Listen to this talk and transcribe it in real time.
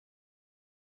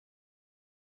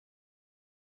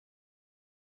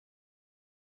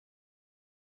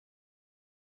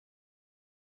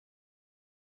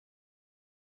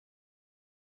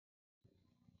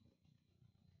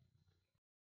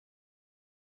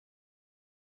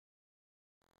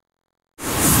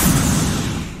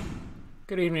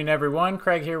Good evening, everyone.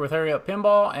 Craig here with Hurry Up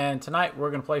Pinball, and tonight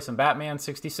we're going to play some Batman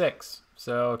 66.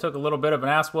 So took a little bit of an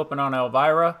ass whooping on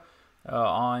Elvira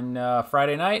on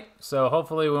Friday night, so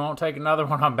hopefully we won't take another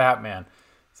one on Batman.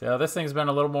 So this thing's been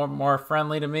a little more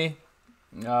friendly to me.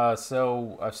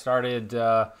 So I've started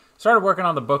working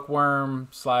on the Bookworm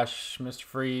 / Mr.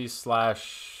 Freeze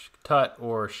 / Tut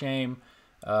or Shame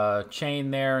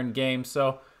chain there in game.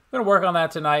 So I'm going to work on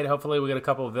that tonight. Hopefully we get a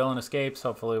couple of villain escapes.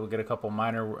 Hopefully we'll get a couple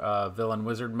minor villain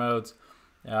wizard modes.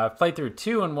 I've played through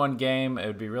 2 in one game. It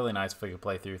would be really nice if we could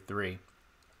play through 3.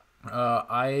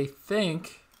 I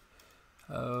think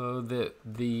that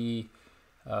the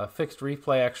fixed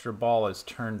replay extra ball is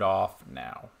turned off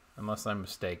now, unless I'm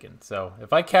mistaken. So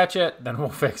if I catch it, then we'll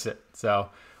fix it. So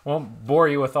won't bore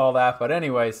you with all that. But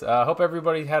anyways, hope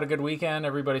everybody had a good weekend.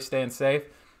 Everybody staying safe.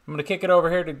 I'm going to kick it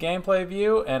over here to gameplay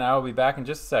view, and I will be back in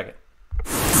just a second.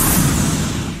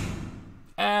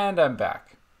 And I'm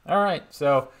back. All right,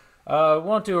 so we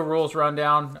won't do a rules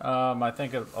rundown. I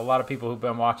think a lot of people who've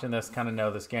been watching this kind of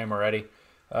know this game already.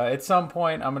 At some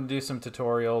point, I'm going to do some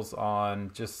tutorials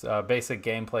on just basic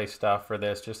gameplay stuff for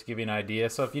this, just to give you an idea.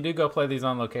 So if you do go play these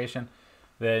on location,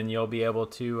 then you'll be able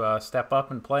to step up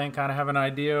and play and kind of have an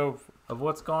idea of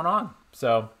what's going on.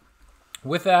 So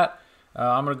with that,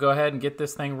 I'm going to go ahead and get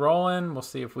this thing rolling. We'll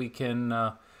see if we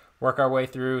can work our way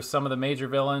through some of the major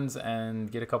villains and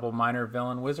get a couple minor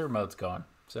villain wizard modes going.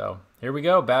 So here we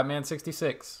go, Batman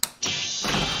 66.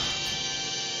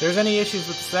 If there's any issues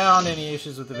with the sound, any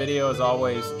issues with the video, as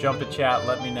always, jump in chat,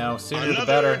 let me know. Sooner the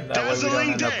better. That way we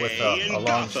don't end up with a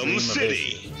long stream of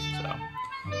issues. So,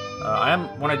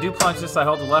 when I do plunge this, I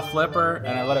hold the left flipper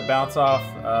and I let it bounce off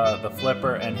the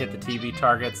flipper and hit the TV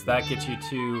targets. That gets you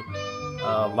to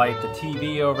light the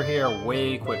TV over here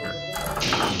way quicker.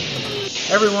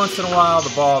 Every once in a while,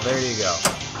 the ball, there you go.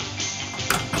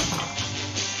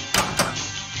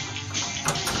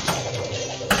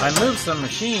 I moved some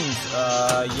machines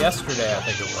yesterday, I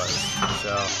think it was.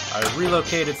 So I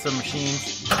relocated some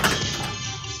machines.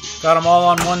 Got them all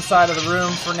on one side of the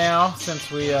room for now, since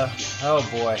we, oh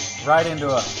boy, right into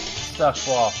a stuffed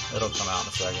ball. It'll come out in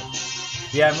a second.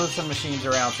 Yeah, I moved some machines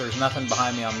around, so there's nothing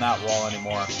behind me on that wall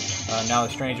anymore. Now the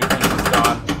Stranger Things is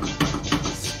gone.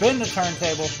 Spin the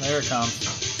turntable. There it comes.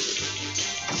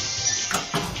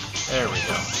 There we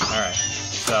go. Alright.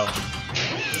 So,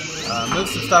 move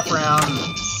some stuff around.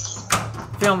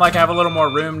 Feeling like I have a little more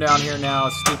room down here now,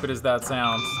 as stupid as that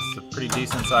sounds. It's a pretty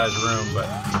decent sized room, but...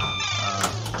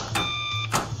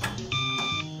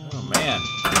 oh, man.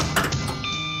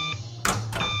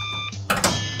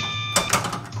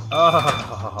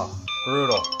 Oh,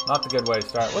 brutal. Not the good way to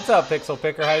start. What's up, Pixel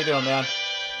Picker? How you doing, man?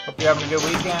 Hope you're having a good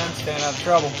weekend. Staying out of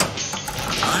trouble.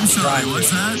 I'm sorry, what's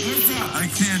that? I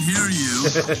can't hear you.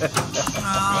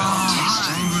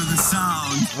 Over the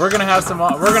sound. We're gonna have some.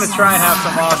 We're gonna try and have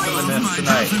some awesomeness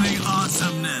tonight.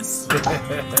 Awesomeness.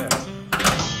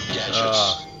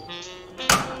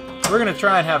 We're gonna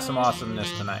try and have some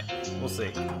awesomeness tonight. We'll see.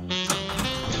 All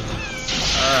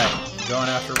right, going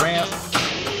after ramps.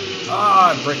 Oh,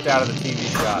 I bricked out of the TV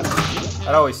shot.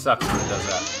 That always sucks when it does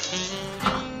that.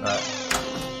 But,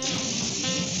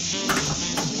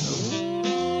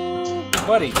 ooh,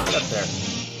 buddy, get up there.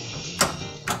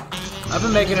 I've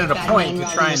been making it a point to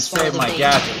try and save my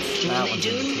gadgets. That one's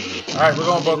in the TV. Alright, we're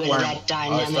going Bookworm.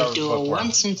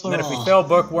 And then if we fail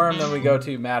Bookworm, then we go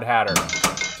to Mad Hatter,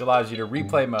 which allows you to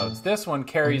replay modes. This one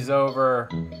carries over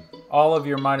all of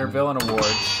your minor villain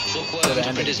awards to the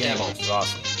end of the game, which is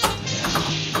awesome.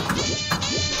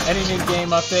 Any new game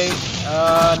update?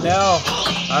 No.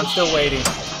 I'm still waiting.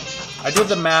 I did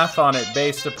the math on it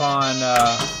based upon,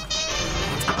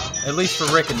 at least for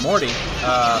Rick and Morty,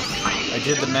 I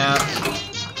did the math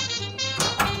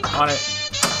on it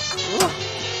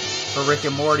for Rick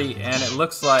and Morty, and it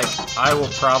looks like I will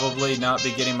probably not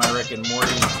be getting my Rick and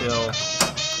Morty until,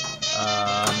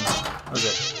 what was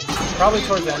it? Probably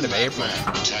towards the end of April.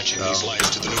 So,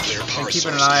 and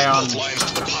keeping an eye on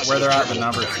where they're at the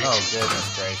numbers. Oh,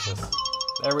 goodness gracious.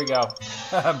 There we go.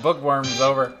 Bookworm is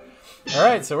over.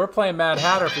 Alright, so we're playing Mad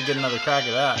Hatter if we get another crack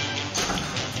at that.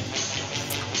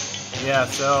 Yeah,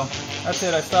 so that's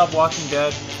it. I stopped Walking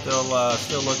Dead. Still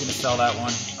looking to sell that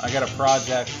one. I got a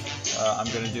project I'm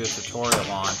going to do a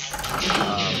tutorial on.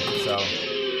 So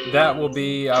that will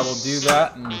be, I will do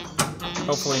that and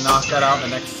hopefully knock that out in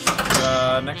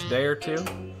the next day or two.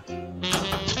 And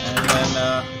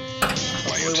then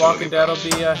hopefully Walking Dead will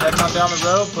be heading on down the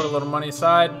road, put a little money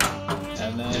aside,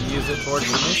 and then use it towards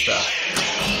the new stuff.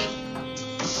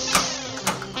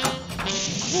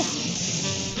 Whew.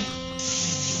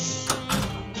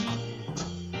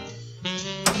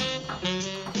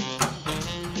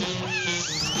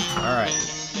 Alright.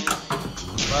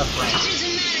 left ramp.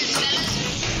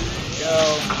 Go.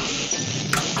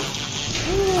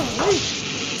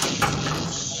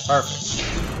 Perfect.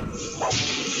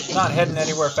 Not heading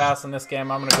anywhere fast in this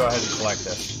game. I'm going to go ahead and collect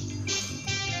this.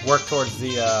 Work towards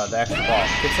the extra ball.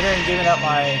 Considering giving up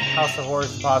my House of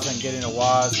Horrors deposit and getting a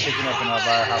Waz, picking up an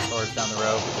Elvira House of Horrors down the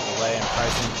road with the delay and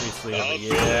price increase leader.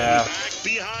 Yeah,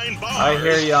 I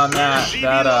hear you on that.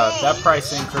 That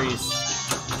price increase.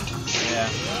 Yeah.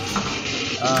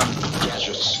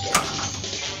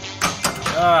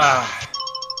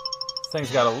 This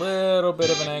thing's got a little bit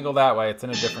of an angle that way. It's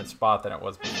in a different spot than it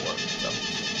was before. So.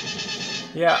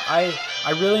 Yeah, I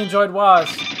really enjoyed Waz.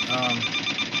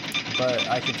 But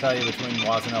I can tell you between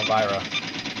Waz and Elvira,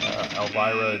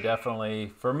 Elvira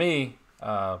definitely, for me,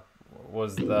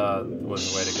 was the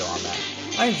way to go on that.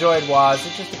 I enjoyed Waz.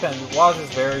 It just depends. Waz is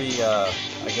very, I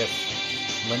guess,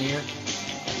 linear,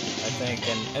 I think,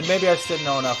 and maybe I just didn't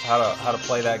know enough how to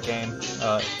play that game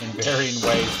in varying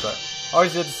ways. But I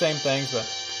always did the same things. But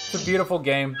it's a beautiful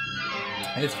game.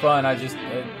 It's fun. I just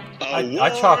I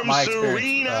chalk my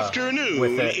experience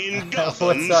with it.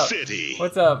 What's up?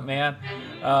 What's up, man?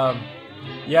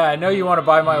 Yeah, I know you want to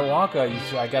buy my Wonka.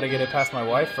 I got to get it past my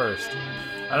wife first.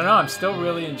 I don't know. I'm still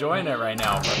really enjoying it right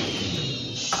now. But,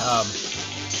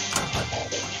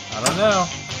 I don't know.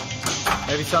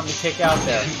 Maybe something to kick out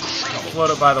there. I'll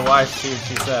float it by the wife, see what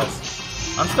she says.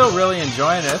 I'm still really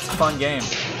enjoying it. It's a fun game.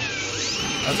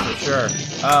 That's for sure.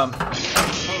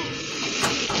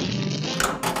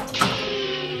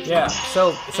 Yeah.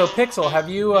 So Pixel, have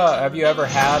you ever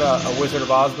had a Wizard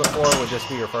of Oz before? Or would this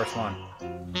be your first one?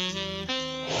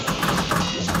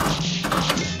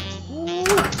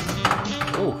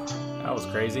 Ooh, that was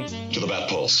crazy. To the bat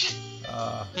pulse.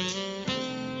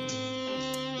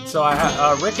 So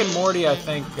I Rick and Morty. I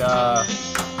think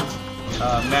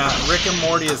Matt, Rick and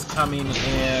Morty is coming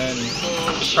in.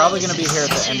 Probably going to be here at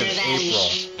the end of April,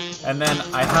 and then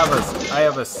I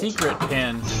have a secret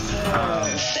pin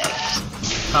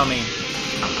coming,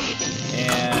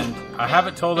 and I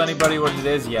haven't told anybody what it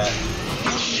is yet.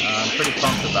 I'm pretty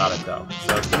pumped about it though.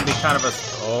 So it's going to be kind of a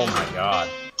oh my god.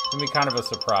 It's going to be kind of a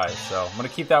surprise, so I'm going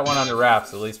to keep that one under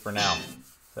wraps, at least for now.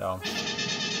 So,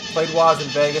 played Waz in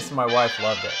Vegas, and my wife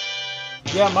loved it.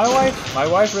 Yeah, my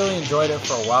wife really enjoyed it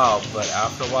for a while, but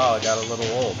after a while, it got a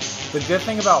little old. The good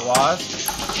thing about Waz,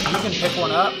 you can pick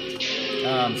one up,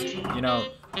 you know,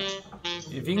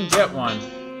 if you can get one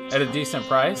at a decent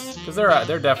price, because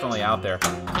they're definitely out there.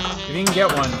 If you can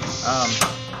get one,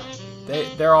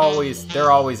 they're always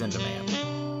in demand.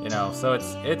 You know, so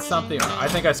it's something. I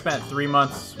think I spent 3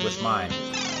 months with mine,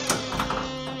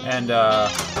 and I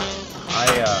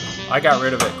got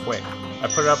rid of it quick. I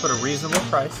put it up at a reasonable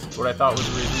price, what I thought was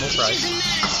a reasonable price,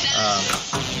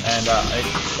 and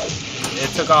it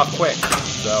took off quick.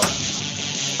 So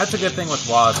that's a good thing with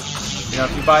Waz. You know,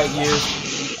 if you buy it used,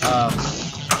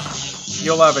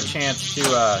 you'll have a chance to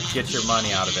get your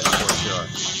money out of it for sure.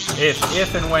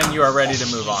 If and when you are ready to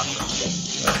move on from it.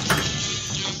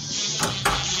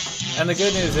 And the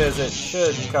good news is it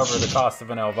should cover the cost of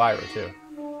an Elvira too.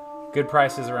 Good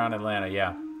prices around Atlanta,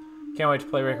 yeah. Can't wait to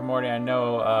play Rick and Morty. I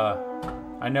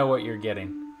know what you're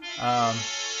getting. Yeah.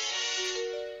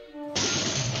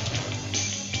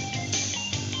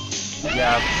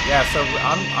 So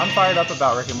I'm fired up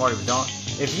about Rick and Morty, but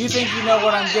if you think you know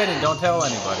what I'm getting, don't tell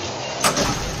anybody.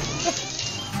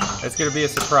 It's gonna be a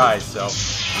surprise. So.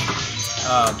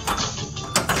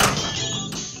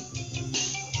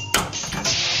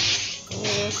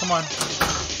 Come on.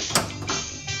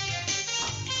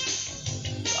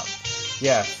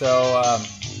 Yeah, so,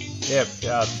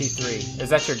 P3. Is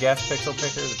that your guest, Pixel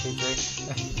Picker, the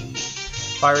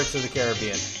P3? Pirates of the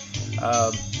Caribbean.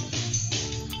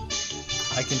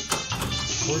 I can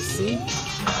foresee?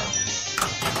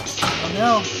 I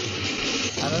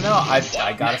don't know.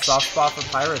 I got a soft spot for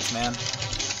pirates, man.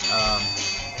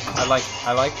 I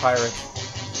like pirates.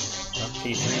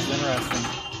 P3 is interesting.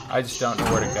 I just don't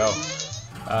know where to go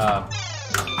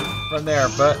from there.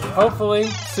 But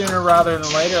hopefully, sooner rather than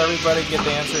later, everybody get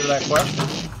the answer to that question.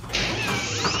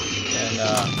 And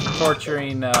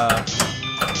torturing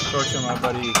my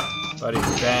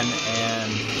buddies Ben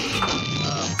and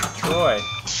Troy.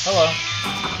 Hello.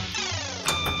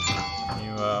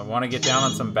 You want to get down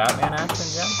on some Batman action,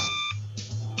 Jen?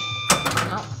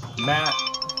 No.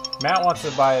 Matt wants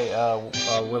to buy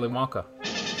Willy Wonka.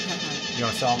 You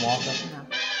want to sell him Wonka? No.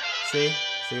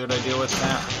 See what I do with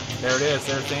Matt? There it is.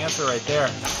 There's the answer right there.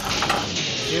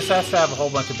 He just has to have a whole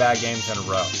bunch of bad games in a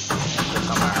row to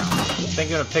come around.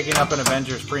 Thinking of picking up an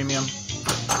Avengers Premium.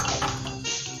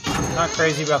 Not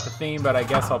crazy about the theme, but I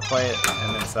guess I'll play it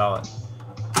and then sell it.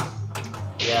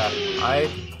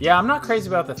 Yeah, I'm not crazy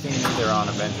about the theme either on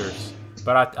Avengers.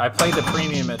 But I played the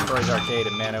premium at Troy's Arcade,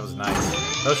 and man, it was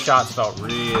nice. Those shots felt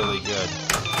really good.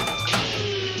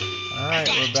 Alright,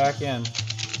 we're back in.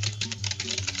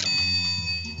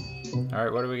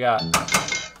 Alright, what do we got?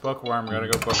 Bookworm, we're gonna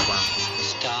go Bookworm.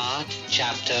 Start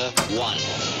chapter 1.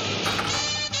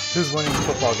 Who's winning the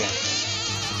football game?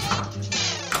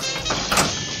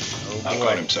 Oh, I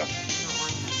caught him, sir.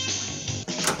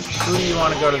 Who do you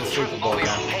want to go to the Super Bowl game?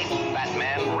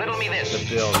 Batman, riddle me this. The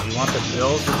Bills. You want the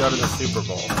Bills to go to the Super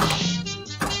Bowl?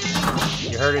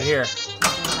 You heard it here.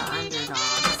 The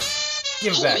underdogs.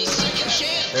 Give it back.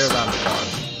 They're the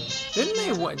underdogs. Didn't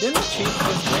the Chiefs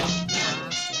just win?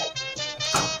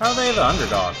 How are they the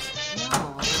underdogs?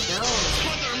 No, the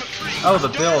Bills. Oh, the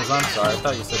Bills. I'm sorry. I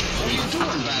thought you said the Chiefs.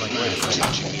 Like, wait a second.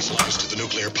 Attaching these lines to the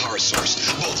nuclear power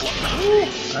source.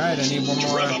 All right, I need one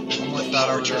more shot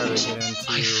over there to get into.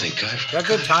 I think I've Got a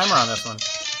good timer on this one.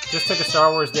 Just took a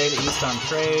Star Wars Day to East on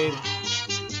trade.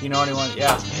 You know anyone?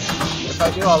 Yeah. If I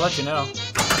do, I'll let you know.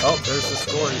 Oh, there's the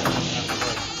score.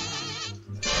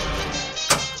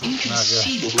 Not good.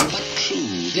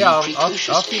 Yeah,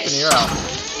 I'll keep an ear out.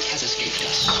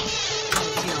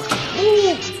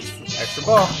 Woo! Extra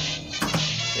ball.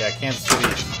 Yeah, Kansas City.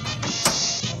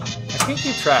 I can't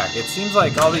keep track. It seems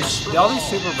like all these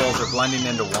Super Bowls are blending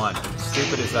into one.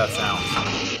 Stupid as that sounds.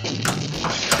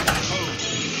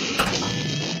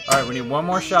 All right, we need one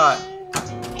more shot.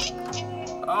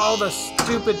 Oh, the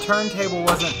stupid turntable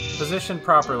wasn't positioned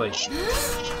properly.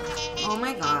 Oh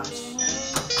my gosh. Did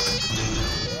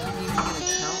you even get a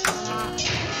tilt for that?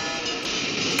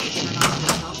 Turn on the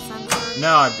tilt sensor?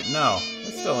 No,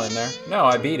 it's still in there. No,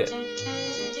 I beat it.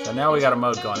 So now we got a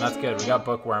mode going. That's good. We got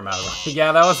Bookworm out of it.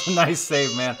 Yeah, that was a nice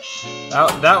save, man.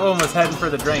 That one was heading for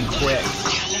the drain quick.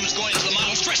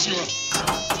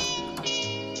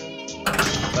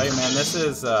 Tell you, man, this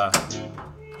is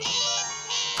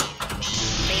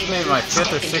maybe my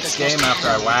 5th or 6th game after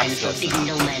I waxed this.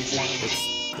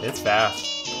 It's fast.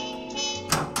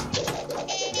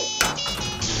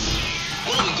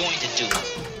 What are we going to do?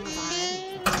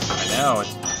 I know.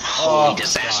 It's Holy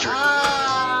disaster.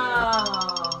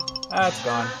 Oh. That's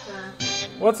gone.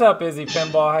 What's up,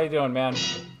 HurryUpPinball? How you doing, man?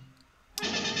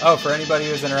 Oh, for anybody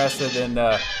who's interested in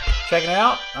checking it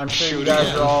out, I'm sure you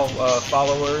guys are all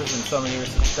followers and some of you are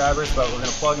subscribers, but we're going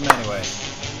to plug him anyway.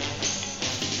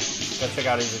 Go check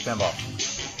out HurryUpPinball.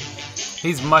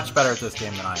 He's much better at this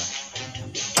game than I am.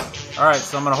 Alright,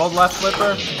 so I'm going to hold left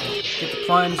flipper, get the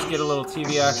plunge, get a little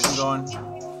TV action going.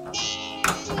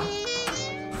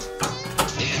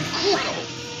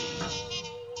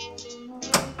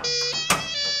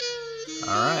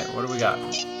 Alright, what do we got?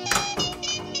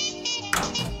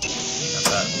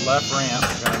 That left ramp,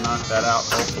 we're gonna knock that out,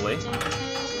 hopefully.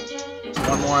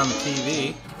 One more on the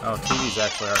TV. Oh, TV's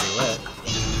actually already lit.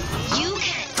 You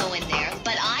can't go in there,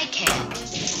 but I can.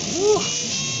 Woo.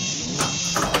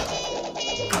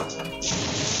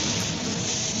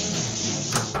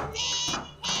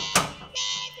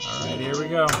 Alright, here we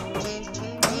go.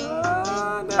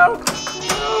 No.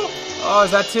 Oh,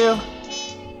 is that 2?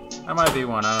 That might be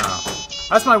 1, I don't know.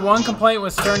 That's my one complaint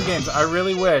with Stern games. I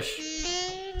really wish.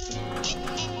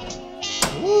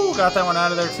 Ooh, got that one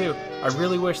out of there too. I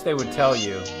really wish they would tell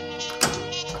you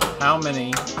how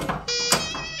many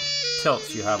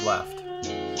tilts you have left.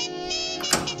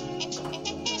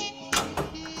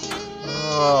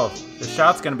 Oh, the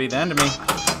shot's gonna be the end of me.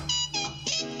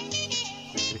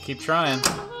 Gotta keep trying,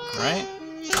 right?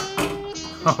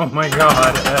 Oh my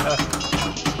god.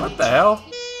 What the hell? I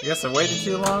guess I waited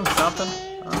too long, something? I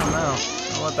don't know. I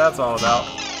don't know what that's all about.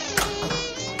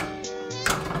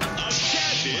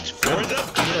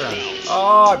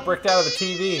 Oh, I bricked out of the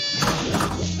TV.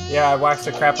 Yeah, I waxed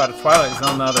the crap out of Twilight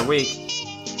Zone the other week.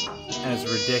 And it's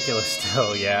ridiculous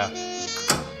still, yeah.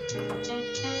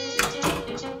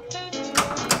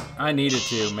 I needed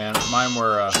to, man. Mine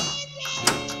were,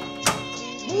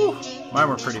 mine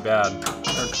were pretty bad.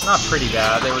 Or, not pretty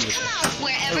bad, they were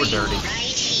dirty.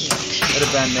 It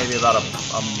had been maybe about a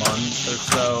month or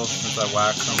so since I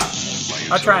waxed them.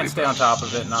 I try and stay on top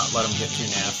of it, not let them get too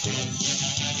nasty.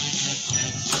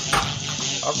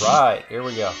 Alright, here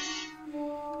we go.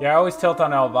 Yeah, I always tilt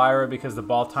on Elvira because the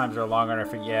ball times are longer and I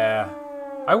forget. Yeah.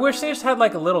 I wish they just had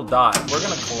like a little dot. We're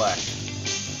gonna collect.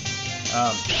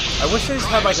 I wish they just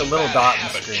had like a little dot in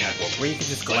the screen where you could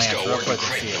just glance real quick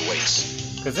and see it.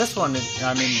 Because this one,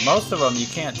 I mean, most of them you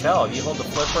can't tell. You hold the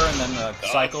flipper and then the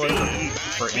cycle is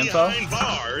for info.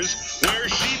 Where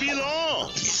she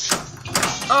belongs.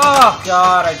 Oh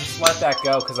god, I just let that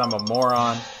go because I'm a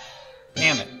moron.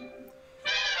 Damn it.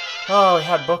 Oh, we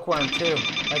had Bookworm too.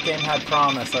 That game had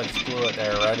promise. I just blew it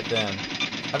there right at the end.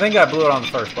 I think I blew it on the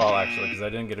first ball, actually, because I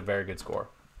didn't get a very good score.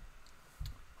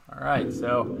 Alright,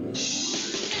 so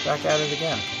back at it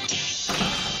again.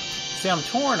 See, I'm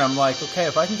torn. I'm like, okay,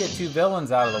 if I can get 2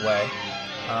 villains out of the way.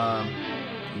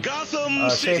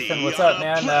 Chafin, what's up,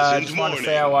 man? I just want to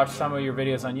say I watched some of your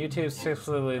videos on YouTube,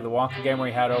 specifically the Wonka game where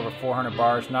you had over 400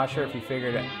 bars. Not sure if you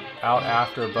figured it out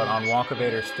after, but on Wonka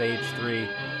Vader Stage 3,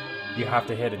 you have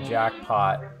to hit a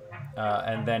jackpot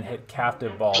and then hit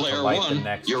captive ball to light the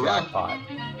next jackpot.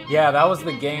 Yeah, that was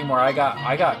the game where I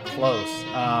got close.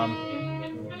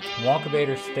 Wonka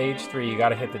Vader Stage 3, you got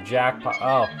to hit the jackpot.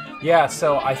 Oh, yeah,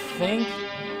 so I think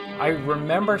I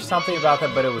remember something about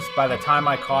that, but it was by the time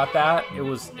I caught that, it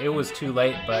was too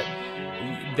late. But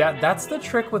that's the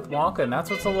trick with Wonka, and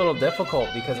that's what's a little difficult,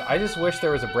 because I just wish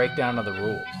there was a breakdown of the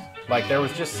rules. Like, there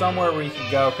was just somewhere where you could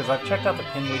go, because I've checked out the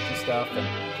Pin Wiki stuff, and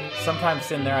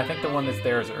sometimes in there, I think the one that's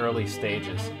there is early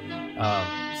stages.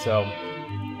 So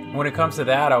when it comes to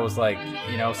that, I was like,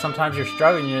 you know, sometimes you're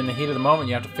struggling, you're in the heat of the moment,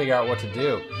 you have to figure out what to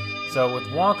do. So with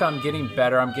Wonka, I'm getting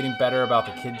better. I'm getting better about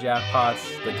the kid jackpots,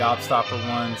 the gobstopper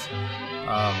ones.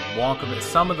 Wonka,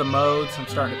 some of the modes, I'm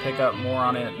starting to pick up more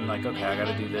on it, and like, okay, I got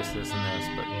to do this, this, and this.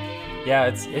 But yeah,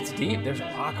 it's deep. There's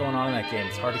a lot going on in that game.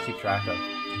 It's hard to keep track of.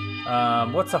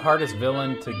 What's the hardest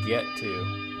villain to get to?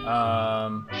 I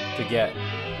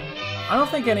don't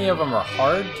think any of them are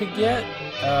hard to get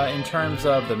in terms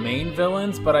of the main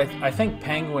villains, but I think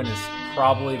Penguin is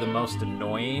probably the most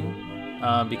annoying.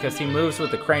 Because he moves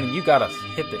with the crane, and you gotta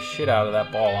hit the shit out of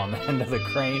that ball on the end of the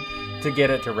crane to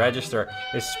get it to register.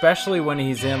 Especially when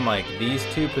he's in like these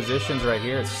 2 positions right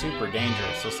here, it's super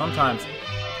dangerous. So sometimes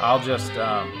I'll just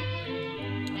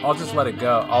let it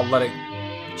go. I'll let it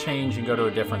change and go to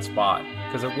a different spot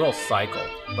because it will cycle.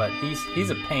 But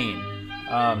he's a pain.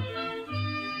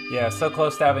 Yeah, so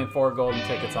close to having 4 golden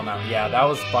tickets on that one. Yeah, that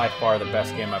was by far the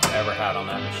best game I've ever had on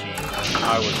that machine.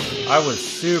 I was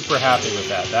super happy with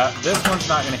that. This one's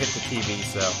not going to hit the TV,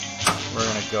 so we're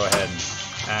going to go ahead and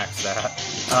axe that.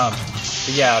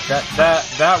 But yeah,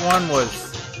 that one was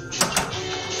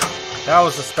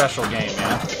a special game,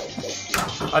 man.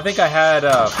 I think I had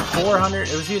 400.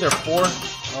 It was either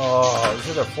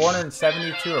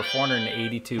 472 or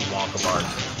 482 Wonka bars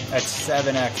at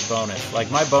 7x bonus. Like,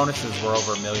 my bonuses were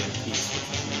over 1 million apiece,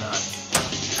 which is nuts.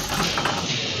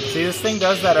 See, this thing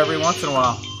does that every once in a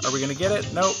while. Are we gonna get it?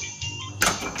 Nope.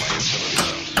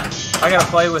 I gotta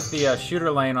play with the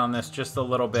shooter lane on this just a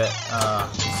little bit,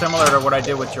 similar to what I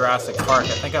did with Jurassic Park. I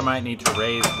think I might need to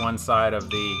raise one side of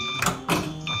the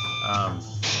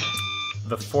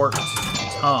forked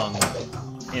tongue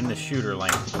in the shooter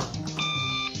lane.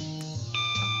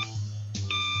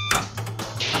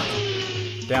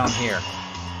 Down here.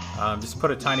 Just put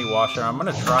a tiny washer. I'm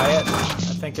gonna try it,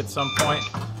 I think, at some point.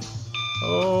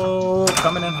 Oh,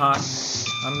 coming in hot.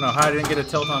 I don't know how I didn't get a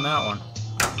tilt on that one.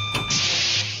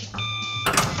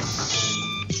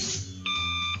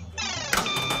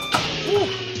 Woo.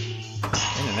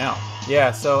 In and out.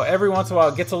 Yeah, so every once in a while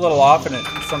it gets a little off, and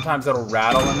sometimes it'll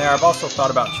rattle in there. I've also thought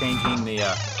about changing the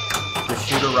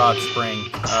shooter rod spring.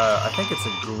 I think it's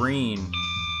a green.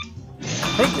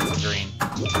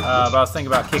 But I was thinking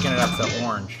about kicking it up to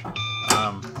orange,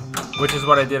 which is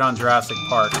what I did on Jurassic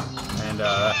Park, and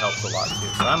that helps a lot too.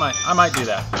 So I might do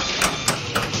that.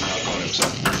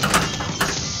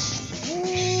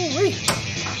 Woo-wee.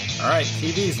 All right,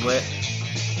 TV's lit.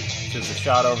 There's a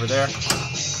shot over there.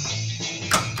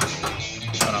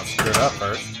 But I'll screw it up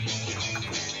first.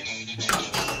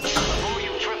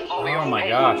 Oh my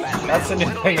gosh, that's a new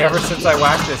thing ever since I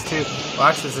whacked this too.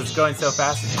 Watch this, it's going so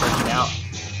fast it's breaking out.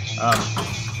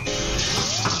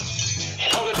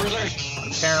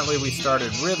 Apparently we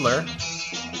started Riddler.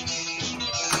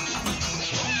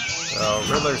 So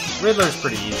Riddler's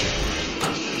pretty easy.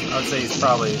 I would say he's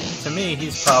probably, to me,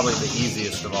 he's probably the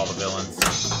easiest of all the villains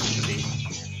to beat.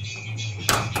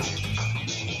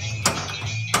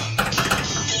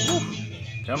 Woo.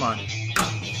 Come on.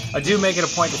 I do make it a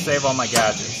point to save all my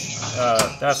gadgets.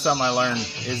 That's something I learned.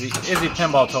 Izzy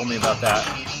Pinball told me about that.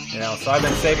 You know, so I've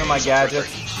been saving my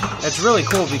gadgets. It's really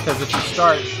cool because if you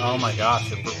start, oh my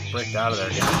gosh, it bricked out of there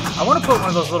again. I want to put one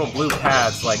of those little blue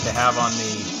pads like they have on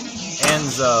the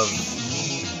ends of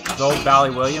the old Bally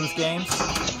Williams games.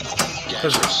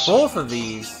 Because both of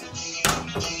these,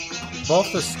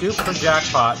 both the scoop for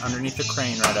jackpot underneath the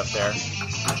crane right up there,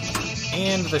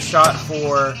 and the shot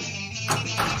for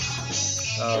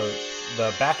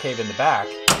the back cave in the back,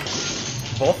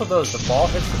 both of those, the ball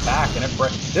hits the back and it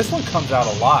breaks. This one comes out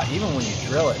a lot, even when you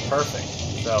drill it perfect.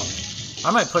 So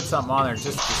I might put something on there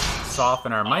just to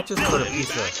soften, or I might just put a piece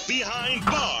of, behind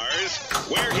bars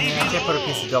where I can't put a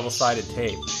piece of double-sided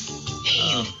tape.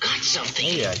 Hey, you've got something.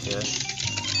 Maybe I could.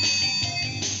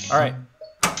 All right.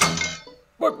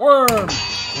 Bookworm!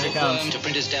 Here he Bookworm comes. to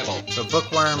print his devil. So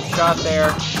Bookworm shot there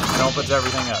and opens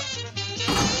everything up.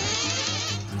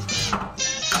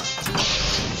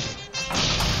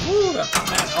 Woo,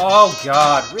 oh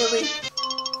God, really?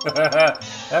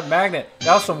 That magnet.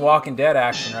 That was some Walking Dead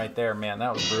action right there, man.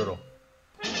 That was brutal.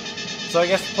 So I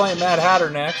guess we're playing Mad Hatter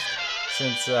next,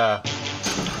 since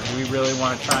we really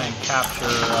want to try and capture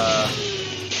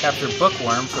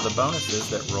Bookworm for the bonuses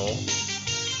that roll.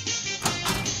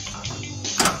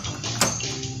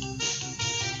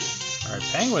 All right,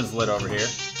 Penguin's lit over here.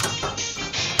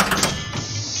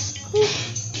 Woo.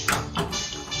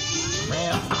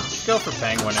 Man, let's go for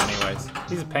Penguin anyways.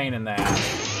 He's a pain in the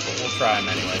ass, but we'll try him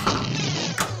anyways.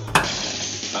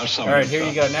 All right, here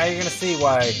you go. Now you're gonna see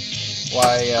why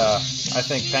I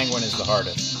think Penguin is the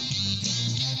hardest.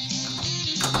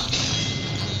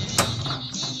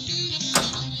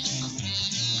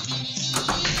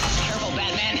 Careful,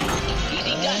 Batman.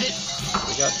 Easy does it.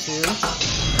 We got 2,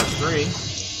 there's 3,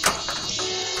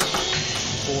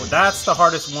 4. That's the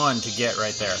hardest one to get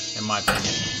right there, in my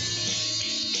opinion.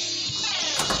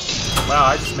 Wow,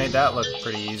 I just made that look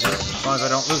pretty easy. As long as I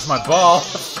don't lose my ball.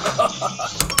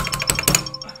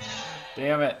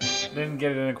 Damn it. Didn't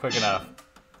get it in quick enough.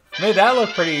 Made that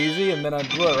look pretty easy, and then I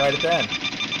blew it right at the end.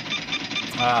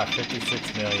 Ah,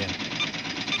 56 million.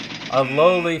 A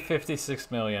lowly 56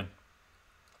 million.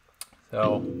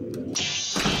 So,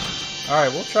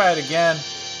 alright, we'll try it again.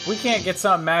 We can't get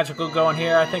something magical going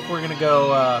here. I think we're going to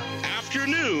go,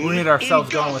 Afternoon we need ourselves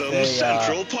in going with Gotham a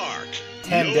Central Park.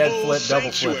 10 dead Noble flip,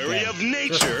 double flip sanctuary game. of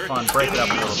Just for nature. fun. Break it up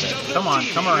a little bit. Come on,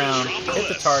 come around. Hit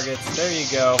the targets. There you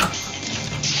go.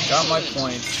 Got my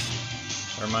points.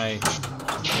 Or my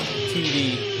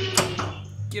TV.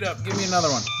 Get up. Give me another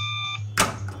one.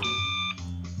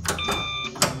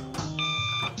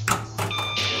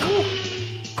 Woo.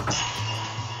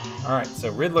 All right, so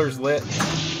Riddler's lit.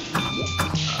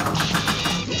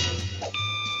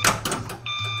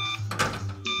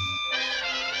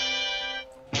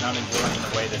 Not enjoying the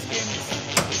way this game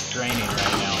is draining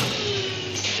right now.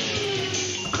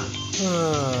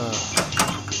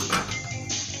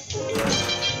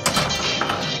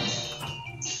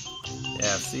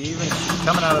 Yeah, see, even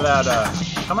coming out of that,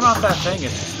 coming off that thing,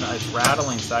 it's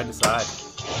rattling side to side.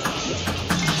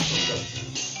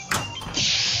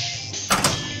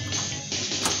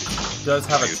 It does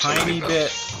have a tiny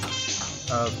bit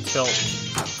of tilt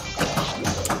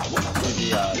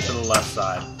to the left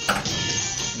side.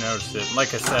 Noticed it.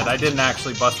 Like I said, I didn't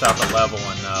actually bust out the level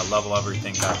and level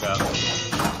everything back up.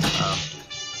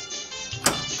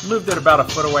 Moved it about a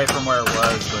foot away from where it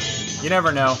was, but you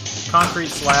never know. Concrete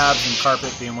slabs and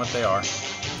carpet being what they are.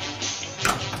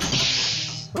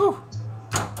 Whew.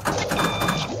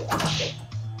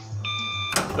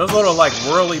 Those little like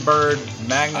whirly bird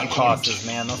magnet tosses,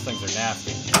 man, those things are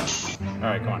nasty.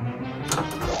 Alright, come on.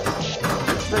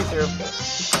 Straight through.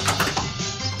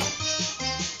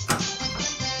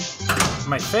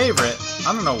 My favorite,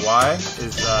 I don't know why,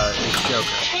 is Joker.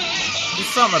 There's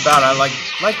something about it. I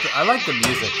like the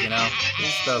music, you know.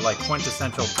 He's the like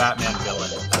quintessential Batman villain,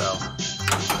 so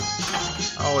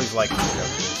I always like the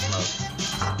Joker smoke.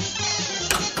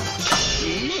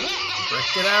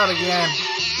 Bricked it out again.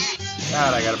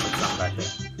 God, I gotta put something back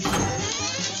there.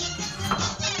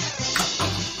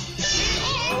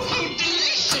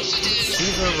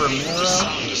 Cesar Romero? I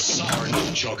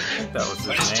think that was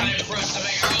his name.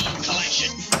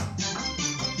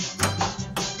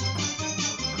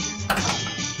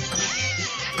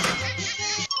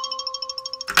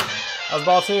 That was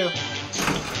ball 2.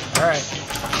 Alright.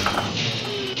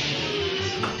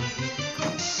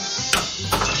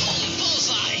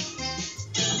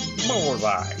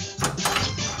 Bullseye.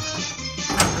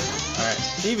 Alright,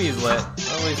 TV's lit. I'll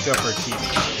at least go for a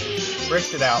TV.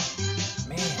 Bricked it out.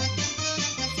 Man,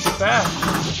 too fast.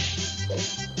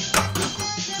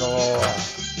 Oh,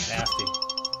 nasty.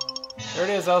 There it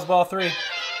is. That was ball 3.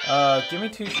 Give me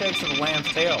 2 shakes of the lamb's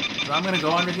tail. So I'm going to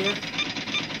go under here.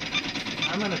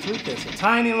 I'm going to tweak this a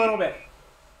tiny little bit.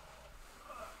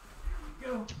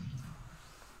 Go.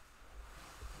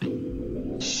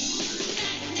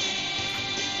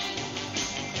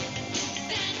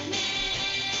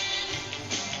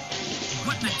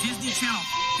 What in the Disney Channel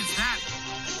is that?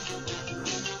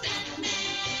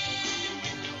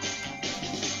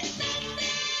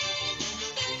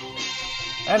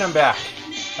 And I'm back.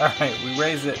 Alright, we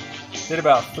raised it. Did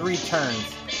about 3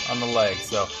 turns on the leg,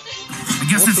 so I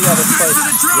guess we'll see how this plays.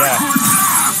 Yeah.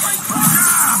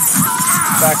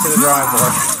 Back to the drawing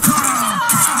board.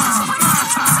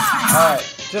 Alright,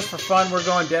 just for fun, we're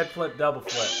going dead flip, double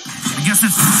flip. I guess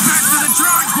it's back to the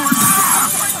drawing board.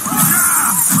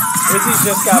 Izzy's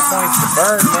just got points to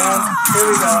burn, man. Here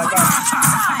we go. I got you.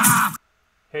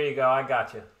 Here you go. I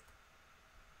got you.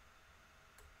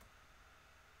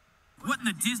 What in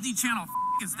the Disney Channel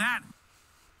is that?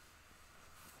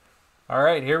 All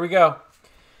right, here we go.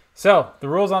 So the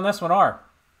rules on this one are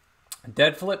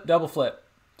dead flip, double flip.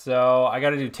 So I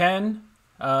got to do 10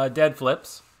 dead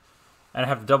flips, and I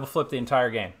have to double flip the entire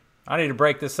game. I need to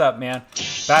break this up, man.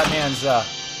 Batman's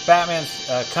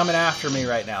coming after me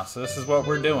right now, so this is what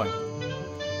we're doing.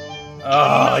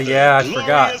 Oh yeah, I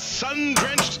forgot.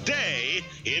 Sun-drenched day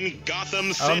in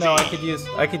Gotham City. Oh no, I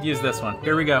could use this one.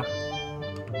 Here we go.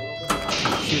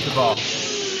 Shoot the ball.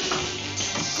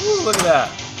 Ooh, look at that.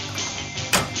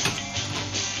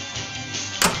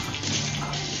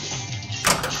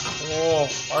 Oh,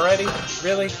 already?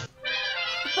 Really?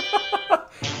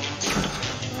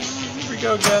 Here we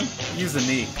go again. Use the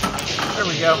knee. There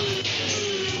we go.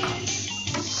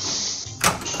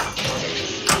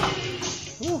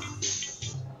 Woo.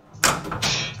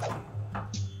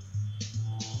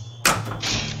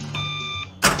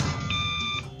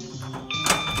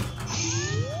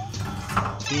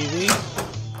 TV.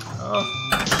 Oh.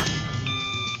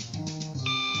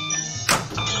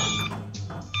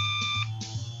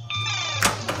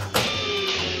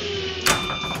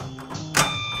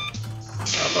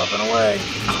 Up and away.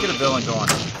 Let's get a villain going.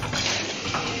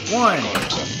 One.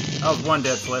 That was one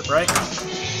dead flip, right?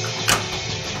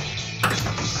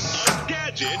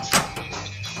 Gadget.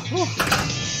 Whew.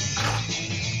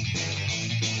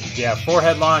 Yeah,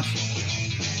 forehead launch.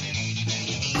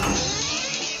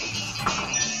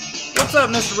 What's up,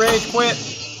 Mr. Rage Quit?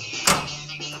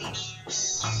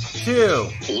 2.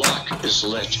 Lock is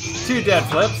lit. 2 dead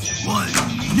flips. 1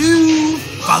 new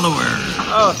follower.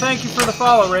 Oh, thank you for the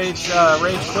follow, Rage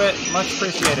Quit. Much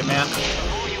appreciated, man.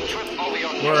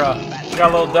 We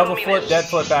got a little double flip, dead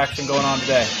flip action going on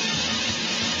today.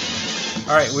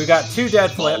 All right, we got 2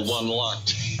 dead flips, All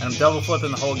unlocked. and I'm double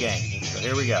flipping the whole game. So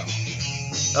here we go.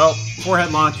 Oh,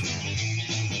 forehead launch.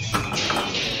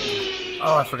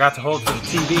 Oh, I forgot to hold for the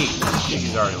TV.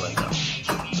 TV's already lit though.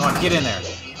 Come on, get in there. I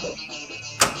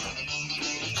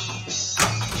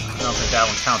don't think that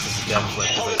one counts as a dead flip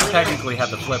because I technically had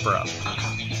the flipper up.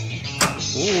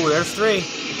 Ooh, there's 3.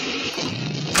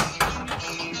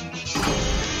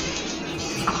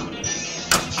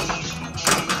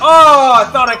 Oh, I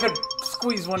thought I could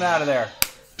squeeze one out of there.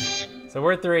 So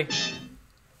we're at 3.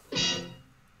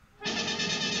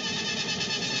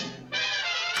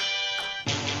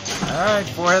 Alright,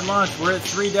 forehead launch. We're at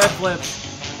 3 dead flips.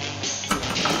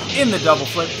 In the double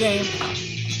flip game.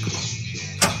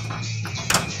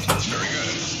 Very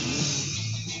good.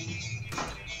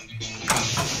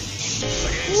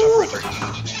 The game's up for 3.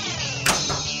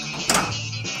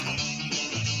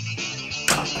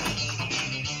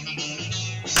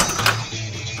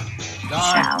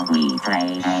 Shall we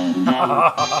play a game?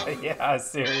 Oh, yeah,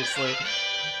 seriously.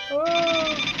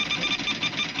 Oh.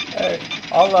 Hey,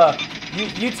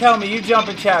 you tell me, you jump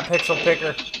in chat, Pixel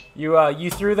Picker. You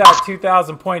threw that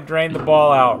 2,000 point drain the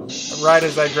ball out right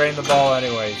as I drained the ball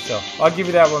anyway, so I'll give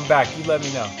you that one back. You let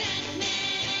me know.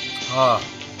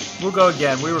 We'll go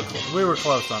again. We were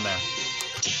close on there.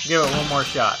 Give it one more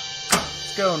shot.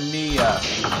 Let's go knee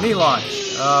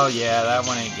launch. Oh yeah, that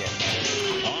one ain't getting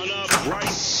it. On a bright,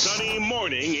 sunny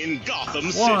morning in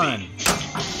Gotham 1. City.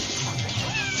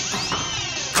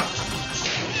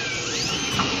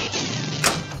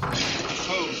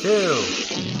 2.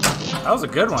 That was a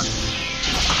good one.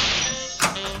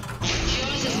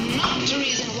 Yours is not the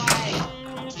reason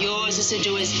why. Yours is to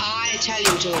do as I tell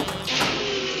you to.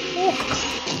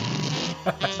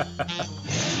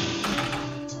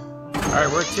 Alright,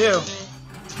 we're at 2.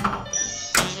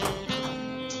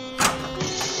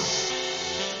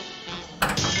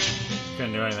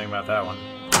 Couldn't do anything about that one.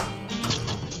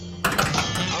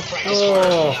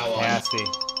 Oh, nasty.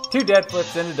 2 dead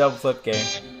flips in a double flip game.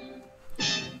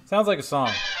 Sounds like a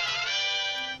song.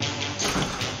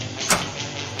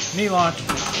 Knee launch.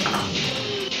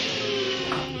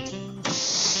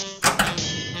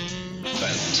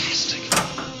 Fantastic.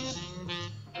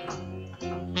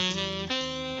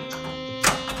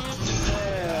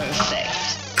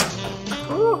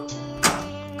 Ooh.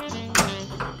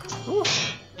 Ooh.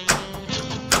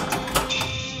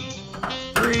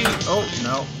 3. Oh,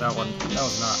 no, that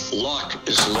was not. Lock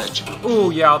is lit.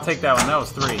 Ooh, yeah, I'll take that one. That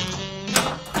was 3.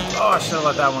 Oh, I should have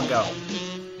let that one go.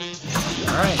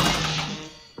 Alright.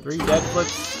 3 dead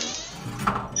flips.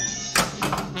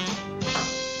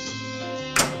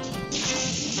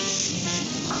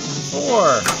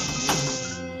 4.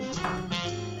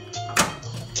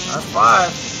 That's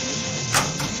 5.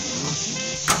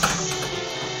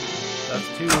 That's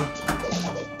 2.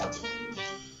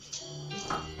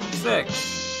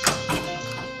 6.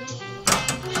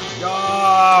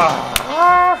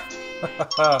 Ah!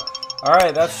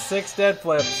 Alright, that's 6 dead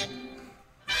flips.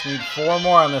 Just need 4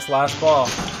 more on this last ball.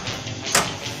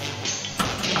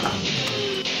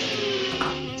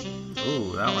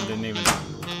 Ooh, that one didn't even...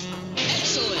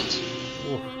 Excellent.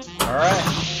 Alright.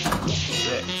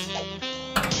 6.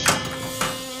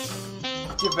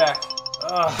 Get back.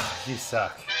 Oh, you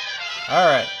suck.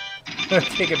 Alright.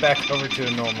 Take it back over to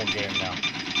a normal game now.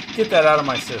 Get that out of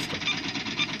my system.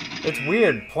 It's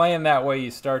weird playing that way.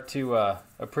 You start to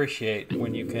appreciate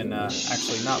when you can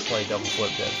actually not play double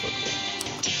flip, dead flip game.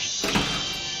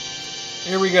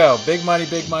 Here we go. Big money,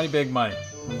 big money, big money.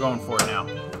 I'm going for it now.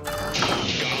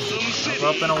 Gotham City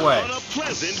Up and away. on a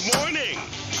pleasant morning.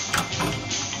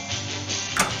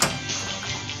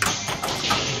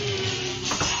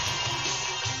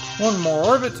 One more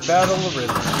orbits, battle the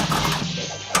rhythm.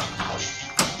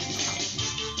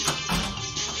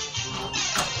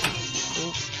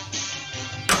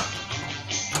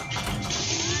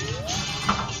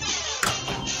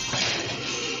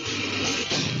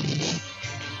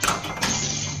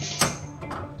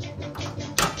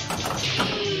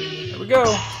 There we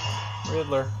go.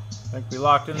 Riddler. I think we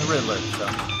locked in the Riddler. So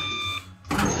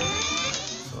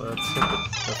let's hit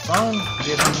the phone,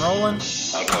 get him rolling.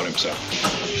 Outvote himself.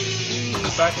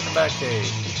 He's back in the back cave.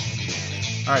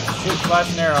 Alright, shoot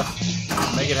flashing arrows.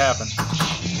 Make it happen.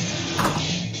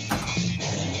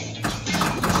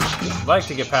 I'd like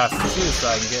to get past the 2 so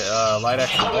I can get light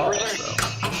extra ball. So.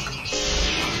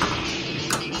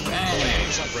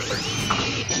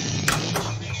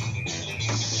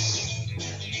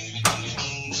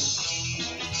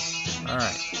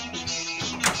 Alright.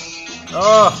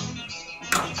 Oh!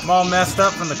 I'm all messed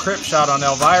up from the crypt shot on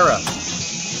Elvira.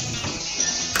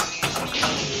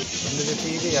 Into the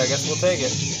TV, I guess we'll take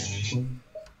it.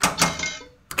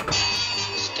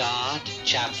 Start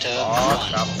chapter Oh,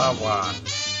 1. chapter 1.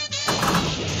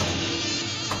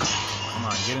 Come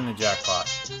on, get in the jackpot.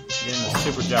 Get in the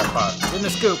super jackpot. Get in the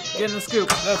scoop. Get in the scoop.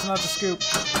 That's not the scoop.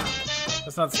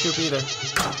 That's not the scoop either.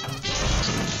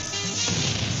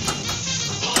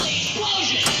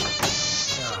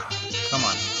 Come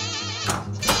on.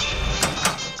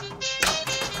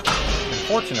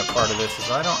 The unfortunate part of this is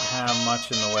I don't have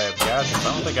much in the way of gadgets.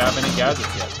 I don't think I have any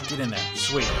gadgets yet. Get in there.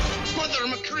 Sweet. Mother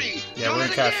McCree. Yeah, we're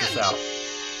gonna catch this out.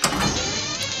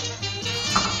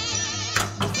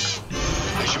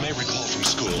 As you may recall from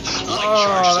school,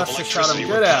 Oh, that's the shot I'm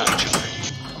good at.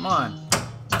 Come on.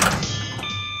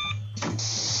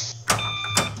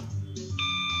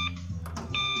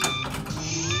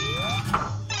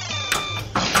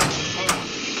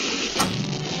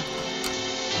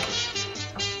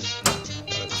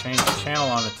 Change the channel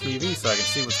on the TV so I can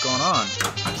see what's going on.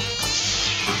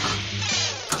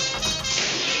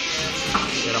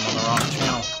 Shit, I'm on the wrong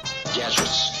channel.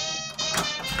 Gadgets.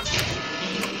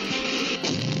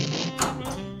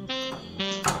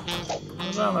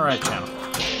 I'm on the right channel.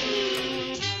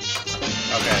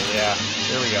 Okay, yeah.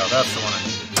 There we go. That's the one I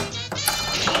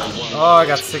needed. Oh, I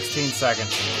got 16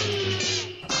 seconds.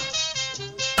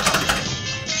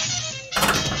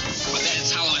 What the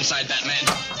heck's hollow inside, Batman?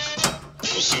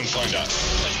 We'll soon find out.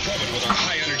 Let's probe it with our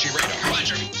high-energy radar.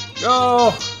 Roger.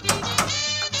 Go!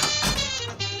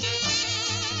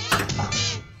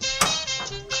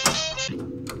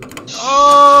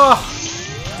 Oh!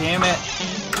 Damn it.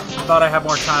 I thought I had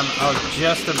more time. I was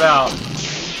just about...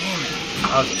 Damn it.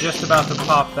 I was just about to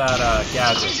pop that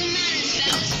gadget.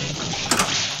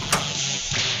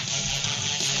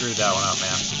 Screwed that one up,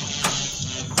 man.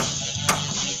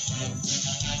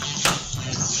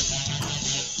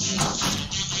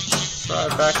 Try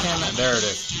backhand. There it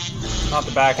is. Not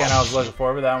the backhand I was looking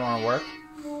for, but that one will work.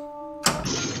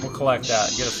 We'll collect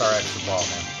that. Get us our extra ball,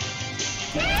 man.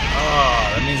 Oh,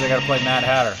 that means I gotta play Mad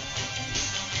Hatter.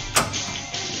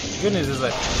 The good news is I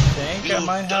think I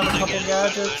might have a couple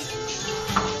gadgets.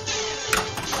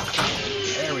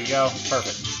 There we go.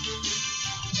 Perfect.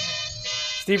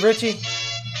 Steve Ritchie.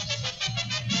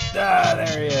 Ah,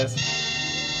 there he is.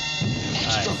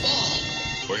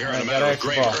 Nice. We're here on I a got matter of extra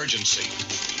great ball. urgency.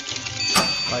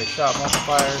 Light shot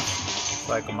multipliers.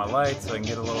 Cycle my lights so I can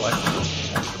get a little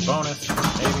extra bonus,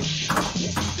 maybe.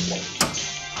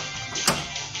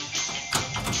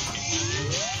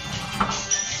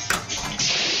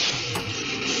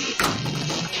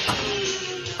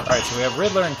 Alright, so we have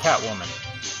Riddler and Catwoman.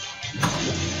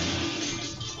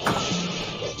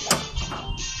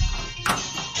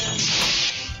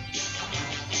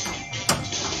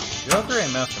 Joker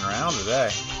ain't messing around today.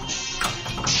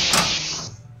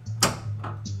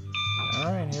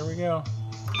 Alright, here we go.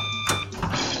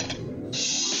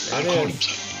 There it is.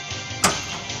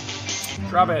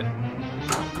 Drop it.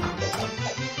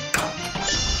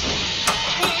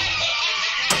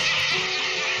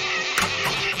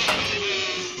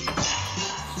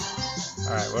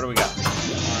 Alright, what do we got?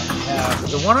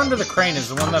 The one under the crane is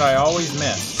the one that I always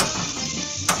miss.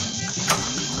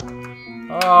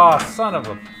 Oh, son of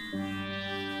a...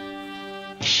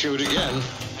 Shoot again.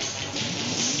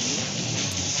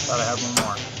 Thought I had one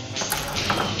more.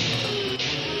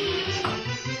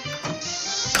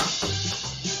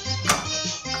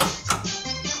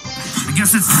 I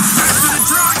guess it's back to the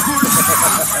drawing board.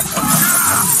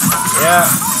 Yeah,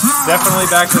 definitely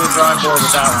back to the drawing board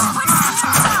with that one.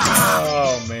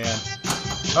 Oh, man.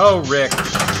 Oh, Rick.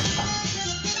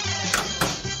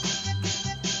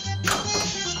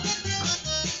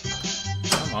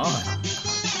 Come on.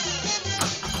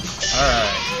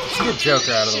 Alright. Let's get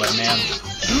Joker out of the way, man.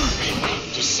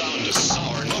 To sound a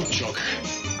sour note, Joker.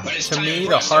 But it's To time me,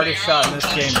 for the us to hardest be shot in this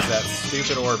game is that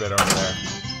stupid orbit over there.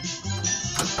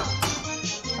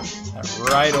 That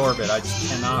right orbit. I just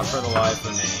cannot for the life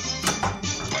of me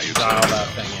dial that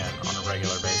thing in on a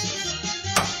regular basis.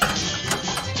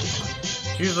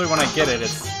 Usually when I get it,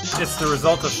 it's the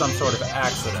result of some sort of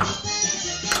accident.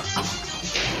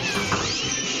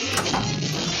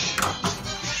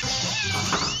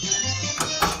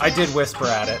 I did whisper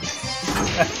at it.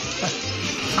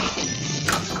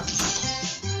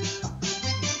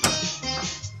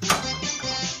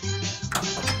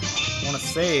 I want to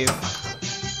save. I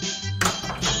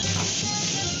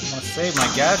want to save my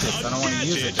gadgets. I don't want to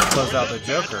use it to close out the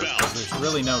Joker because there's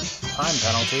really no time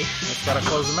penalty. Just gotta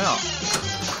close them out.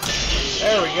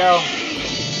 There we go.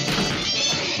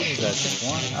 What is that? Just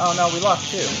one? Oh no, we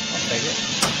lost two. I'll take it.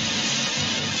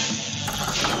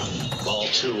 Ball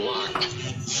 2 locked.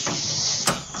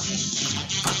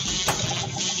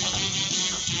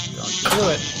 Don't you do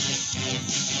it.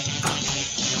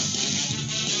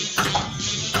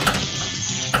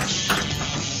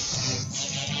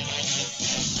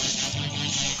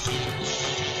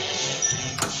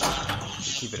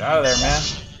 Keep it out of there, man.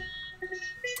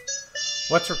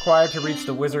 What's required to reach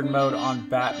the wizard mode on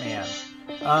Batman?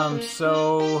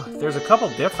 So there's a couple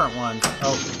different ones.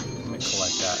 Oh, let me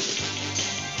collect that.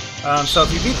 So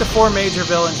if you beat the 4 major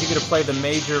villains, you get to play the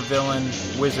major villain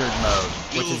wizard mode,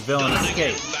 which is villain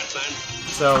escape.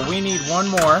 So we need one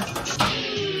more.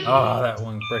 Oh, that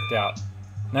one bricked out.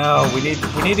 No, we need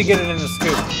to get it in the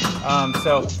scoop.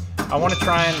 So I want to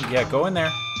try and go in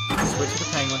there. Switch to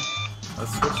Penguin.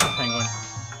 Let's switch to Penguin.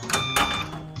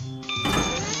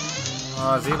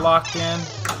 Is he locked in?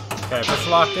 Okay, if it's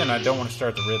locked in, I don't want to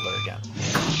start the Riddler again.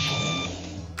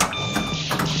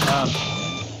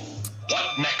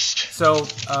 What next? So,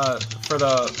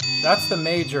 that's the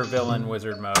major villain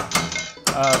wizard mode.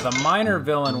 The minor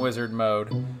villain wizard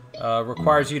mode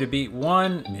requires you to beat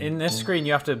one, in this screen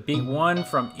you have to beat one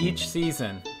from each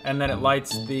season, and then it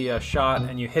lights the shot,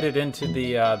 and you hit it into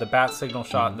the bat signal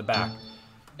shot in the back.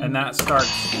 And that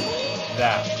starts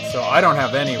that. So I don't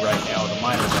have any right now, the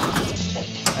minor villains.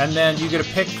 And then you get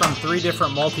to pick from 3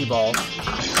 different multi-balls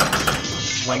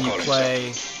when you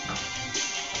play...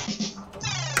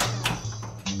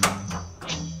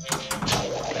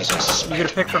 You get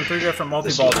to pick from 3 different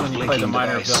multi-balls when you play the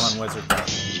minor villain wizard.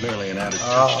 It's merely an attitude.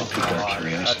 Oh, God,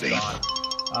 that's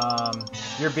gone.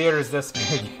 Your beard is this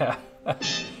big, yeah.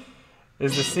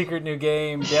 Is the secret new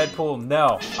game Deadpool?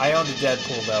 No. I owned a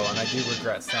Deadpool, though, and I do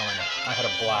regret selling it. I had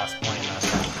a blast playing that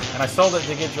thing. And I sold it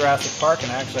to get Jurassic Park,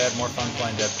 and I actually had more fun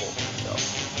playing Deadpool. So,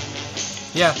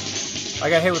 yeah. I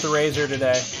got hit with a razor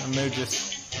today. The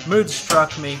mood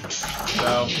struck me.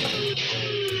 So,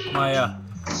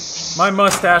 my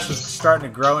mustache was starting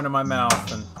to grow into my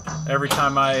mouth, and every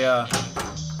time I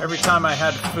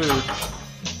had food,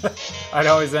 I'd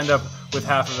always end up with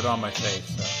half of it on my face.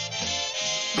 So.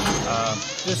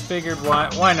 Just figured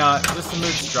why not? Just the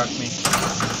mood struck me.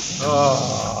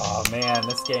 Oh man,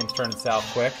 this game's turning south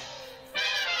quick.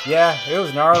 Yeah, it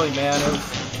was gnarly, man.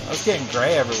 I was getting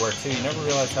gray everywhere too. You never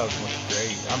realize how much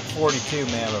gray. I'm 42,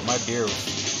 man, but my beard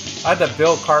was... I had the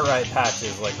Bill Cartwright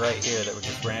patches like right here that would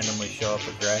just randomly show up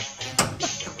with gray.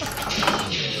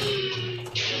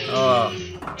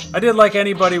 I did like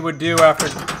anybody would do after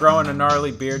growing a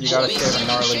gnarly beard. You gotta shave a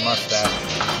gnarly mustache.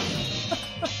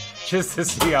 Just to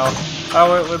see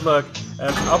how it would look.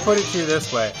 And I'll put it to you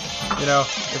this way. You know,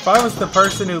 if I was the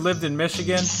person who lived in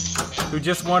Michigan, who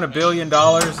just won $1 billion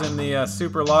in the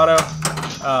Super Lotto,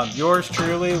 yours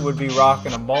truly would be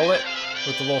rocking a mullet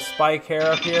with a little spike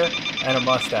hair up here and a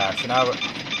mustache. And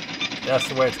that's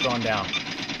the way it's going down.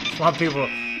 Just want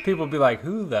people be like,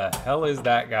 who the hell is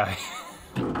that guy?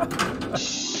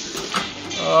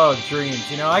 Oh, dreams.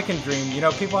 You know, I can dream. You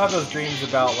know, people have those dreams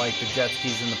about, like, the jet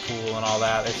skis in the pool and all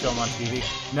that. They show them on TV.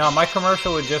 No, my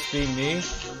commercial would just be me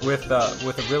with a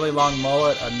really long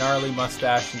mullet, a gnarly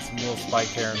mustache, and some little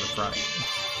spiked hair in the front.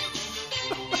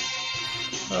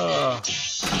 Oh.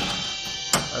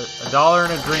 $1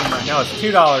 in a dream right now. It's $2 in a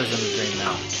dream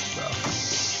now. So.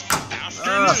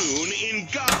 Afternoon in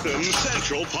Gotham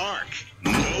Central Park.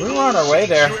 We were on our way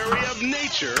there. Of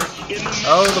nature in the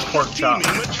oh, the pork chop.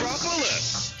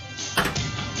 Metropolis.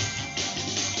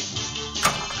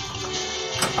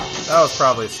 That was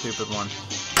probably a stupid one.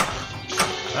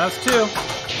 That's 2. I'm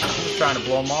just trying to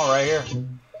blow them all right here.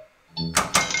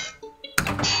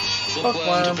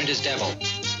 Bookworm to print his devil.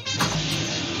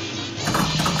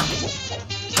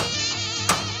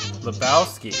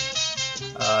 Lebowski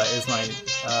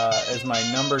is my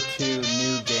number 2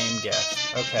 new game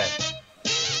guest. Okay.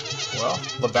 Well,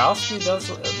 Lebowski's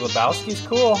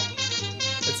cool.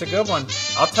 It's a good one.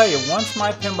 I'll tell you, once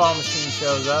my pinball machine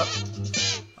shows up,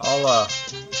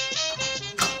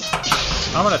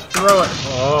 I'm gonna throw it.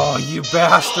 Oh, you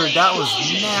bastard! That was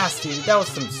nasty. That was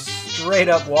some straight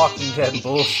up Walking Dead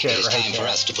bullshit right there. It's time for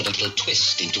us to put a little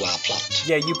twist into our plot.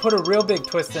 Yeah, you put a real big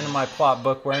twist into my plot,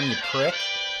 Bookworm, you prick.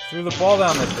 Threw the ball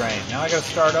down the drain. Now I gotta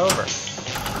start over.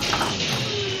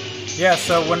 Yeah,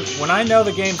 so when I know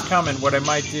the game's coming, what I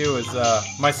might do is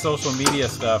my social media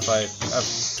stuff. I have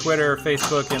Twitter,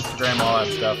 Facebook, Instagram, all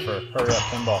that stuff for Hurry Up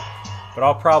Pinball. But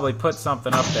I'll probably put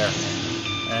something up there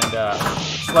and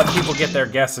just let people get their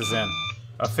guesses in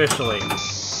officially.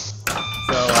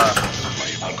 So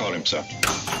I'll call him, sir.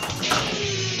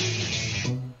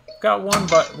 got one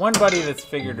buddy that's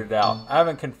figured it out. I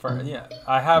haven't confirmed. Yeah,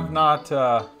 I have not.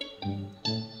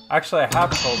 Actually, I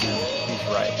have told him he's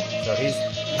right. So he's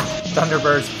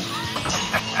Thunderbirds.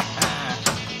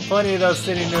 Plenty of those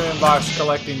sitting in the inbox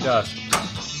collecting dust.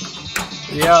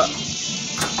 Yeah.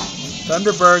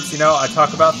 Thunderbirds, you know, I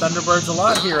talk about Thunderbirds a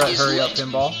lot here at Hurry Up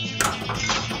Pinball.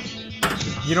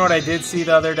 You know what I did see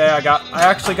the other day? I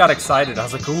actually got excited. I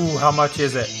was like, ooh, how much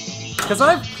is it? Because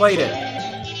I've played it.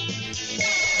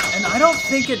 And I don't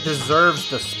think it deserves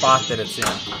the spot that it's in.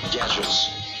 Gadgets.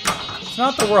 It's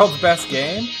not the world's best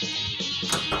game,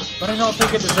 but I don't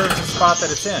think it deserves the spot that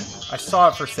it's in. I saw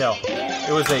it for sale.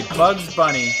 It was a Bugs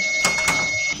Bunny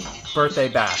birthday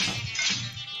bash.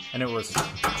 And it was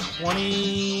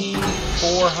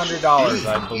 $2,400,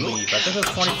 I believe. I think it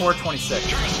was $2,400,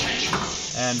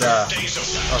 $2,600. And I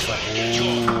was like,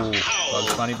 ooh,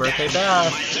 Bugs Bunny birthday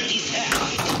bash.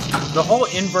 The whole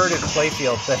inverted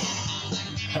playfield thing.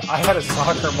 I had a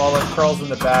soccer mullet, curls in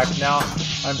the back. Now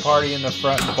I'm partying in the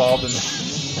front and bald in the,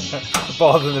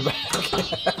 bald in the back.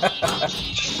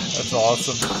 That's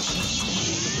awesome.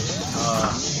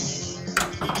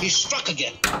 He struck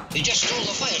again. He just stole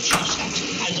the fire chief's hat.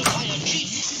 And the fire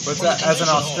chief... But as an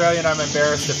Australian, I'm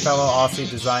embarrassed that fellow Aussie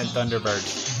designed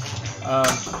Thunderbirds.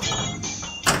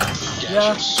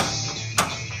 Yeah.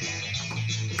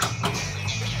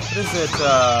 What is it?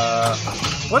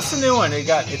 What's the new one?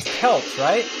 It's Celts,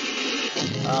 right?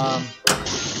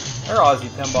 They're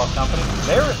Aussie Pinball Company.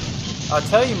 I'll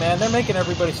tell you, man, they're making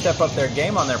everybody step up their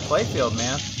game on their playfield,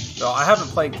 man. So I haven't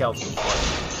played Celts before.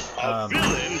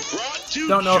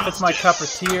 Don't know if it's my cup of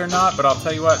tea or not, but I'll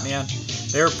tell you what, man,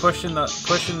 they were pushing the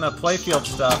playfield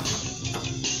stuff,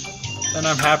 and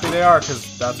I'm happy they are,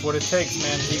 because that's what it takes,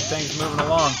 man, to keep things moving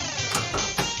along.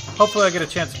 Hopefully I get a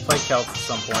chance to play Celts at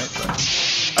some point, but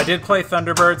I did play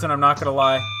Thunderbirds, and I'm not gonna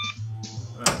lie,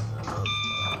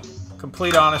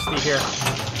 complete honesty here,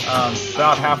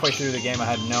 about halfway through the game I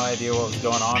had no idea what was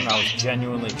going on, and I was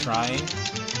genuinely trying,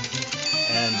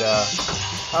 and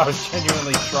I was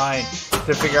genuinely trying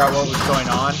to figure out what was going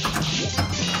on,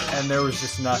 and there was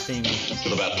just nothing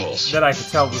that I could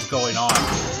tell was going on.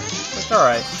 But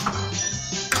alright.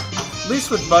 At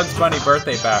least with Bugs Bunny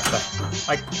Birthday Bash,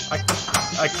 I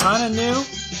kind of knew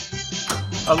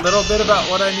a little bit about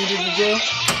what I needed to do,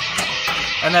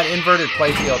 and that inverted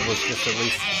playfield was just at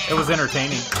least, it was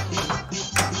entertaining.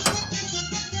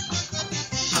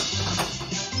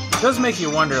 It does make you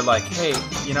wonder, like, hey,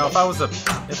 you know, if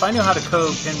I knew how to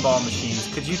code pinball machines,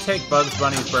 could you take Bugs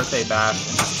Bunny's Birthday Bash and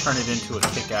just turn it into a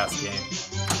kick-ass game?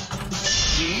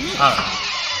 I don't know.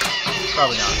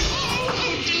 Probably not.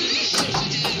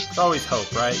 It's always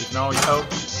hope, right? You can always hope.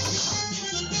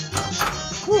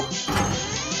 Whew.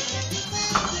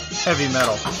 Heavy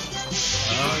metal.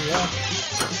 Oh, yeah.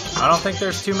 I don't think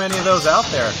there's too many of those out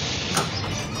there.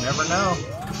 You never know.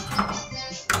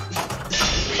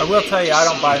 I will tell you, I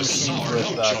don't buy machines with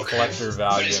collector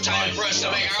value in mind. I buy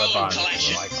them because I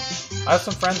like them. I have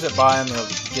some friends that buy them, they'll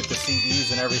get the CEs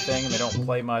and everything, and they don't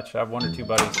play much. I have one or two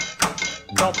buddies.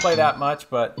 don't play that much,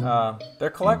 but they're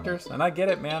collectors, and I get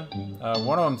it, man.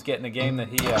 One of them's getting a game that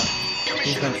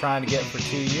he's been trying to get for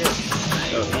 2 years.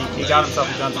 So he got himself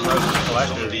a Guns N' Roses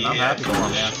collector, and I'm happy for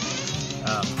him, man.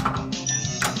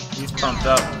 He's pumped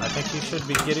up. I think he should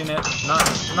be getting it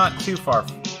not too far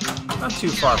from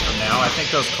now. I think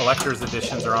those collector's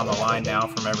editions are on the line now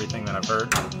from everything that I've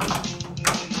heard.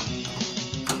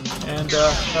 And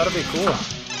that'll be cool.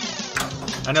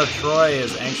 I know Troy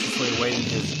is anxiously awaiting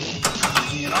his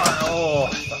GNR. Oh,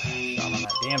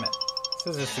 damn it.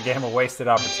 This is just a game of wasted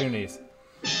opportunities.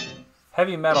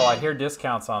 Heavy metal, I hear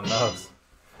discounts on those.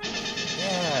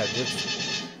 Yeah,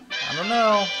 I don't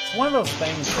know. It's one of those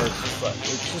things where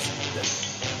it's just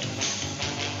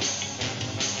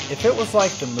if it was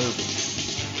like the movie.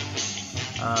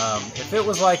 If it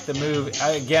was like the movie,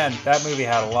 again, that movie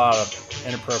had a lot of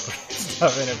inappropriate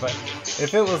stuff in it, but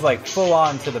if it was like full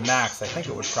on to the max, I think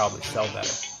it would probably sell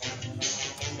better.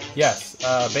 Yes,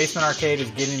 Basement Arcade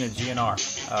is getting a GNR.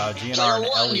 GNR and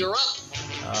LE.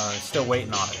 Still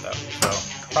waiting on it though, so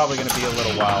probably going to be a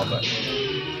little while, but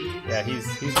yeah, he's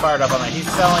fired up on that. He's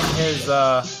selling his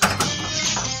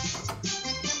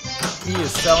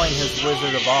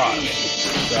Wizard of Oz.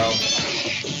 So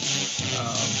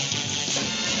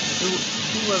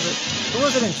who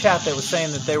was it in chat that was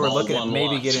saying that they were looking at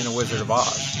maybe getting a Wizard of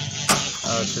Oz?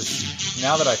 Because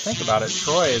now that I think about it,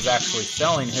 Troy is actually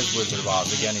selling his Wizard of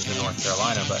Oz. Again, he's in North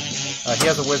Carolina, but he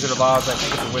has a Wizard of Oz. I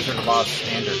think it's a Wizard of Oz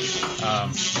standard.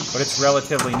 But it's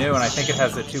relatively new, and I think it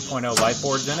has the 2.0 light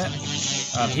boards in it.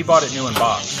 He bought it new in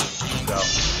box. So,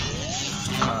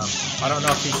 I don't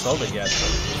know if he sold it yet.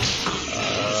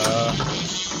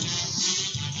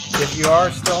 But, if you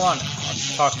are still on,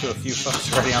 I've talked to a few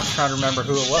folks already. I'm trying to remember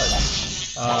who it was.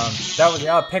 That was,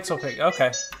 Pixel Pick.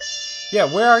 Okay. Yeah,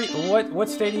 where are you? What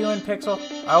state are you in, Pixel?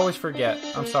 I always forget.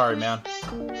 I'm sorry, man.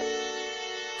 We're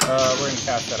gonna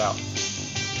cast that out.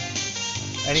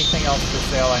 Anything else for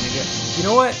sale I need to... You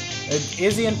know what?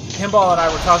 Izzy and Pinball and I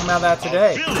were talking about that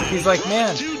today. He's like,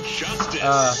 man,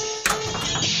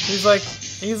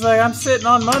 he's like, I'm sitting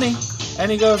on money,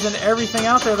 and he goes, and everything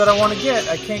out there that I want to get,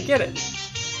 I can't get it.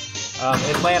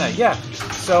 Atlanta, yeah.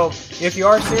 So if you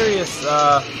are serious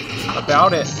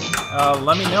about it,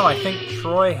 let me know. I think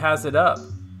Troy has it up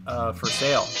for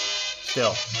sale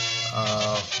still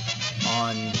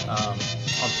on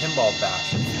Pinball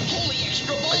Bash.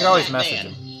 I can always message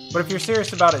him. But if you're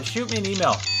serious about it, shoot me an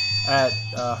email at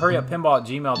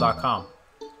HurryUpPinball@gmail.com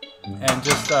and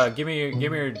just give me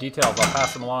your details. I'll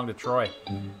pass them along to Troy.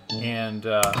 And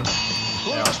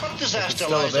if it's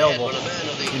still available,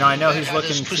 I know he's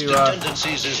looking to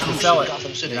sell it,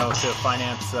 to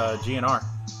finance GNR.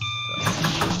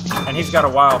 So. And he's got a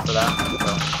while for that.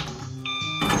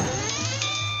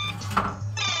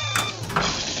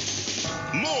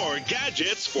 So. More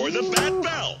gadgets for the Bat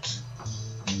Belt.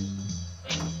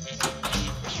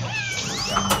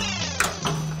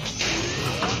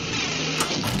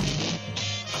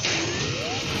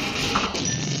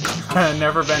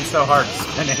 Never been so hard to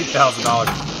spend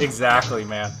 $8,000. Exactly,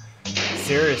 man.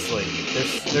 Seriously,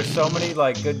 there's so many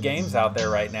like good games out there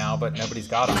right now, but nobody's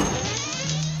got them.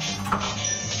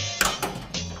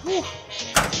 Whew.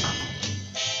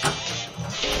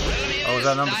 Oh, was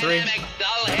that number 3? No,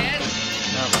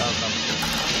 that was number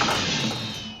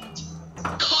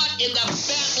 2. Caught in the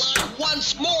bat line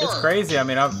once more. It's crazy. I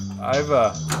mean, I've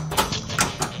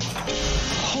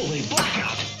Holy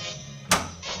blackout.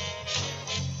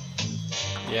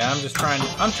 yeah,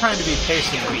 I'm trying to be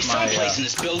patient with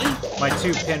my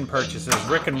 2 pin purchases.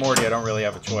 Rick and Morty, I don't really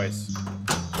have a choice,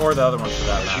 or the other ones for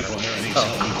that matter. So,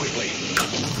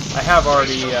 I have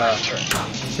already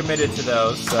committed to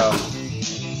those. So,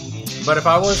 but if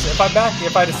I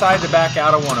decided to back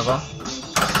out of one of them,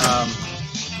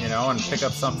 and pick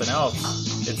up something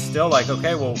else, it's still like,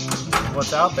 okay, well,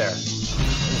 what's out there?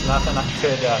 There's nothing I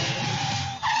could.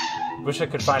 Wish I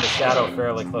could find a Shadow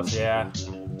fairly close. Yeah.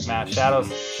 Matt,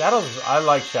 Shadows, I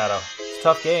like Shadow. It's a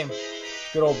tough game.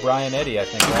 Good old Brian Eddy, I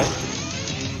think, right?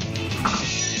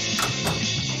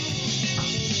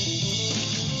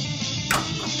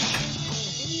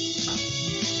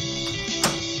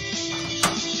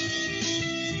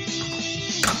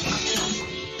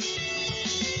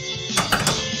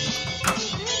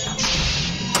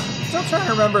 Still trying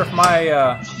to remember if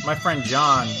my friend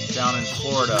John down in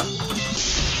Florida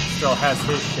still has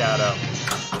his Shadow.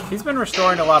 He's been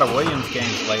restoring a lot of Williams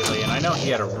games lately, and I know he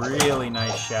had a really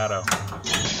nice Shadow. Not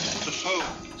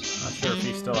sure if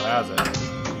he still has it.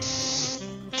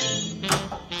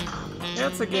 Yeah,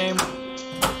 it's a game.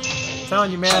 I'm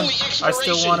telling you, man, I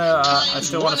still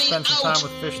wanna spend some time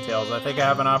with Fishtails. I think I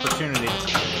have an opportunity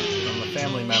from a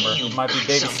family family member. Might be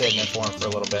babysitting it for him for a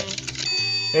little bit.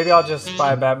 Maybe I'll just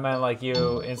buy a Batman like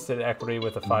you, instant equity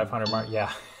with a 500 mark.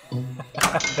 Yeah.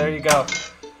 There you go.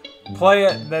 Play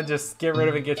it, and then just get rid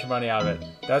of it, get your money out of it.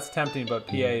 That's tempting, but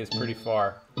PA is pretty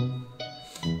far.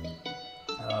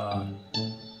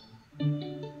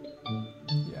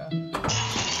 Yeah.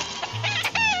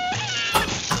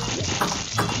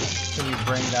 Can you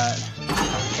bring that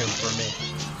here for me?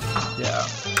 Yeah.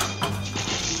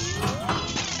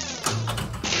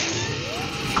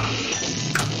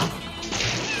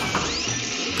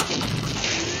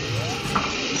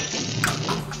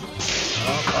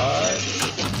 Oh, 5,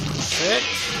 6,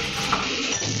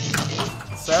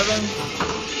 7,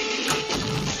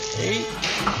 8,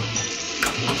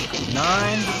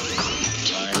 9,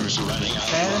 Time's running out.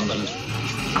 10,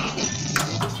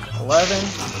 11,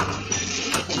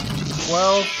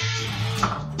 12,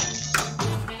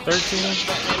 13,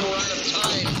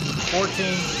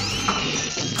 14.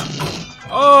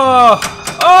 Oh!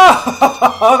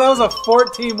 Oh! That was a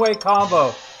 14-way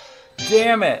combo.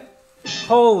 Damn it.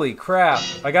 Holy crap.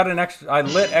 I got an extra, I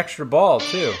lit extra ball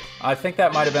too. I think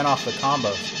that might have been off the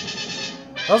combos.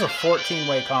 That was a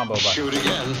 14-way combo, buddy. Shoot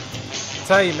again. I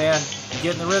tell you, man, you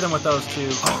get in the rhythm with those two.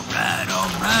 Alright,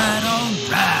 alright,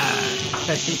 alright.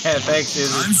 Yeah, thanks,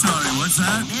 Izzy. I'm sorry, what's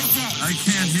that? I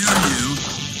can't hear you.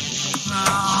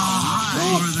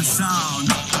 Over the sound.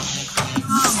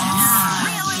 Come on.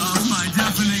 Of my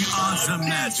deafening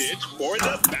awesomeness. Gadgets for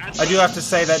the Bat. I do have to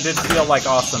say that did feel like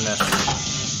awesomeness.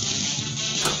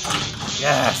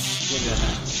 Yes. Get in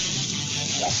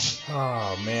there.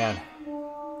 Oh, man.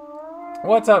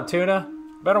 What's up, Tuna?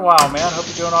 Been a while, man. Hope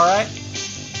you're doing all right.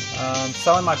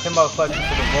 Selling my pinball collection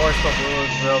for divorce, but we will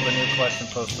drill the new collection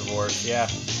post-divorce. Yeah.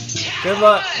 Good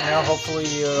luck. You know, hopefully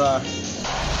you're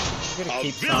gonna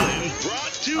keep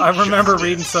some. I remember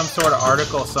reading some sort of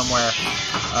article somewhere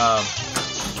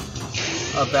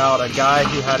about a guy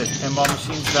who had his pinball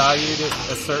machines valued at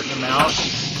a certain amount,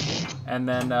 and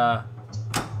then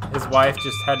his wife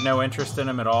just had no interest in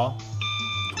him at all,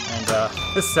 and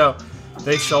so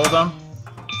they sold him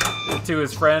to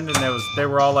his friend, and they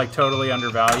were all like totally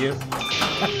undervalued,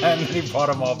 and he bought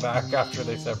them all back after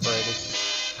they separated.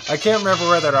 I can't remember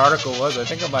where that article was. I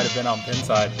think it might have been on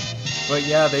Pinside. But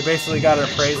yeah, they basically got an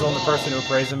appraisal, and the person who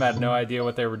appraised them had no idea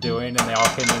what they were doing, and they all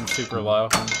came in super low.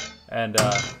 And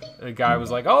the guy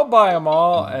was like, "I'll buy them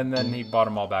all," and then he bought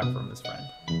them all back from his friend.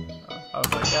 I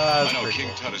was like, "Yeah, that's I know pretty King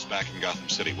cool." Tut is back in Gotham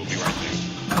City. We'll be right there.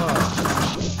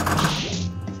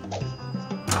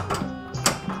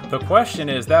 The question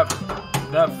is that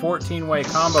 14-way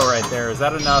combo right there, is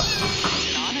that enough?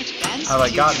 Have I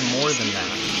gotten more than that?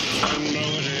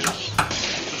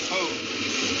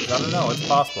 I don't know. It's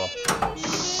possible.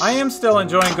 I am still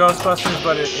enjoying Ghostbusters,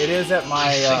 but it is at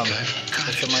my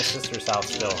it's at my sister's house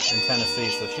still in Tennessee.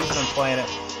 So she's been playing it.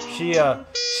 She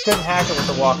couldn't hack it with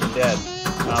The Walking Dead.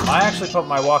 I actually put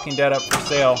my Walking Dead up for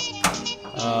sale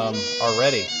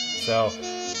already. So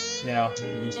you know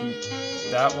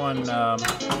that one's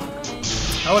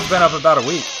been up about a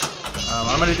week.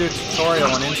 I'm going to do a tutorial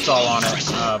and install on it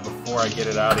before I get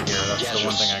it out of here. That's the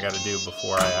one thing I got to do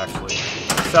before I actually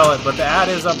sell it. But the ad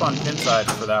is up on Pinside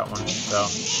for that one. So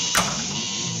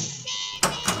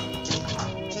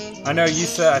I know you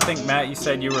said, I think Matt, you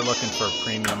said you were looking for a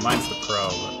premium. Mine's the pro.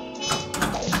 But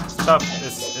it's tough.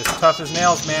 It's tough as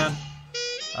nails, man.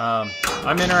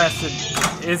 I'm interested.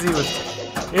 Izzy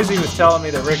was telling me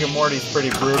that Rick and Morty's pretty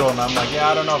brutal, and I'm like, yeah,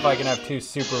 I don't know if I can have two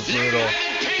super brutal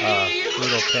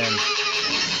pins.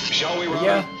 Shall we, But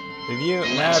yeah,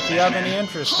 if you have any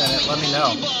interest in it, let me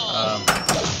know.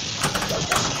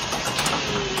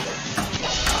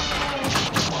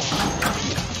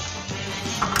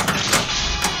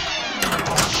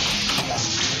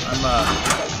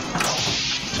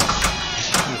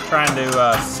 I'm trying to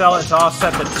sell it to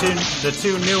offset the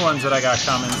two new ones that I got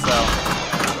coming. So.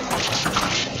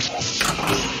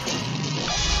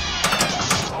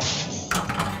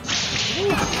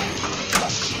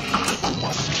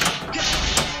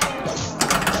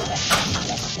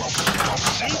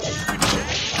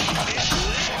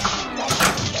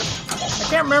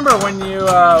 I can't remember when you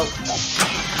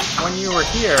were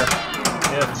here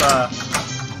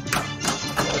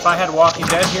if I had Walking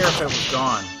Dead here, if it was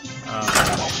gone.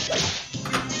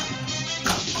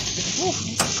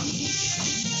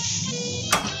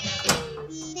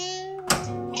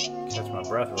 Catch my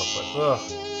breath real quick. Ugh.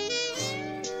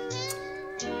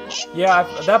 Yeah,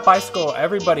 that bicycle.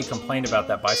 Everybody complained about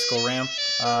that bicycle ramp.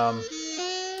 Oh,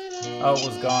 it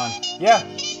was gone. Yeah.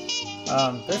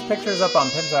 There's pictures up on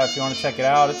Pinside if you want to check it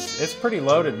out. It's pretty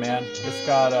loaded, man. It's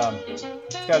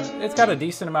got a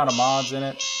decent amount of mods in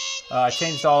it. I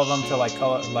changed all of them to like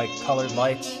colored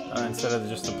lights instead of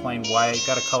just the plain white.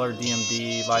 Got a colored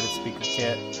DMD lighted speaker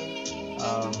kit.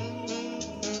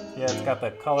 Yeah, it's got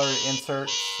the colored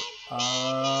inserts.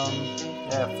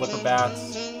 Yeah, flipper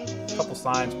bats, a couple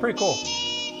signs. Pretty cool.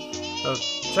 So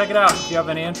check it out. If you have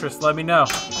any interest, let me know.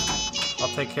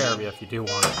 I'll take care of you if you do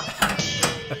want it.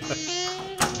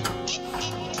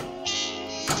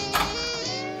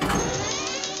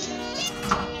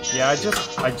 Yeah, I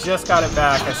just got it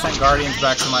back. I sent Guardians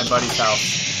back to my buddy's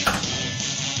house.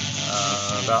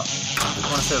 About, I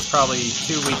want to say it was probably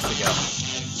 2 weeks ago.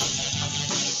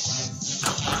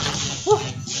 Woo!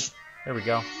 There we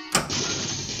go.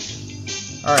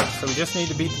 Alright, so we just need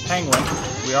to beat the penguin.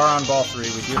 We are on ball 3.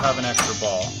 We do have an extra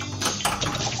ball.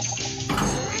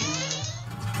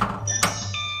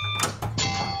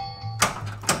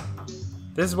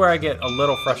 This is where I get a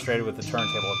little frustrated with the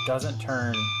turntable. It doesn't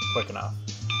turn quick enough.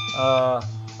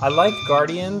 I liked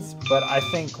Guardians, but I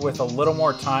think with a little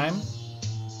more time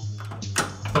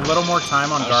on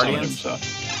Guardians,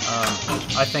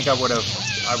 I think I would have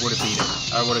beat it.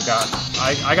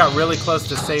 I got really close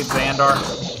to save Xandar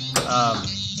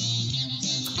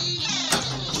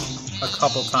a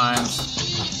couple times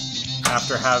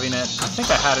after having it. I think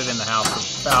I had it in the house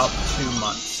for about 2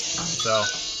 months. So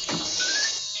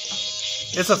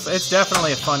it's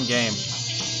definitely a fun game.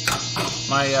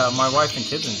 My wife and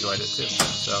kids enjoyed it too,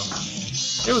 so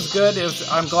it was good.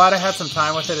 I'm glad I had some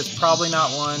time with it. It's probably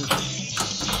not one.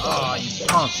 Oh, you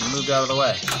punk! You moved out of the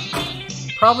way.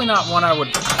 Probably not one I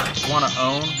would want to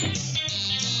own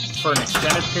for an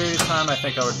extended period of time. I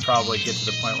think I would probably get to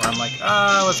the point where I'm like,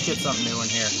 let's get something new in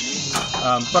here.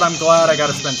 But I'm glad I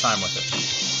got to spend time with it.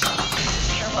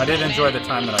 I did enjoy the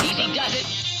time that I spent.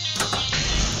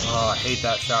 Oh, I hate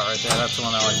that shot right there. That's the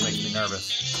one that always makes me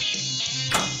nervous.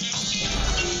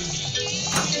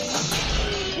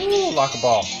 Ooh, lock a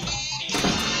ball.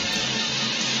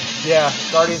 Yeah,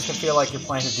 Guardians can feel like you're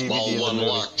playing a DVD of the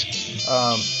movie.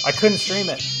 I couldn't stream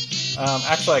it.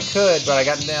 Actually, I could, but I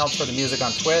got nailed for the music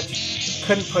on Twitch.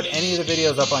 Couldn't put any of the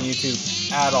videos up on YouTube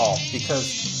at all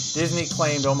because Disney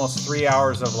claimed almost 3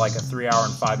 hours of like a 3 hour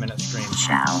and 5 minute stream.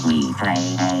 Shall we play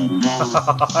a game? Yeah,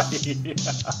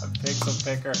 pixel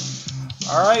picker.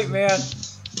 All right, man.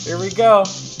 Here we go.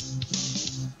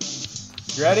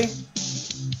 You ready?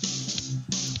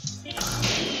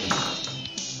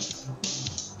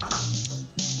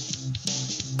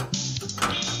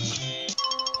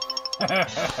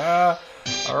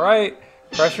 All right,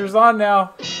 pressure's on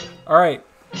now. All right,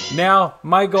 now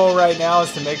my goal right now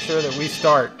is to make sure that we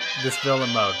start this villain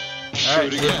mode. All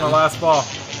right, here's my last ball.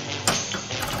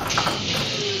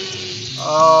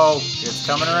 Oh, it's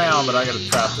coming around, but I gotta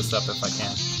trap this up if I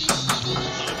can.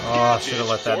 Oh, I should have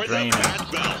let that drain in.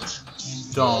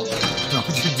 Don't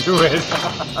you do it.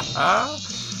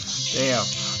 Damn.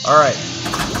 All right.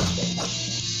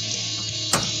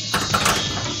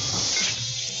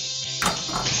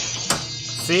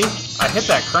 See? I hit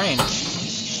that crane.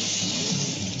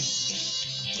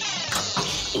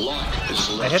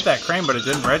 I hit that crane, but it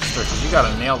didn't register because you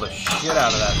gotta nail the shit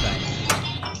out of that thing.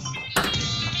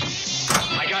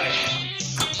 I got it.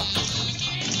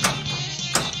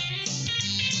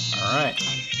 Alright.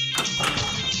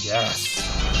 Yes.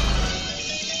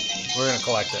 We're gonna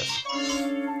collect this.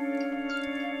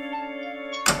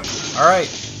 Alright.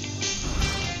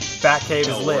 Batcave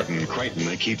is lit.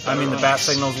 I mean, the bat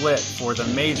signal's lit for the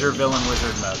major villain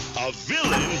wizard mode. A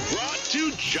villain brought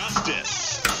to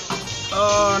justice.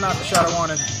 Oh, not the shot I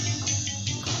wanted.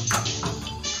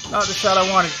 Not the shot I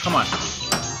wanted. Come on.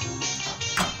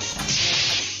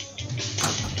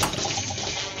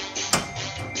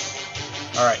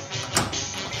 Alright.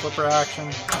 Flipper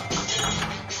action.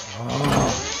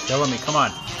 Oh, killing me. Come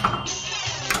on.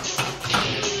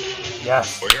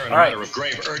 Yes. We're here in a matter of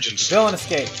grave urgency. Villain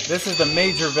escape. This is the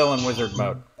major villain wizard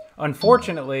mode.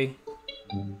 Unfortunately...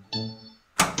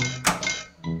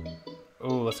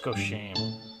 Ooh, let's go shame.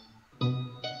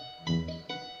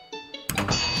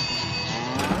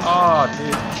 Oh,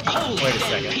 dude. Wait a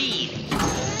second.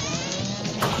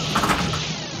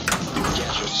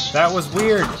 That was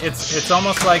weird. It's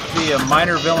almost like the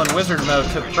minor villain wizard mode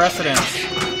took precedence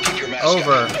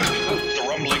over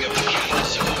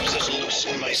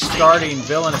starting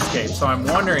villain escape. So I'm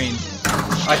wondering,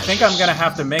 I think I'm gonna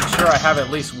have to make sure I have at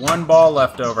least one ball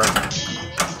left over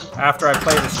after I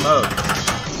play this mode.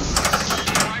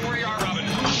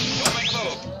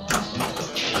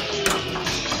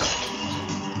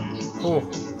 Ooh.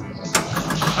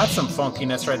 That's some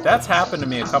funkiness, right? That's happened to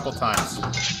me a couple times.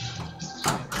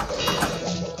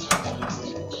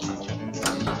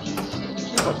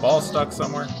 Is a ball stuck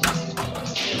somewhere?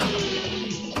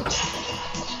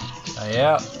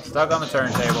 Yeah, stuck on the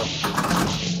turntable.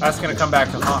 That's gonna come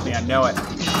back to haunt me, I know it.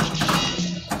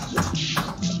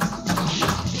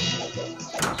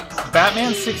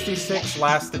 Batman 66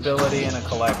 last ability in a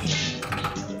collection.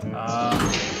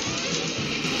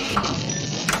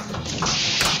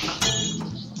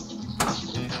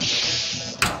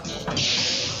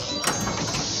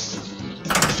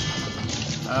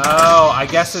 Oh, I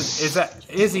guess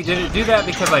Izzy, did it do that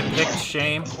because I picked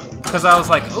shame? Because I was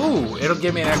like, ooh, it'll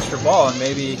give me an extra ball and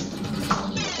maybe...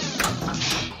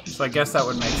 So I guess that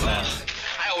would make sense.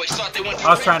 I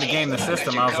was trying to game the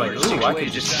system. I was like, ooh, I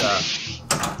could just,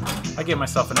 I give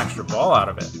myself an extra ball out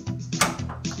of it.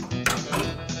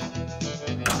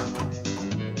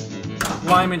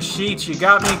 Lyman Sheets, you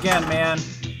got me again, man.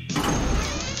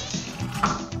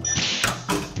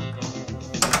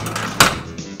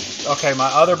 Okay, my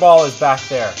other ball is back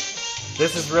there.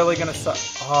 This is really gonna suck.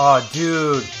 Oh,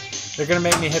 dude. They're gonna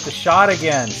make me hit the shot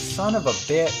again. Son of a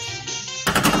bitch.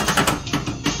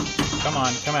 Come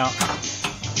on, come out.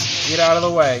 Get out of the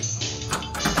way.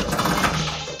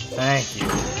 Thank you.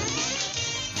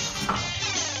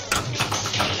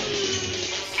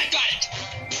 I got it.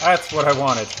 That's what I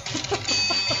wanted.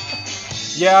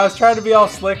 Yeah, I was trying to be all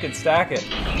slick and stack it.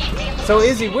 So,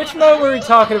 Izzy, which mode were we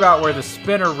talking about where the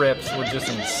spinner rips were just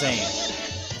insane?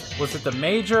 Was it the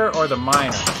major or the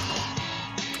minor?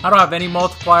 I don't have any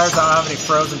multipliers, I don't have any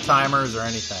frozen timers or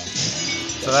anything.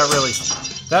 So that really,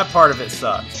 that part of it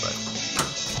sucks, but...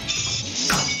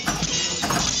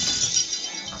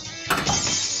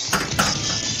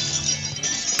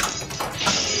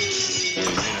 You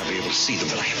may not be able to see them,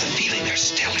 but I have a feeling they're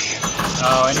still here.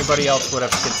 Oh, anybody else would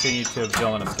have continued to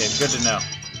villain escape. Good to know.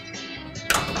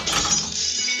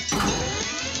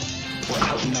 We're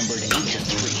outnumbered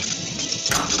 8-3.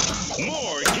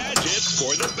 More gadgets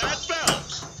for the Bat Belt.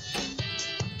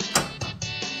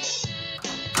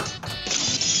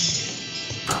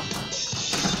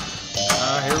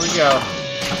 Here we go.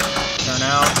 Turn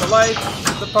out the lights.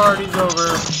 The party's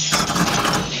over.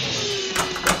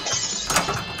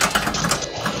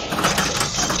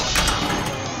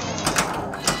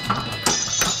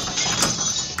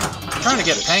 I'm trying to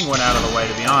get Penguin out of the way,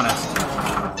 to be honest.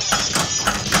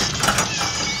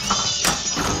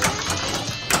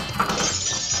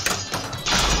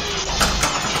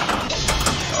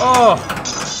 Oh!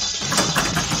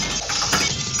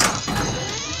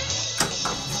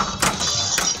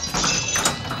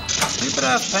 Stupid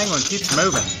ass Penguin keeps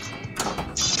moving.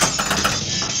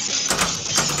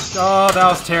 Oh, that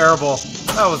was terrible.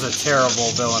 That was a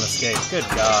terrible villain escape. Good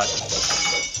God.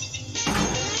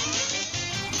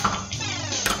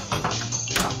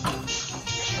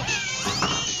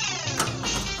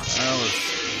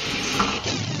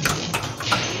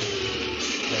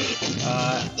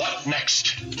 What next?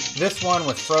 This one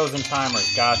with frozen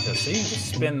timers, gotcha. So you can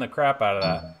just spin the crap out of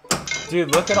that.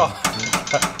 Dude, look at all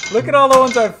look at all the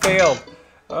ones I've failed.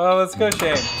 Oh, let's go,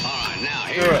 Shane. Alright, now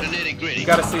Do here's it. the nitty-gritty. We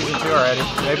got a season 2 already.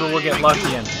 Maybe we'll get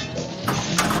lucky and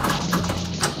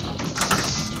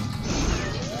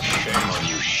Shame on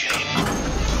you, Shane.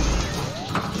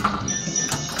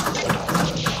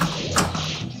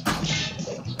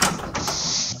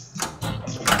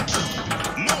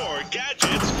 More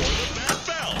gadgets for the Bat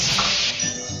Belt.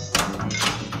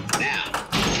 Now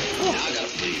I got a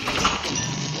plan.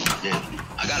 Yeah,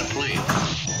 I got a plan.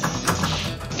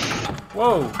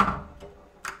 whoa.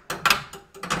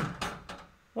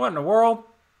 What in the world?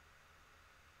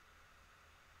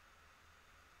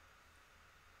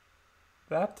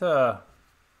 That's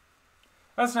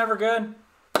never good.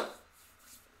 Did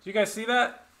you guys see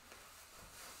that?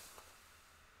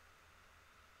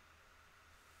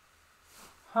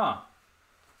 Huh.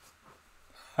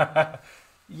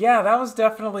 Yeah, that was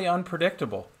definitely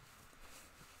unpredictable.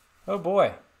 Oh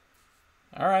boy.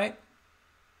 All right.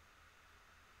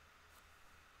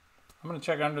 I'm going to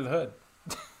check under the hood.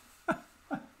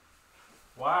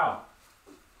 Wow.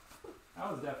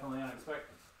 That was definitely unexpected.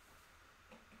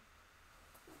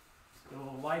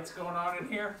 Little lights going on in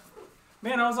here.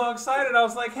 Man, I was all excited. I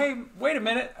was like, hey, wait a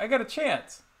minute. I got a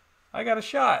chance. I got a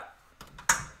shot.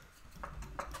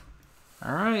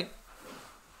 All right.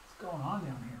 What's going on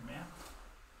down here, man?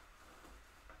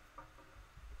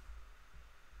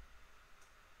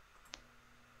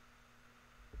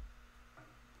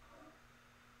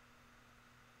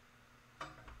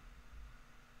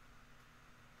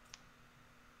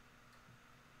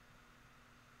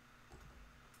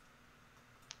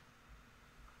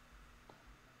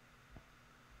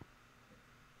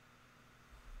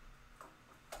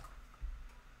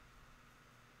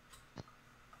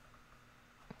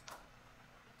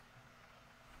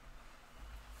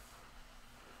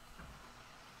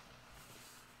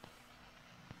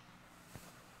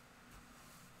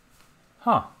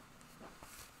 Huh.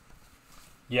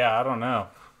 Yeah, I don't know.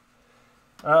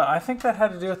 I think that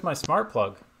had to do with my smart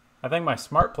plug. I think my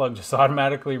smart plug just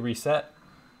automatically reset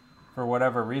for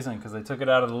whatever reason because they took it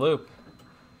out of the loop.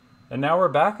 And now we're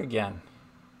back again.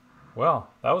 Well,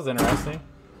 that was interesting.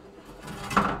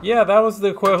 Yeah, that was the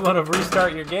equivalent of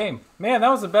restart your game. Man, that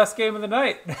was the best game of the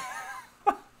night.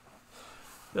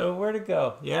 So where'd it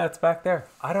go? Yeah, it's back there.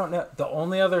 I don't know. The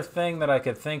only other thing that I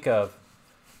could think of,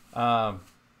 I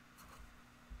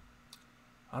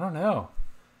don't know,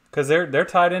 because they're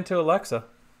tied into Alexa.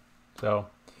 So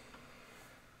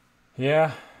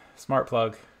yeah, smart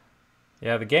plug.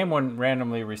 Yeah, the game wouldn't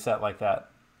randomly reset like that.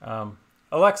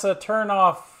 Alexa, turn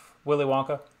off Willy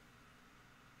Wonka.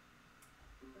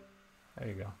 There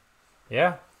you go.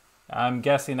 Yeah, I'm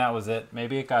guessing that was it.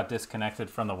 Maybe it got disconnected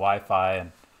from the Wi-Fi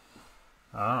and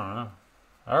I don't know.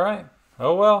 All right.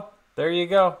 Oh, well, there you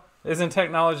go. Isn't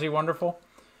technology wonderful?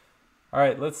 All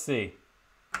right, let's see.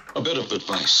 A bit of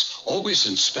advice. Always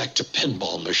inspect a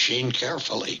pinball machine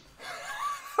carefully.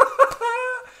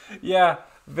 Yeah,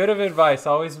 bit of advice.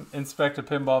 Always inspect a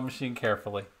pinball machine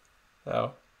carefully.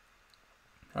 So,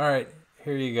 all right,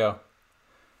 here you go.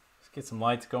 Let's get some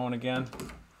lights going again.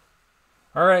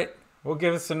 All right, we'll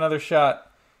give this another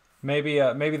shot. Maybe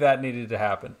that needed to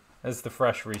happen as the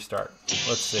fresh restart.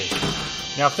 Let's see.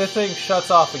 Now, if this thing shuts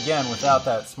off again without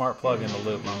that smart plug in the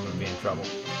loop, I'm going to be in trouble.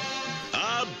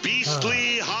 A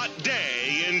beastly hot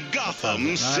day in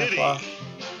Gotham City. 9 o'clock.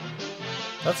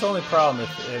 That's the only problem.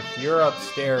 If you're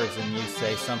upstairs and you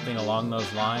say something along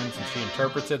those lines and she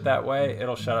interprets it that way,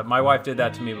 it'll shut up. My wife did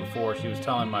that to me before. She was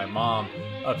telling my mom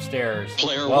upstairs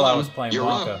while I was playing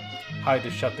Wonka how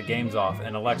to shut the games off,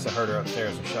 and Alexa heard her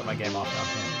upstairs and shut my game off down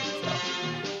here.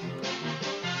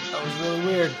 So that was really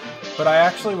weird. But I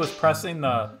actually was pressing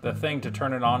the thing to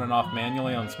turn it on and off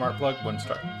manually on the smart plug, wouldn't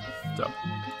start. So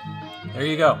there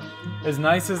you go. As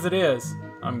nice as it is,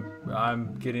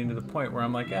 I'm getting to the point where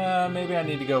I'm like, maybe I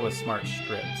need to go with smart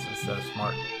strips instead of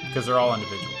smart, because they're all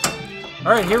individual.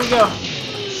 All right, here we go.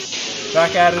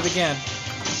 Back at it again.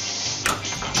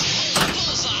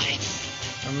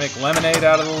 I'm gonna make lemonade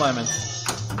out of the lemons.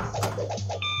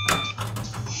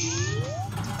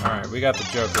 All right, we got the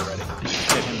Joker ready.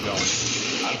 Let's get him going.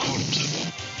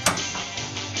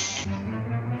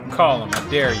 Call him, I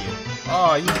dare you.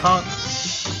 Oh, you punk.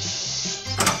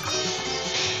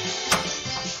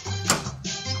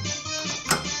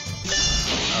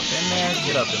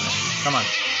 Get up in there. Come on.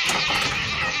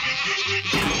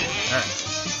 Alright.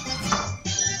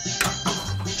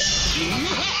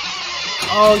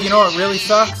 Oh, you know what really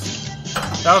sucks?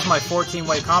 That was my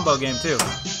 14-way combo game, too.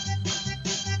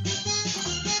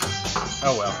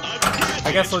 Oh, well.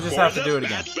 I guess we'll just have to do it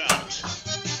again.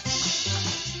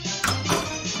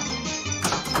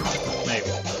 Maybe.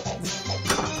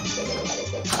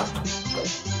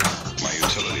 My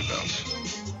utility belt.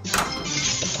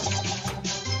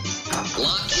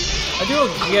 I do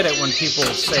get it when people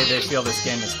say they feel this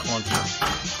game is clunky.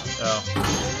 So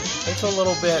it's a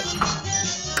little bit.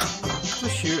 It's a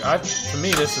shoot. To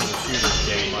me, this is a shooter's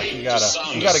game. Like you gotta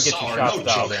get your shots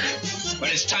dialed in.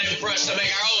 But it's time for us to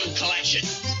make our own collection.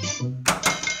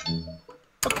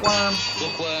 Bookworm.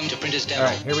 Bookworm to print his demo. All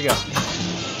right, here we go.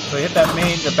 So hit that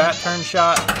the bat turn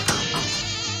shot.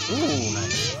 Ooh,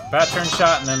 nice. Bat turn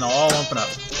shot, and then they'll all open up.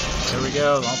 There we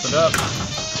go. Lump it up.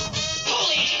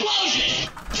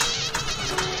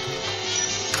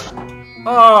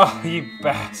 Oh, you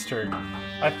bastard.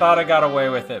 I thought I got away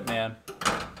with it, man.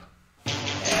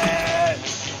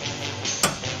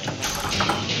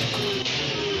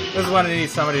 This is when I need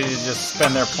somebody to just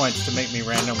spend their points to make me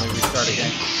randomly restart a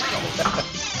game.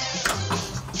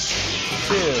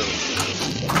 2.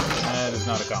 That is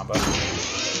not a combo. There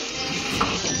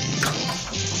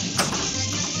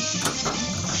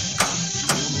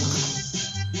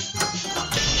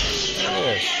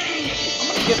it is.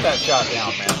 I'm gonna get that shot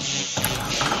down, man.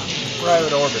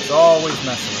 Private Orbit's always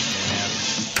messing with me, man.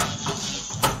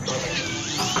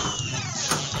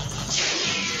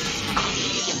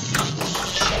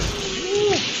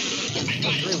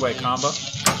 Three-way combo.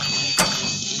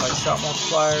 Light shot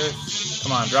multipliers.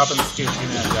 Come on, drop in the scoop. Give me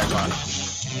that jackpot.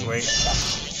 Wait.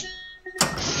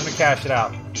 I'm gonna cash it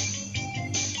out. I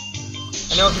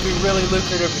know it can be really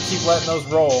lucrative to keep letting those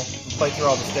roll and play through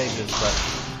all the stages, but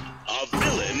A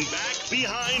villain back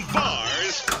behind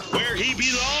bars where he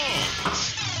belongs.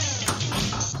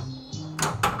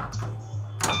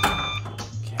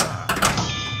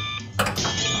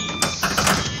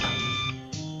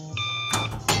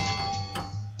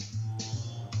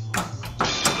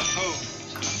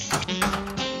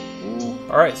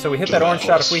 Alright, so we hit that orange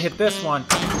shot. If we hit this one,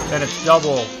 then it's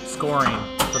double scoring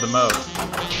for the mode.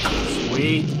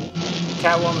 Sweet.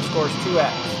 Catwoman scores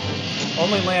 2x.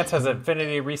 Only Lance has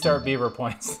infinity restart beaver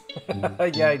points.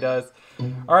 Yeah, he does.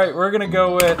 Alright, we're gonna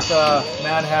go with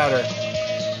Mad Hatter.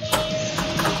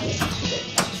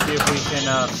 See if we can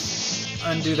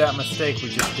undo that mistake we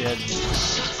just did.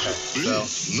 Okay, so.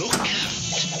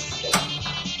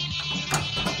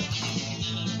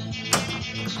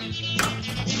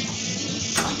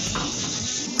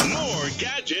 More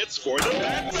gadgets for the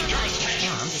back.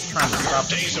 I'm just trying to stop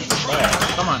this ball.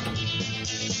 Come on.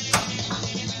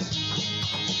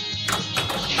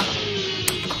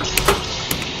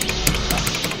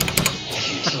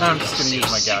 I'm just gonna use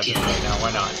my gadget right now.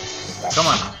 Why not? Come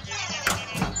on.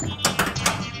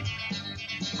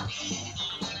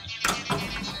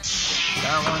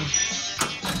 That one.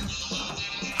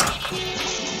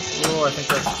 Oh, I think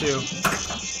that's 2.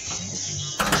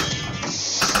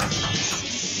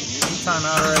 Time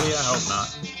out already? I hope not.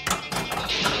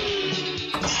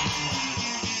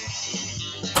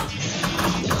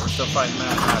 Yeah, we're still fighting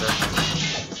Mad Hatter.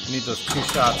 I need those 2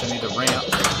 shots. I need the ramp.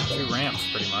 2 ramps,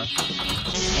 pretty much.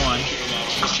 1.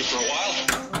 Missed you for a while.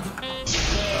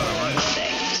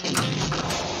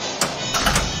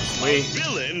 Wait.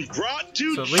 Villain brought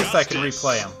to So at least I can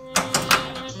replay him.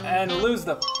 And lose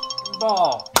the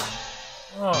ball.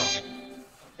 Oh.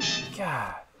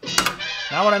 God.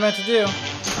 Not what I meant to do.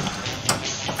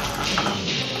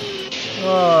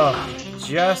 Oh,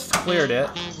 just cleared it.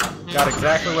 Got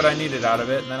exactly what I needed out of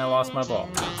it, and then I lost my ball.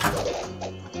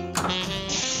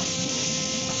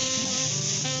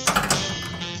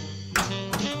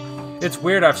 It's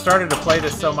weird, I've started to play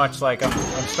this so much, like, I'm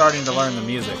starting to learn the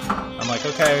music. I'm like,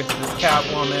 okay, this is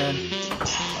Catwoman,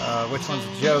 which one's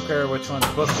Joker, which one's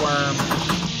Bookworm.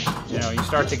 You know, you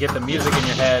start to get the music in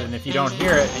your head, and if you don't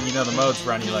hear it, and you know the mode's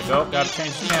running, you're like, oh, gotta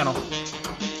change the channel.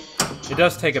 It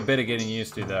does take a bit of getting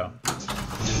used to, though.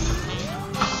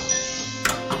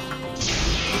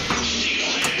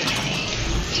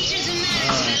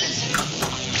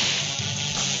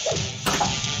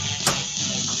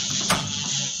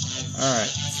 Alright,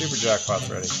 Super Jackpot's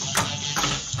ready.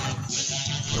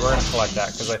 So we're gonna collect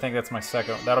that, because I think that's my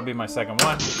second, that'll be my second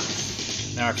one.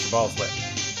 Now extra ball's lit.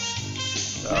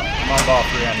 So, I'm on ball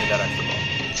 3, I need that extra ball.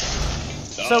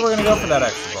 So we're gonna go for that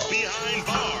extra ball. Behind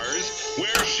bars,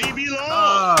 where she belongs.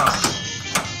 Ah.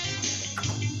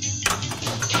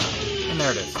 And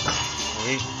there it is.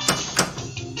 Sweet.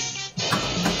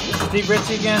 Steve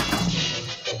Ritchie again?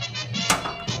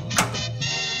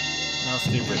 No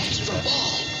Steve Ritchie today.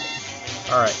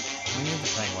 Alright, we need the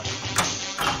penguin.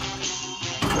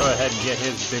 Go ahead and get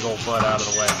his big old butt out of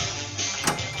the way.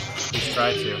 At least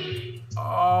try to.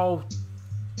 Oh.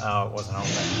 Oh, it wasn't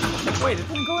open. Wait, it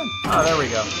didn't go in. Oh, there we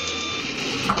go.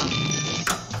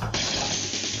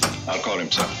 I'll call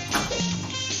him, sir.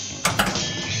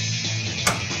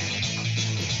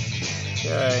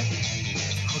 Okay.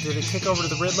 Oh, did it kick over to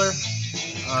the Riddler?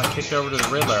 Oh, it kicked over to the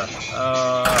Riddler.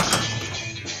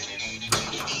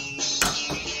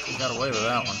 Got away with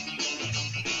that one.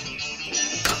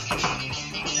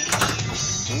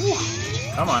 Ooh.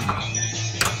 Come on.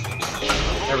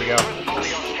 There we go.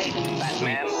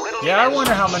 Sweet. Yeah, I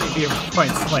wonder how many beaver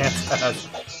points Lance has.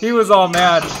 He was all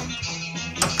mad.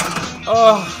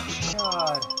 Oh,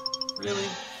 God. Really?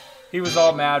 He was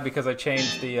all mad because I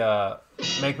changed the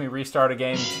make me restart a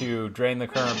game to drain the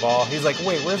current ball. He's like,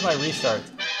 wait, where's my restarts?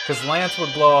 Because Lance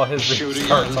would blow all his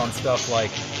restarts on stuff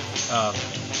like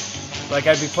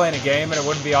I'd be playing a game and it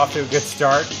wouldn't be off to a good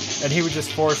start, and he would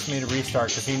just force me to restart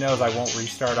because he knows I won't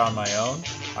restart on my own.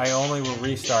 I only will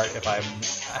restart if I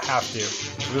have to.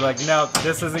 He'd be like, no,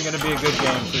 this isn't going to be a good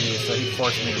game for you, so he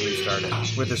forced me to restart it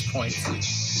with his points.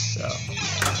 So,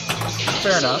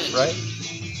 fair enough, right?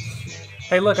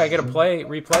 Hey, look, I get to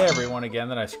replay everyone again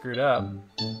that I screwed up.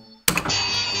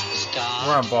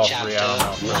 We're on ball 3. I don't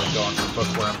know if really going for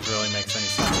Bookworms really makes any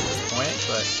sense at this point,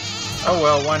 but oh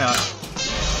well, why not?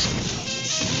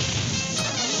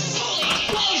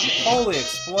 Holy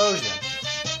explosion!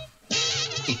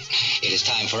 It is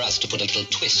time for us to put a little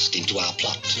twist into our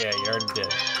plot. Yeah, you already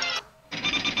did.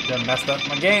 You done messed up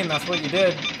my game, that's what you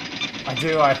did. I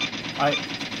do, I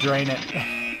drain it.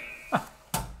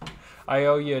 I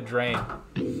owe you a drain.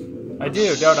 I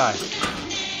do, don't I?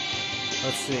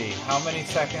 Let's see, how many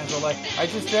seconds will I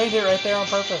just drained it right there on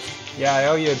purpose. Yeah, I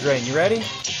owe you a drain. You ready?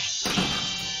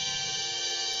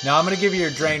 Now I'm gonna give you your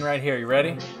drain right here. You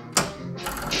ready?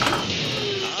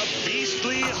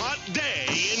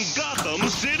 Gotham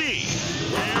City,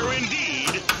 rare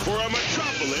indeed for a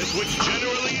metropolis which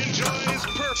generally enjoys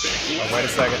perfect weather. Oh, wait a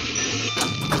second.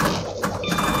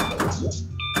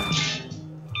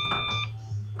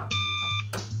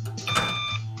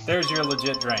 There's your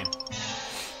legit drain.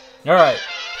 All right.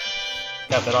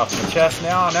 Got that off my chest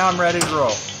now. Now I'm ready to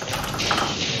roll.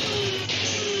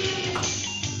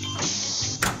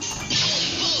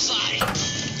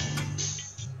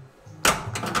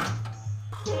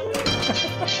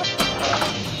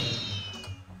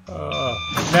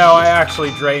 No, I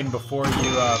actually drained before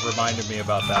you reminded me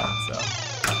about that. So,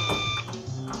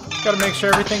 got to make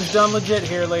sure everything's done legit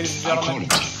here, ladies and gentlemen.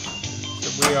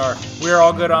 We are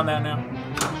all good on that now.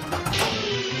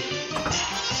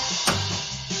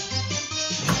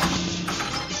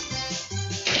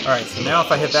 All right, so now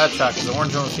if I hit that shot, because the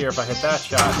orange one was here, if I hit that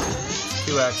shot, it's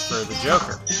 2x for the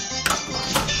Joker,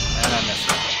 and I missed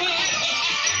it.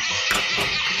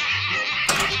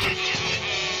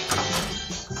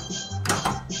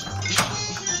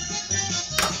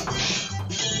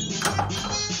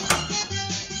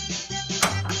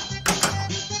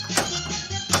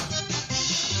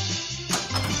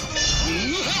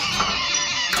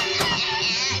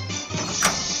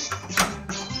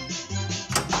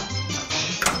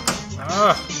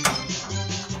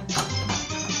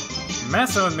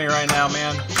 Messing with me right now,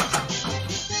 man.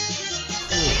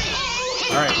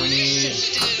 Alright, we need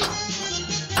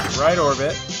the right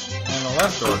orbit and the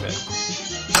left orbit.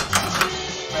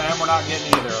 And we're not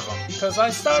getting either of them. Because I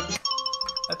suck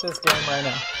at this game right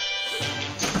now.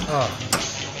 Oh.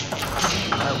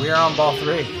 Alright, we are on ball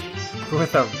 3.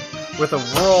 With a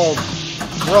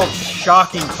world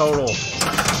shocking total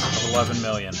of 11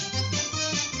 million.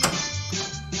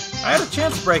 I had a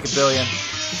chance to break $1 billion.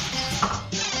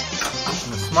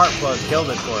 Smart plug killed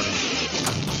it for me.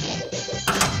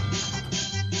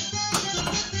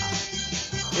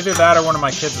 Either that or one of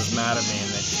my kids is mad at me and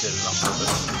they just did it on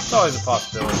purpose. It's always a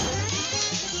possibility.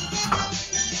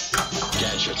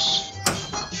 Gadgets.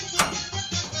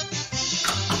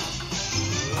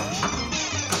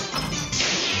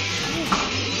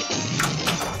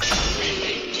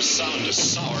 The sound is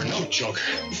sour, no Joker.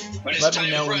 But it's Let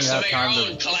me know when you have time to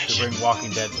bring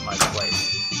Walking Dead to my place.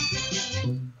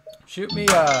 Shoot me,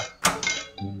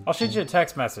 I'll shoot you a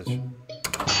text message.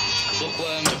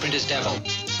 Bookworm to Printer's Devil.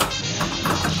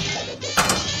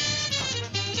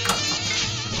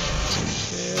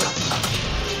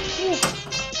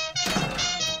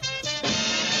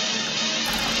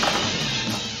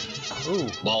 Ooh.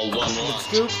 Ball 1 lost.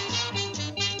 Scoop.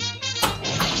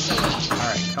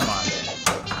 Alright, come on.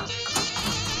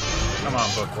 Come on,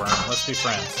 Bookworm. Let's be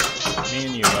friends. Me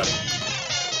and you, buddy.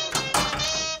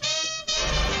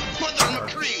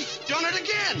 Done it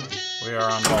again! We are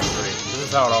on ball 3. This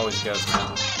is how it always goes,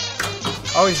 man.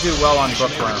 Always do well on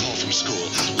Bookworm. Home from school,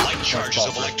 light charges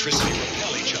of electricity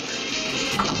repel each other.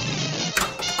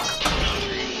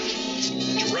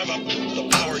 To rev up the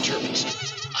power turbines.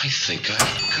 I think I've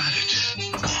got it.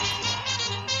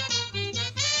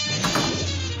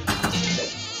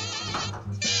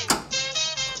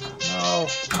 No.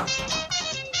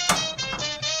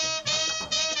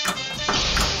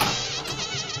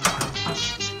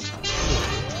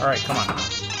 All right, come on.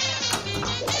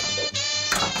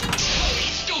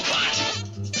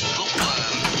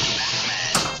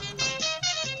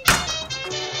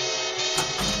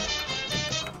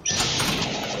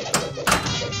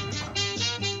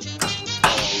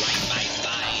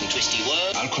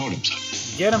 I'll quote him, son.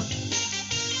 Get him.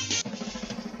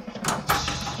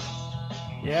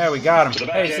 Yeah, we got him.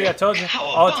 Hey, see, I told you.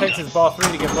 All it takes is ball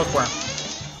 3 to get Bookworm.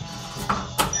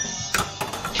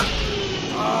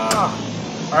 Ah.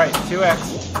 All right, 2x.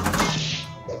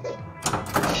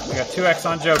 We got 2x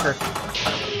on Joker.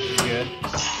 Good.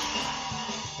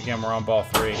 Again, we're on ball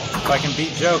 3. If I can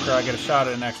beat Joker, I get a shot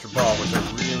at an extra ball, which I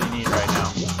really need right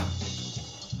now.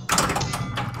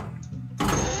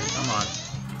 Come on.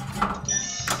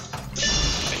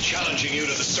 And challenging you to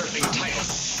the surfing title.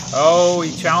 Oh,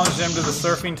 he challenged him to the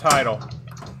surfing title.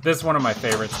 This is one of my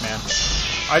favorites, man.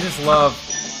 I just love...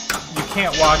 You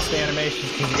can't watch the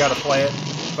animations because you got to play it.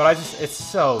 But it's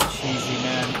so cheesy,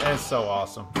 man. It's so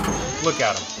awesome. Look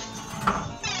at them.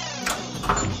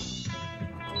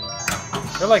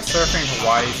 They're like surfing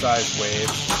Hawaii-sized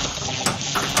waves.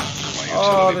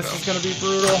 Oh, this is going to be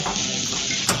brutal.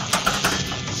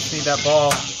 Just need that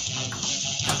ball.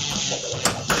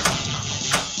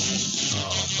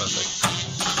 Oh, perfect.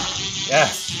 Yes.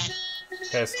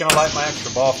 Okay, it's going to light my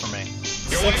extra ball for me.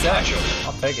 6x.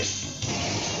 I'll take it.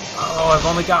 Oh, I've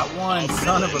only got one.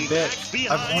 Son of a bitch.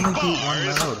 I've only beat one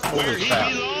mode. Holy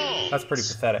crap. That's pretty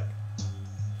pathetic.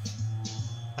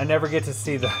 I never get to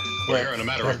see the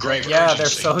clips. Yeah, they're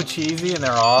so cheesy and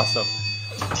they're awesome.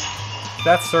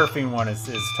 That surfing one is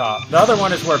top. The other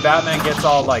one is where Batman gets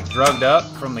all like drugged up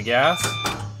from the gas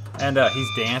and he's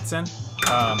dancing.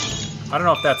 I don't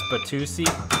know if that's Batusi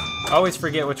I always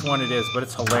forget which one it is, but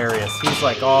it's hilarious. He's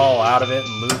like all out of it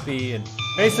and loopy, and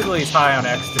basically he's high on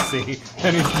ecstasy,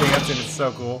 and he's dancing. It's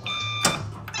so cool.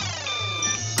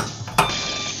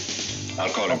 I'll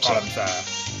call him Sam.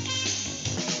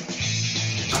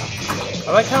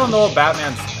 I like how in the old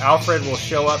Batman's Alfred will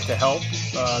show up to help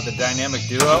the dynamic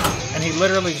duo, and he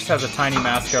literally just has a tiny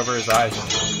mask over his eyes.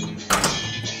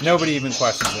 Nobody even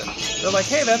questions it. They're like,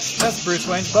 hey, that's Bruce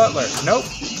Wayne's butler. Nope.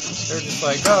 They're just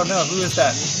like, oh no, who is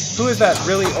that? Who is that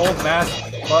really old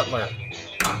masked butler?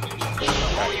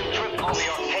 Oh, you tripped over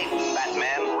your cape,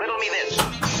 Batman. Riddle me this.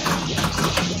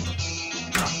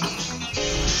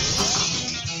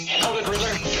 Hold it,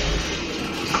 Riddler.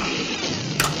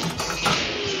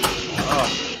 Oh.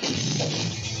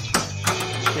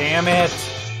 Damn it.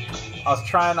 I was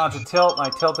trying not to tilt, and I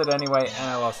tilted anyway, and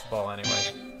I lost the ball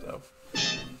anyway. So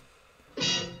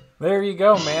there you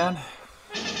go, man.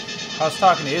 I was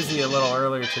talking to Izzy a little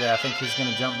earlier today. I think he's going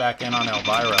to jump back in on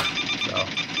Elvira. So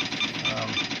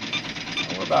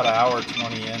we're about an hour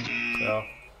 20 in. So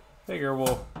figure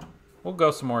we'll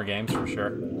go some more games for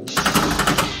sure.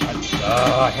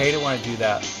 I hate it when I do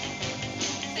that.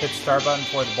 Hit the start button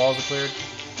before the balls are cleared.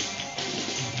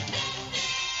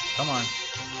 Come on.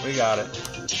 We got it.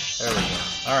 There we go.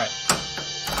 All right.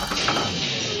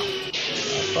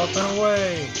 Bumping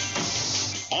away.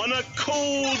 On a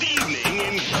cold evening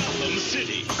in Gotham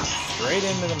City. Straight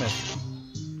into the mist.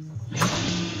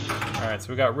 Alright, so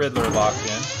we got Riddler locked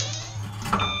in.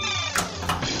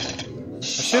 I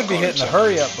should be hitting the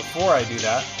hurry up before I do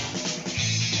that.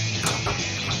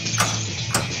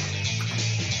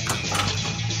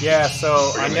 Yeah,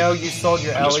 so I know you sold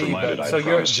your LE, but so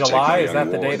your July, is that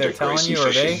the day they're telling you, or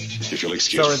are they?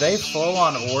 So are they full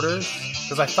on orders?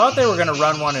 Because I thought they were going to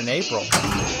run one in April.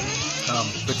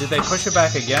 But did they push it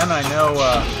back again? I know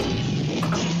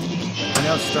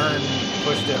Stern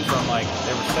pushed it from, like,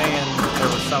 they were saying there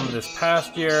was some this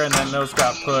past year, and then those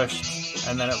got pushed,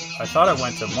 and then I thought it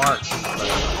went to March. But,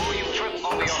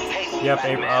 yep,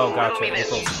 April. Oh, gotcha.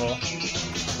 April's full.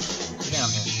 Get down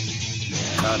here.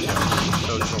 Gotcha.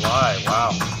 So July.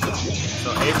 Wow.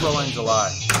 So April and July.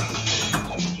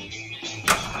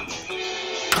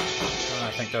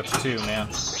 I think that's 2, man.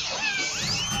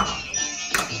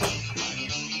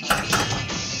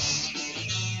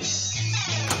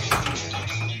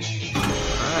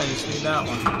 I just need that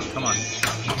one. Come on.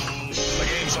 The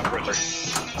game's up, Riddler.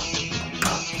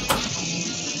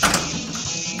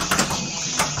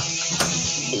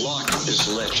 Lock is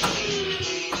lit.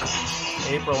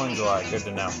 April and July. Good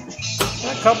to know.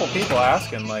 Got a couple people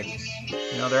asking, like,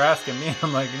 you know, they're asking me.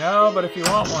 I'm like, no, but if you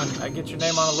want one, I get your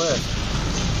name on a list.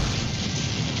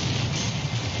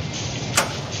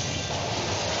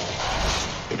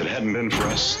 If it hadn't been for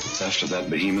us, theft of that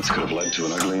behemoth could have led to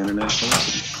an ugly international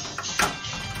incident.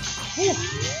 Whew.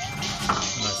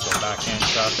 Nice little backhand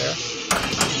shot there.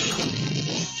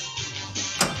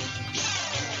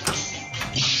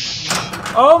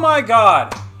 Oh my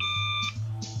god!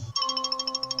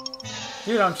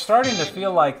 Dude, I'm starting to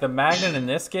feel like the magnet in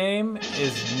this game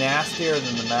is nastier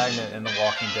than the magnet in The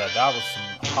Walking Dead. That was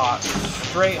some hot,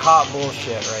 straight hot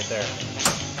bullshit right there.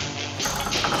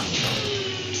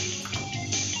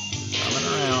 Coming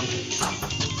around.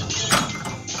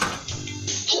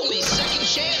 Holy second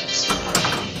chance!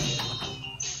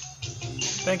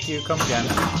 Thank you. Come again.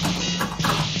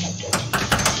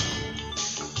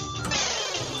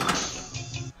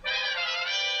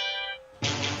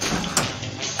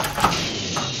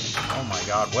 Oh my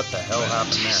god, what the hell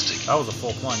happened there? That was a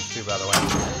full plunge too, by the way.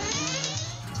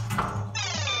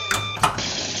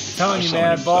 Telling you,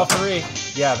 man, ball 3.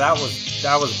 Yeah, that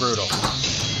was brutal.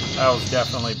 That was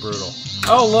definitely brutal.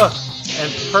 Oh look,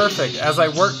 and perfect. As I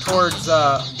work towards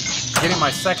getting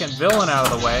my second villain out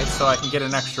of the way so I can get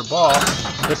an extra ball,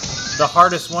 the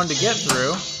hardest one to get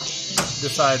through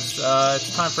decides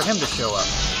it's time for him to show up.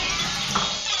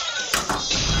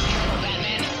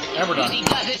 And we're done.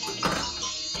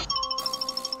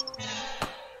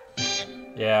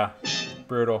 Yeah,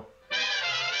 brutal.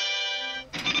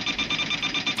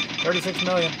 36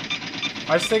 million.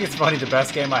 I just think it's funny, the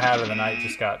best game I had of the night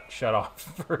just got shut off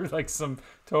for like some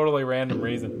totally random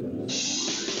reason.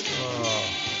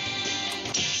 Oh.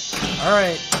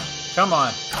 Alright, come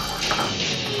on.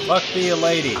 Luck be a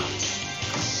lady.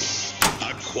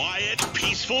 A quiet,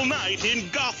 peaceful night in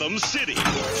Gotham City.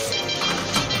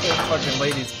 That fucking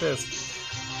lady's pissed.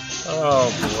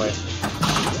 Oh boy.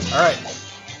 Alright.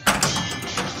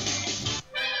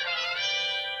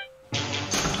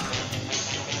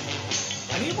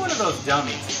 I need one of those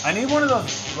dummies. I need one of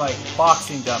those, like,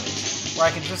 boxing dummies where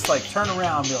I can just, like, turn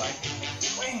around and be like,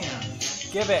 wham!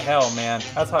 Give it hell, man.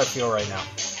 That's how I feel right now.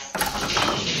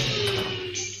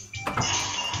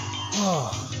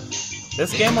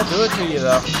 This game will do it to you,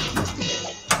 though.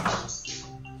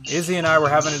 Izzy and I were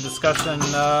having a discussion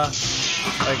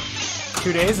like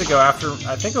 2 days ago after,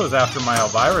 I think it was after my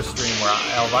Elvira stream, where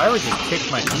Elvira just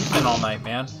kicked my teeth in all night,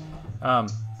 man. No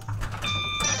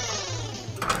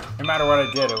matter what I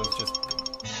did, it was just,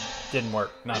 didn't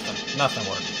work. Nothing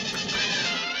worked.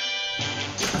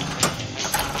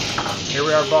 Here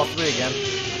we are, ball 3 again.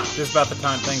 This is about the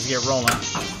time things get rolling.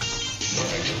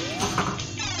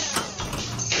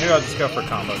 Maybe I'll just go for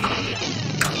combo.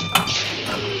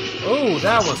 Oh,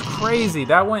 that was crazy.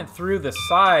 That went through the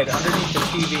side, underneath the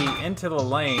TV, into the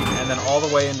lane, and then all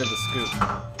the way into the scoop.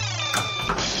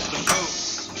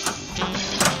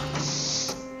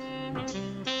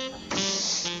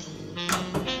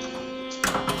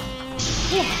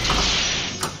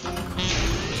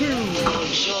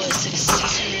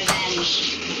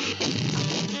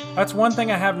 That's one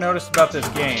thing I have noticed about this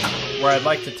game, where I'd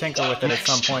like to tinker with it at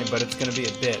some point, but it's going to be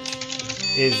a bitch,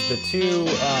 is the two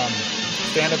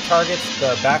stand-up targets,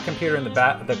 the back computer and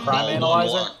the crime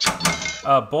analyzer.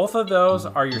 Both of those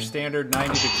are your standard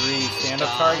 90-degree stand-up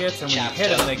targets, and when you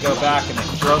hit them, they go back and they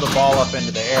throw the ball up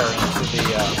into the air,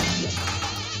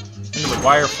 into the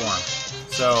wire form.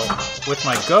 So with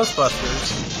my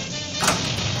Ghostbusters,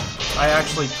 I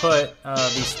actually put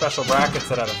these special brackets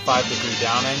that had a 5-degree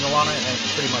down angle on it, and it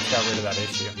pretty much got rid of that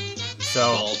issue.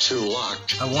 So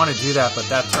I want to do that, but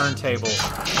that turntable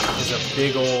is a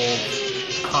big old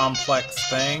complex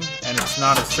thing, and it's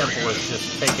not as simple as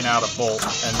just taking out a bolt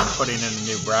and then putting in a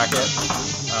new bracket.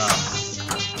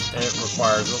 It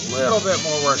requires a little bit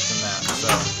more work than that. So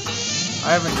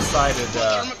I haven't decided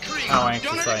how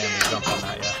anxious I am to jump on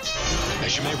that yet.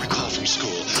 As you may recall from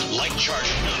school, light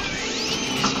charge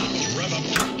rev up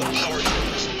the power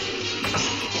tools.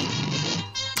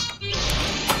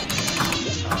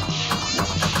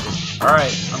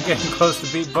 Alright, I'm getting close to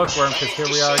beat Bookworm because here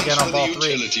we are again on ball 3.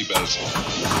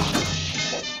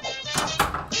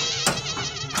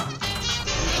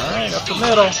 Alright, up the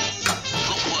middle.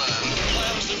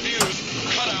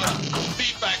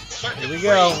 Here we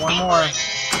go, one more.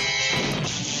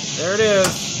 There it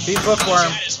is, beat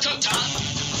Bookworm.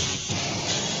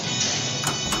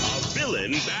 A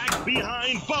villain back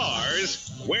behind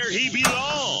bars where he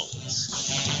belongs.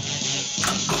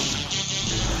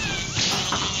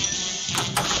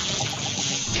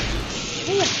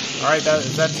 Alright,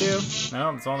 is that 2? No,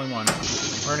 it's only 1.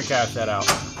 We're gonna cash that out.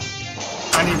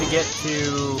 I need to get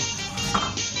to...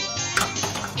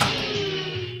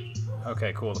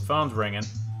 Okay, cool. The phone's ringing.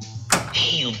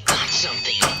 Hey, you got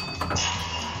something.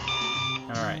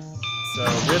 Alright. So,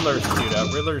 Riddler's queued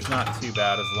up. Riddler's not too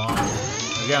bad as long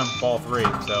as... Again, ball 3,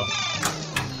 so...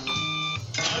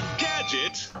 A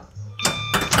gadget.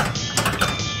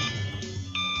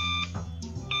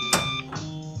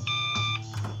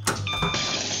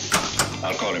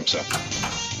 I'll call him, sir.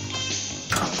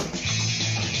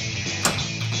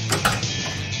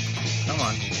 Come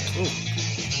on. Ooh.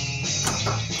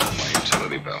 My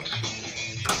utility belt.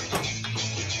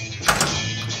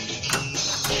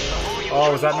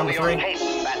 Oh, was that number 3?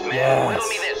 Yes.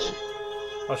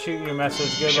 I'll shoot you a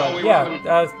message. Good luck.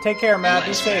 Yeah, take care, Matt.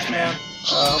 Be safe, man.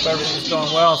 Hope everything's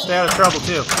going well. Stay out of trouble,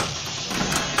 too.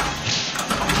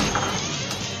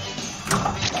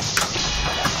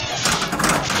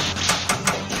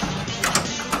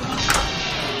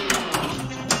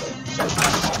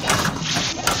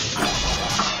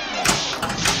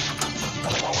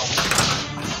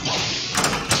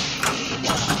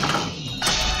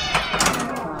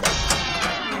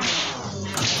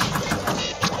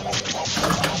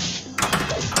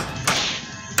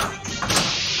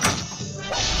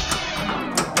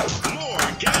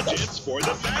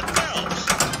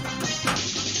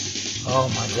 Oh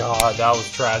my god, that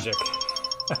was tragic.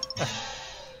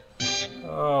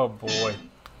 Oh boy.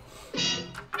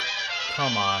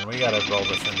 Come on, we gotta roll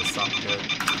this into something good.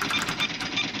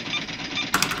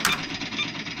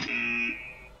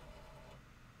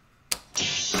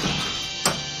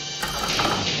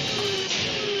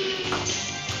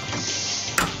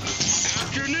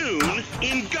 Afternoon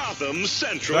in Gotham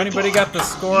Central. So anybody got the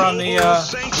score on the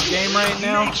game right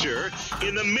now?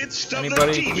 In the midst of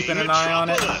Anybody the keeping an eye on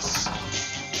it?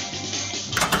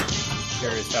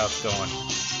 Curious how it's going.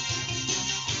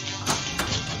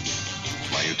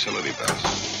 My utility belt.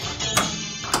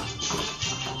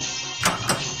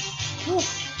 Whew.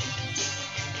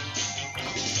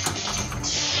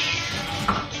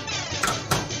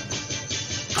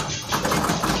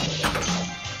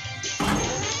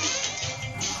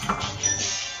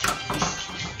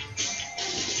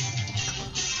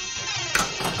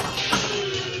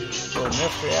 Little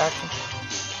miss reaction.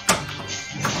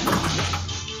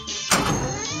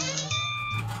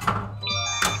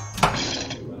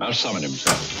 now summon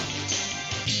himself.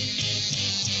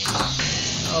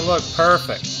 Oh, look,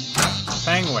 perfect.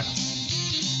 Penguin.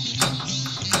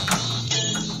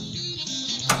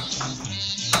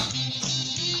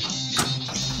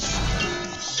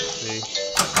 See?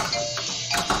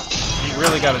 You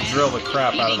really got to drill the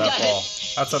crap out of that ball.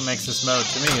 That's what makes this mode,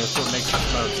 to me, that's what makes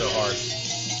this mode so hard.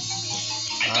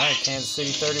 Alright, Kansas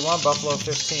City 31, Buffalo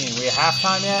 15. We at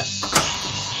halftime yet?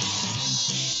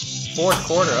 Fourth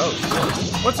quarter, oh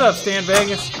shit. What's up, Stan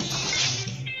Vegas?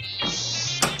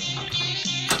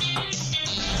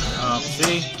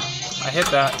 See? I hit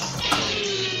that.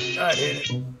 I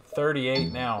hit it.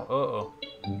 38 now. Uh-oh.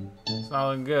 It's not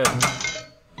looking good.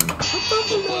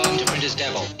 Willing to print his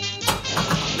devil.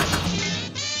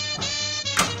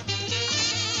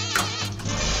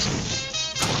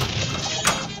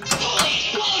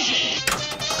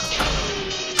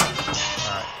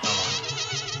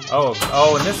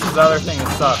 Oh, and this is the other thing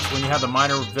that sucks. When you have the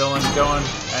minor villain going,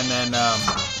 and then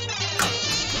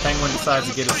Penguin decides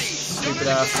to get his stupid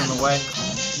ass in the way.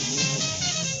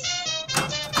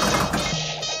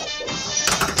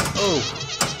 Oh.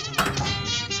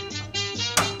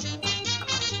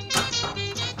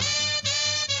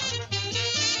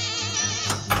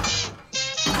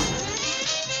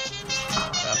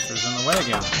 Bastard's in the way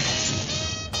again.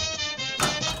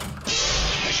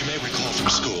 As you may recall from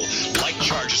school, light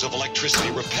charges of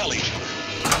electricity repel each other.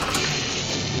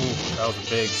 Ooh, that was a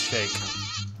big shake.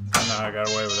 I know I got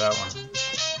away with that one.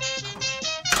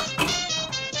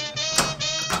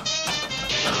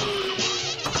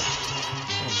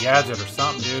 A gadget or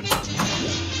something, dude.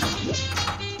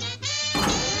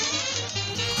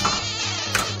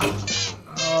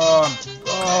 Oh.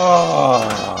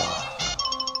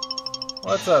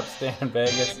 What's up, Stan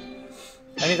Vegas?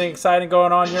 Anything exciting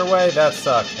going on your way? That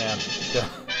sucked, man.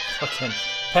 Fucking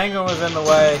Penguin was in the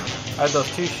way. I had those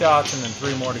 2 shots and then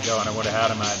 3 more to go, and I would have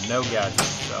had him. I had no gadgets,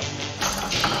 so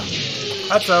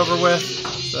that's over with.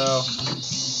 So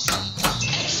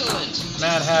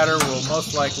Mad Hatter will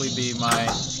most likely be my.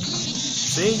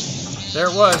 See, there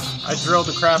it was. I drilled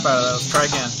the crap out of that. Let's try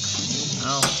again.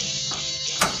 No,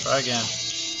 try again.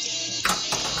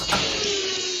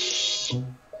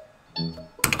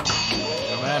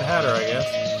 Mad Hatter, I guess.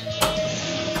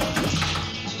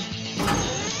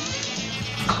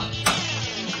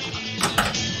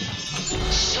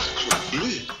 Sacre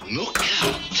bleu,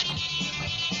 knockout.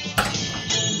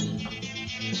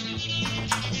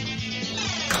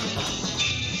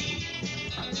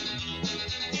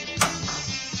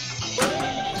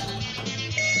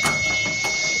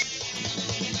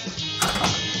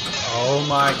 Oh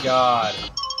my god.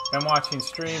 Been watching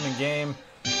stream and game.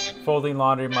 Folding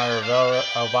laundry, my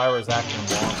Elvira's acting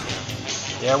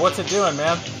wonky. Yeah, what's it doing,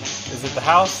 man? Is it the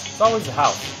house? It's always the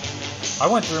house. I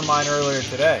went through mine earlier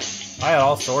today. I had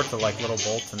all sorts of like little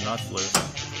bolts and nuts loose.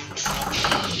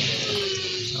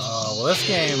 Well, this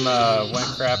game went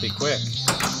crappy quick.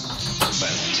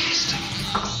 Fantastic.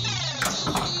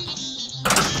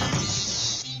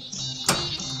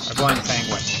 I blame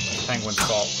Penguin. Penguin's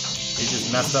fault. He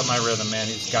just messed up my rhythm, man.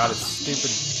 He's got his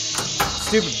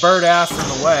stupid bird ass in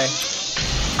the way.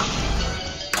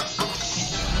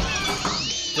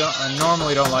 I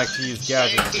normally don't like to use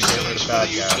gadgets to get rid of bad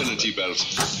guys. Utility belt.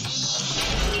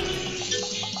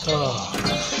 Oh.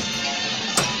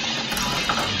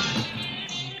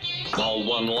 Ball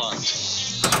 1 locked.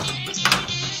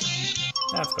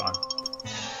 That's gone.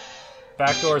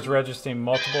 Backdoor is registering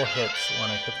multiple hits when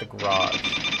I hit the garage.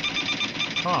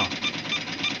 Huh.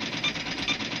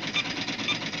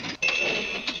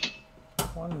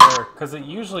 Wonder, because it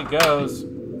usually goes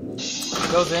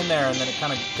in there and then it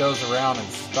kind of goes around and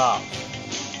stops.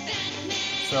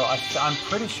 So I'm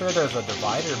pretty sure there's a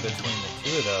divider between the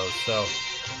 2 of those. So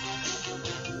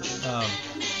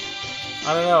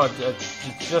I don't know.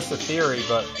 It's just a theory,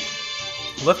 but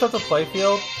lift up the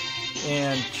playfield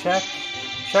and check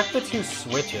the 2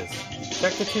 switches.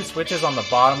 Check the 2 switches on the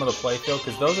bottom of the playfield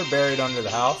because those are buried under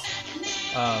the house.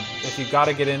 If you've got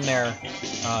to get in there,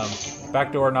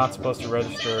 backdoor not supposed to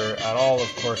register at all,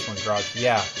 of course, when garage.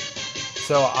 Yeah.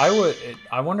 So I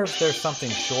wonder if there's something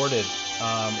shorted,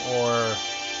 or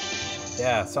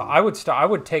yeah. So I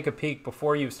would take a peek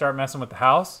before you start messing with the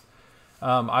house.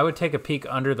 I would take a peek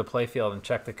under the playfield and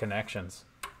check the connections,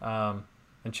 and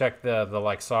check the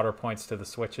like solder points to the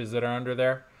switches that are under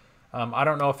there. I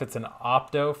don't know if it's an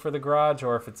opto for the garage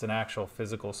or if it's an actual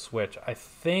physical switch. I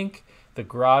think the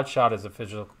garage shot is a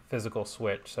physical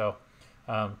switch. So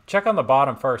check on the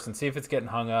bottom first and see if it's getting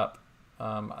hung up.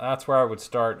 That's where I would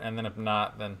start, and then if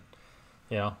not, then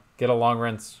get a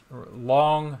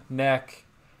long neck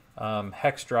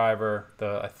hex driver,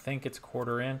 I think it's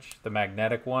 1/4 inch, the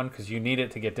magnetic one, because you need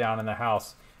it to get down in the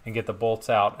house and get the bolts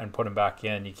out and put them back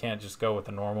in. You can't just go with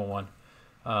the normal one.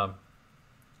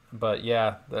 But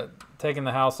yeah, taking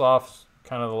the house off is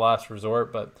kind of the last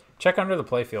resort, but check under the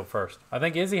playfield first. I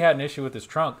think Izzy had an issue with his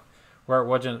trunk where it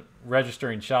wasn't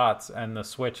registering shots, and the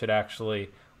switch had actually,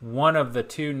 one of the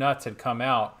 2 nuts had come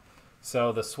out.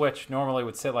 So the switch normally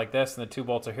would sit like this, and the 2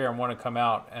 bolts are here, and one would come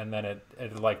out, and then it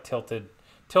like tilted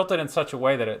in such a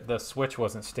way that the switch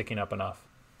wasn't sticking up enough.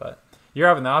 But you're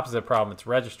having the opposite problem. It's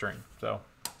registering. So,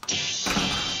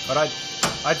 but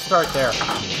I'd start there.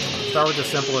 Start with the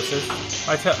simplest.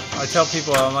 I tell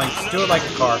people, I'm like, just do it like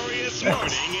a car.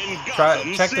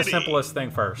 Check the simplest thing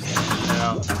first. You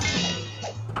know,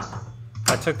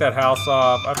 I took that house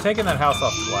off. I've taken that house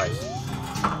off twice.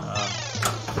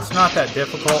 It's not that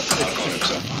difficult. It's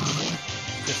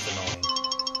just annoying.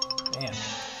 Man.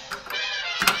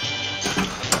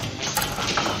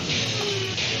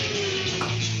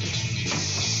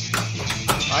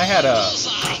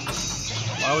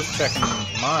 I was checking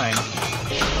mine.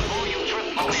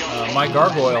 My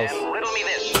gargoyles.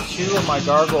 2 of my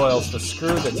gargoyles, the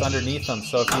screw that's underneath them.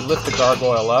 So if you lift the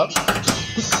gargoyle up,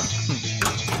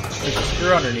 there's a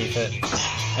screw underneath it.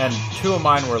 And 2 of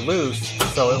mine were loose,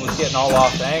 so it was getting all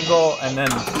off the angle, and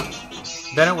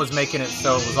then it was making it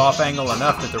so it was off angle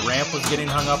enough that the ramp was getting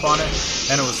hung up on it,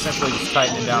 and it was simply just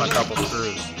tightening down a couple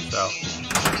screws. So,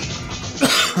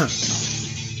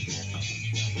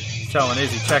 telling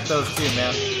Izzy, check those too,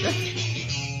 man.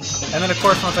 And then of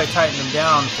course once I tightened them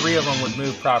down, 3 of them would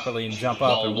move properly and jump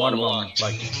up, and one of them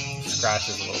like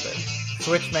scratches a little bit.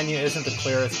 Switch menu isn't the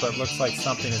clearest, but looks like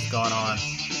something has gone on.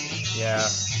 Yeah.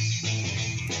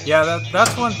 Yeah,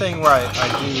 that's one thing where I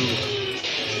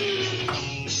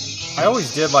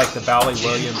always did like the Bally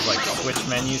Williams like switch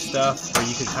menu stuff where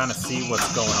you could kind of see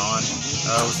what's going on.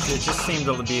 It just seemed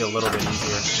to be a little bit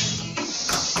easier.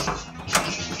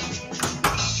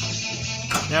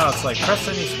 Now it's like press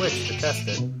any switch to test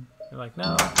it. You're like,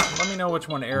 no, let me know which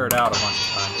one errored out a bunch of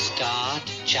times. Start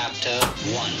chapter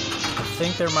 1. I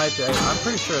think there might be. I'm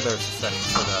pretty sure there's a setting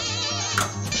for that.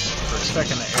 For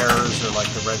checking the errors or like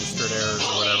the registered errors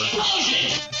or whatever.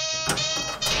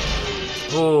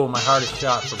 Oh, my hardest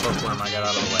shot for bookworm I got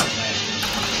out of the way. Man.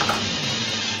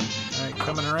 Alright,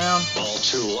 coming around. All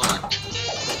 2 locked.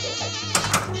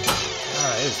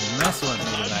 It's messing with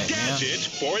me tonight, man.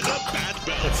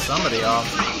 Get somebody off.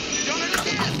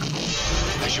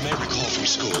 As you may recall from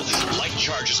school, light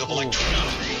charges of electricity.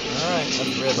 Alright,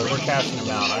 that's Riddler. We're catching him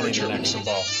out. I need an extra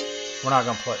ball. We're not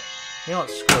going to play. You know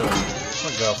what? Screw it.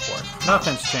 We'll go for it.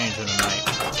 Nothing's changed in the night.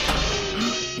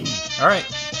 Alright.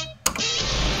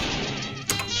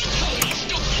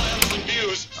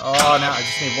 Oh, now I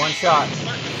just need 1 shot.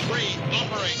 I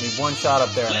need 1 shot up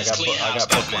there, and I got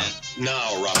bookworm.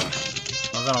 Now, Robin.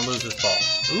 I'm going to lose this ball.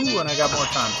 Ooh, and I got more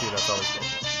time, too. That's always good.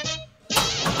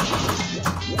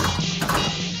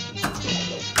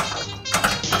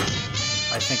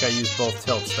 I think I used both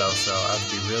tilts, though, so I have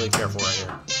to be really careful right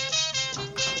here.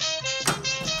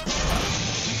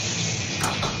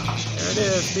 There it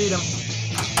is. Beat him.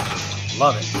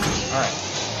 Love it. All right.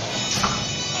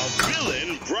 A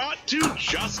villain brought to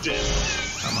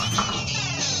justice. Come on.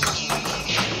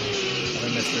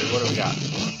 Another mystery. What do we got?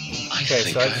 Okay,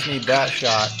 so I just need that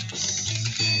shot.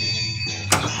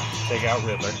 Take out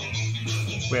Riddler.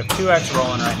 We have 2x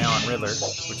rolling right now on Riddler,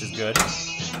 which is good.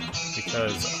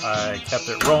 Because I kept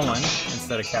it rolling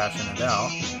instead of cashing it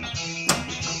out.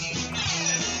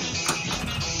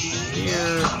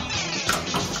 Here.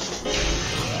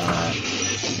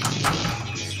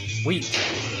 Sweet.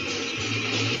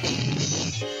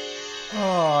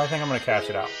 Oh, I think I'm going to cash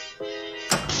it out.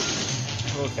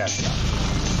 We'll cash it out.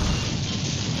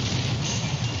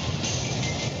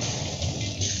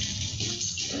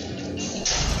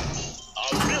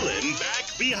 A villain back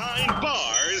behind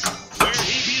bars where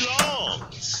he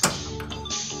belongs.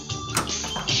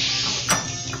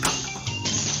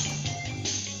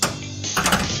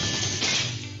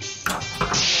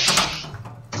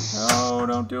 Oh,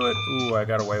 don't do it. Ooh, I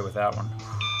got away with that one.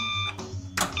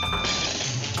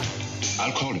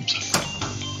 I'll call him, son.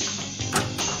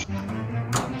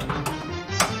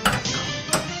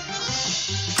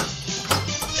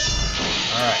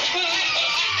 Alright.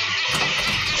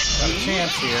 Got a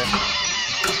chance here.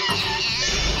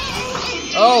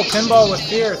 Oh, Pinball with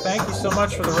Fear. Thank you so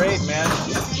much for the raid, man.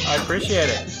 I appreciate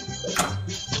it.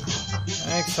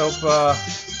 Thanks.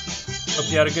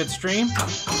 Hope you had a good stream.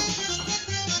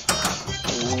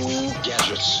 Ooh,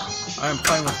 gadgets. I am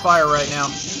playing with fire right now.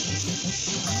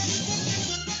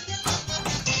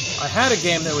 I had a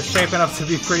game that was shaping up to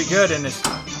be pretty good, and as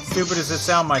stupid as it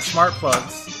sounds, my smart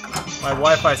plugs, my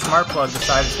Wi-Fi smart plug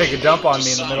decided to take a dump on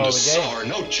me in the middle of the game.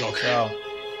 No joke. So,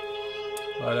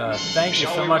 but thank you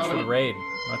so much for the raid.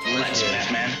 Much appreciated.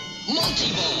 Batman.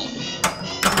 Multi-ball.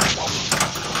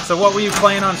 So what were you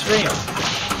playing on stream?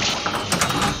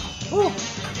 Woo.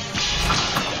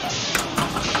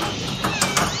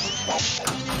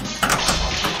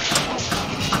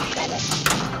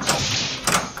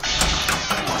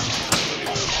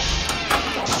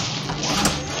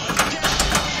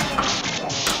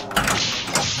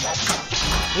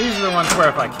 These are the ones where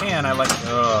if I can, I like.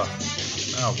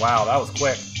 Oh wow, that was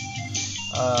quick.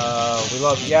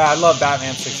 I love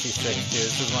Batman 66 too.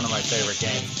 This is one of my favorite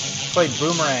games. Played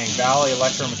Boomerang, Valley,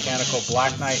 Electromechanical,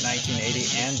 Black Knight 1980,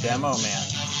 and Demo Man.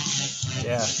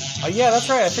 Yeah. Yeah, that's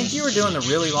right. I think you were doing the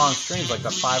really long streams, like the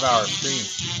 5-hour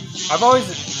streams.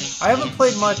 I haven't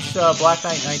played much Black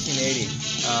Knight 1980.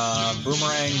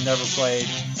 Boomerang, never played.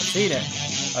 I've seen it.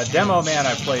 Demo Man,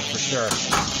 I've played for sure.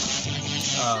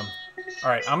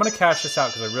 Alright, I'm going to cash this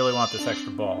out because I really want this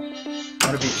extra ball. I'm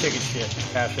going to be chicken shit to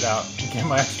cash it out and get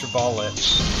my extra ball lit.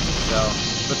 So,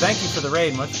 but thank you for the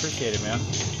raid. Much appreciated, man.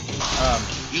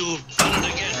 You've done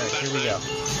it again. Alright, here we go.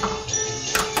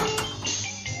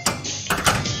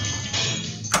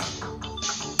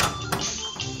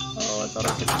 Oh, I thought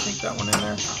I could sneak that one in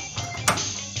there.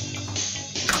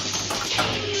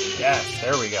 Yes,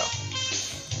 there we go.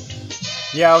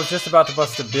 Yeah, I was just about to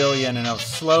bust $1 billion, and I was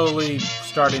slowly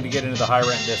starting to get into the high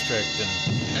rent district, and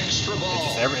Extra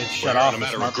ball. it shut off. The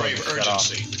smart plug shut off,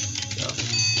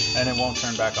 so, and it won't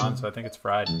turn back on. So I think it's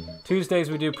fried. Tuesdays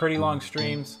we do pretty long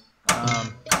streams.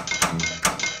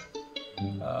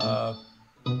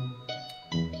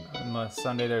 Unless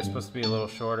Sunday they're supposed to be a little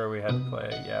shorter. We had to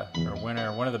play, or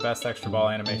winner. One of the best extra ball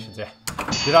animations. Yeah.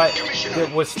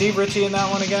 Was Steve Ritchie in that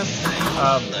one again?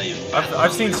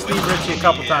 I've seen Steve Ritchie a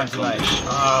couple times tonight.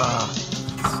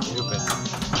 Stupid.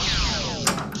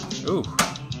 Ooh.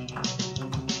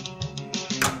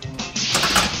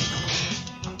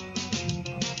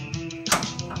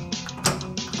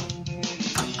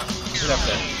 Get up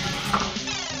there.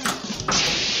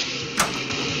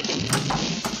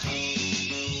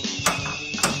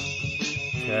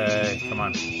 Okay, come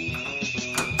on.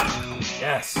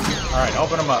 Yes. Alright,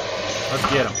 open them up. Let's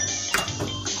get them.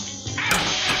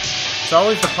 It's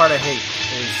always the part I hate,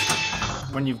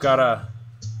 is when you've got to...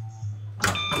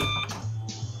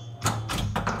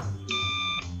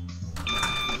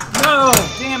 No!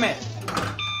 Damn it!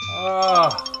 Oh.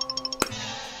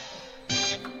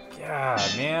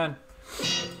 God, man.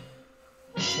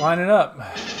 Line it up.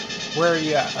 Where are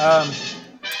you at?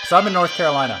 So I'm in North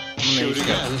Carolina. Shoot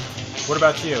again. What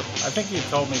about you? I think you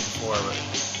told me before, but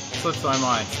it slips my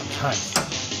mind sometimes.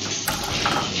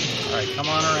 Alright, come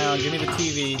on around. Give me the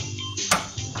TV.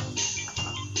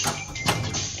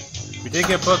 We did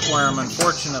get Bookworm,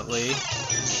 unfortunately.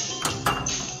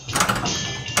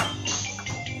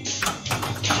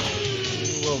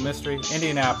 Ooh, little mystery.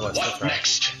 Indianapolis, that's right.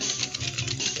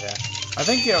 Next. Yeah. I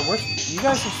think, are you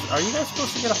guys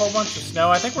supposed to get a whole bunch of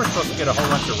snow? I think we're supposed to get a whole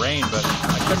bunch of rain, but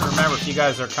I couldn't remember if you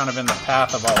guys are kind of in the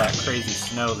path of all that crazy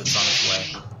snow that's on its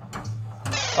way.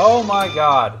 Oh my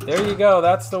god. There you go.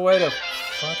 That's the way to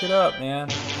fuck it up, man.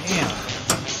 Damn.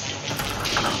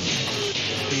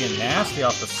 Being nasty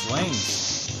off the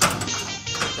slings.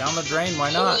 Down the drain,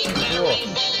 why not? Cool.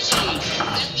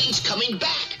 That means coming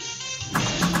back.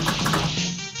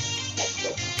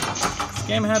 This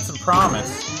game had some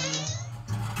promise.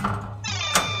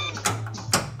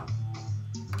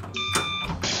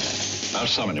 Now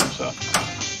summon himself.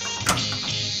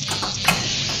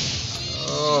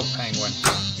 Oh, Penguin.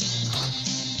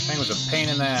 Penguin's a pain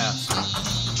in the ass.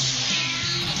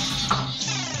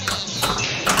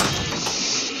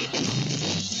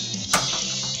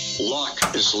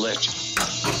 Lock is lit.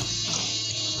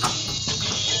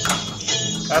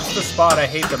 That's the spot I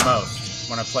hate the most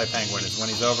when I play Penguin, is when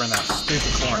he's over in that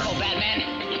stupid corner. Oh, Batman.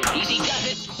 Easy does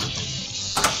it.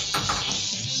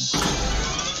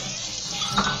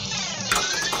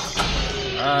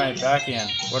 Alright, back in.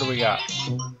 What do we got?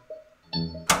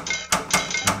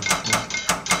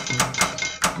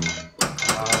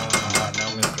 No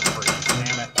Mr. Freeze.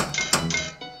 Damn it.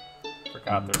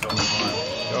 Forgot there's only one.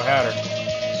 Go Hatter.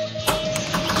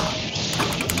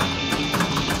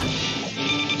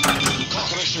 Call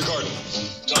Commissioner Gordon.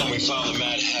 Tell him we found the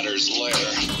Mad Hatter's lair.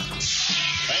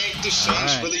 Thank the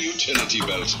saints for the utility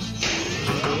belt.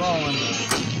 We're rolling.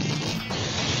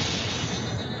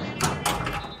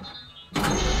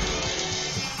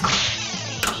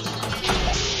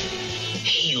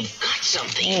 You got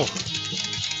something.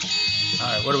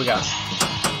 Alright, what do we got?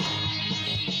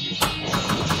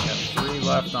 Got 3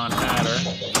 left on Hatter.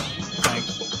 Thank.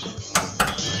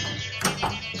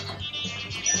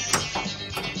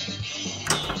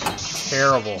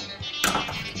 Terrible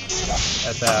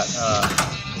at that.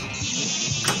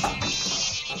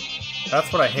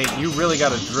 That's what I hate. You really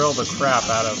got to drill the crap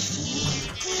out of.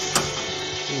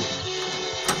 Ooh.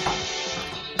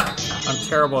 I'm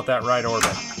terrible at that right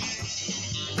orbit.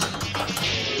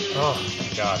 Oh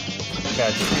my god. Okay,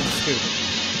 I just need to scoop.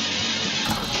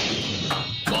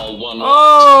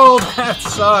 Oh, that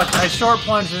sucked. I short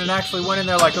plunged and it actually went in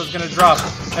there like it was going to drop,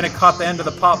 and it caught the end of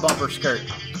the pop bumper skirt.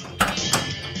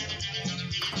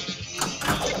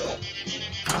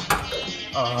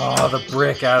 Oh, the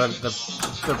brick out of the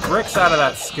bricks out of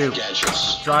that scoop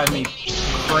drive me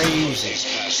crazy.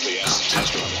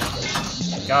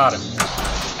 Got him.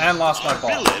 And lost my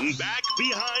ball. Villain back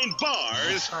behind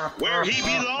bars where he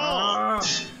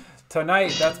belongs.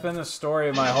 Tonight, that's been the story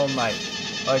of my whole night.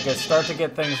 Like, I start to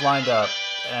get things lined up,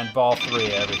 and ball 3,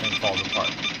 everything falls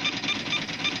apart.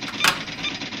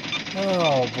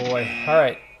 Oh boy! All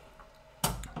right,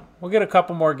 we'll get a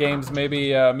couple more games,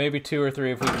 maybe 2 or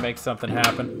 3 if we can make something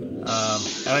happen.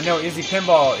 And I know Izzy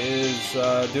Pinball is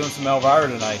doing some Elvira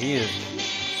tonight. He is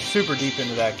super deep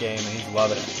into that game, and he's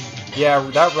loving it. Yeah,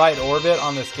 that right orbit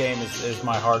on this game is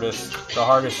the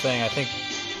hardest thing. I think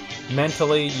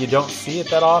mentally you don't see it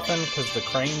that often because the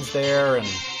crane's there, and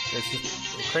it's just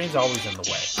the crane's always in the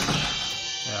way.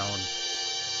 You know, and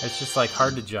it's just like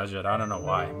hard to judge it. I don't know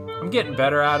why. I'm getting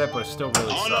better at it, but it still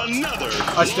really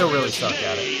sucks. I still really suck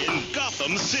at it. In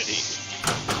Gotham City.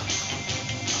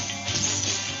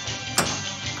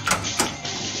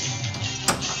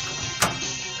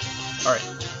 All right.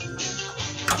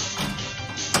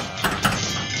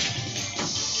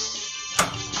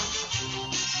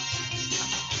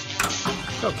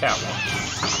 Go Catwalk.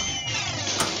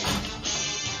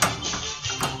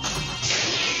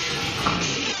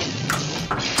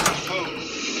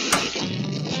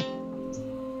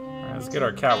 Alright, let's get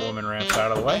our Catwoman ramps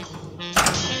out of the way.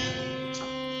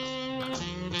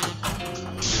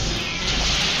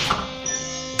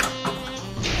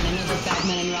 Another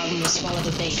Batman and Robin will swallow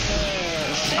the bait.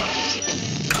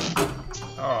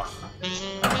 Oh,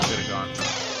 that could have gone.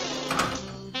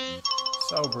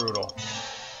 So brutal.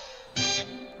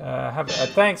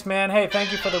 Thanks, man. Hey,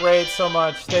 thank you for the raid so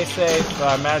much. Stay safe.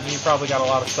 I imagine you probably got a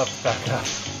lot of stuff to back up.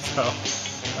 So,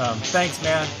 thanks,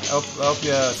 man. Hope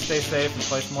you stay safe and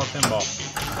play some more pinball.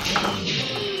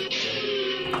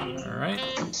 All right.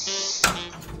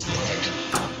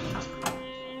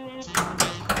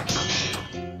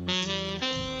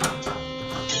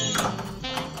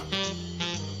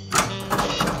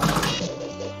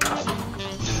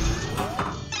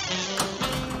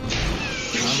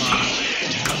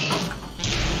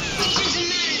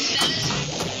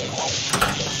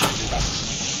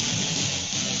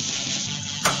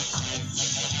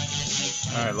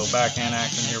 Alright, little backhand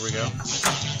action, here we go.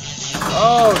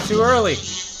 Oh, too early!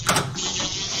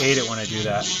 Hate it when I do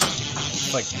that.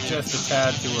 It's like just a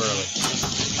tad too early.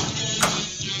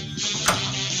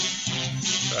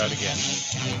 Try it again.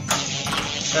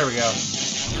 There we go.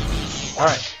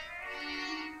 Alright.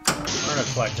 We're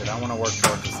gonna collect it. I want to work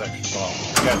towards this extra ball.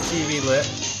 We got TV lit.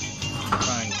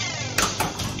 Try and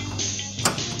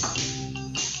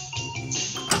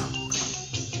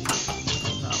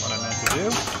not what I meant to do.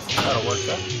 That'll work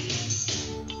though.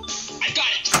 I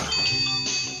got it!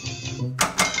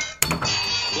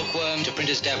 Bookworm to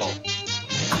Printer's Devil.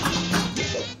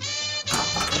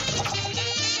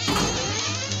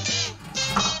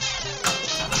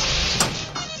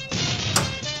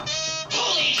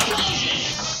 Holy explosion!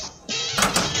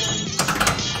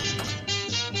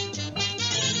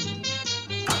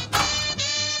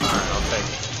 Alright, I'll take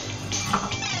it.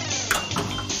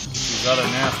 These other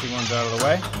nasty ones out of the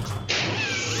way.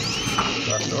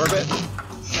 Left orbit. Oh,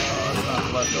 it's not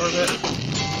the left orbit.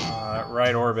 That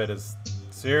right orbit is...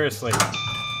 Seriously. I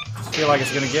just feel like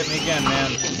it's going to get me again,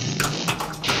 man.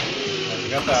 We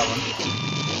got that one.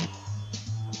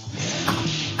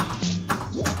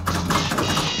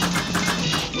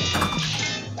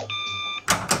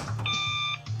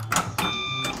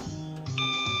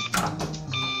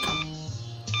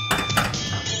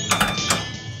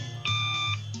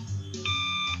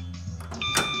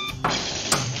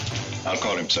 I'll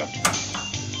call him, sir.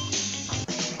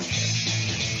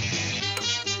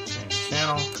 Change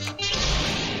channel.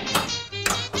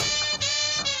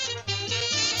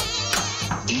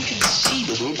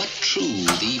 Inconceivable but true,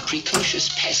 the precocious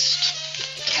pest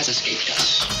has escaped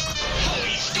us.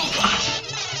 Holy stupid!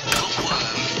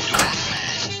 Bookworm to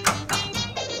Batman.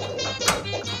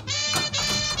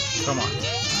 Come on.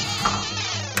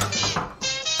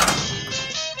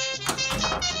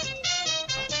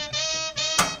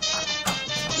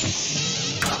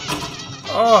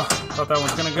 Oh, thought that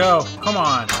was gonna go. Come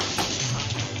on.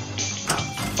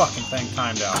 Fucking thing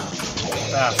timed out.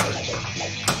 Bastard.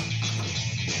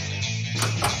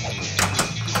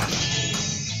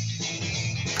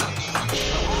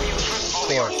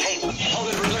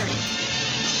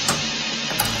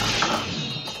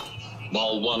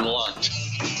 Ball 1 locked.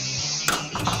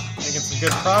 Making some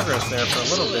good progress there for a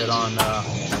little bit on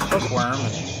Hookworm.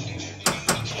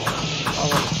 Oh,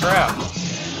 what crap.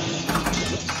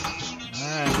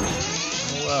 Alright.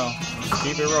 Oh well. Just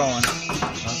keep it rolling.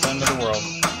 Not the end of the world.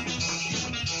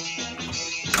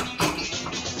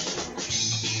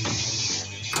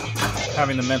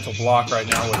 Having the mental block right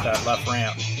now with that left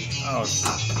ramp. Oh, I was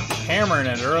hammering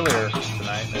it earlier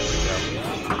tonight. There we go.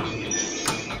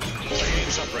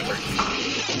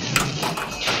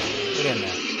 Get in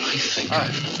there. I think All right.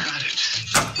 I've got it.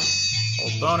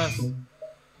 Old bonus.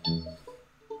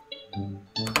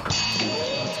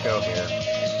 Let's go here.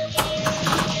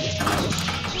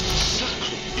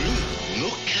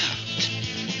 Look out.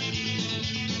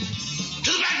 To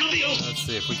the Batmobile! Let's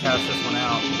see if we cash this one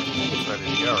out. It's ready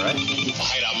to go, right? The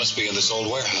hideout must be in this old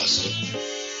warehouse.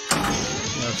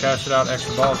 You know, cash it out.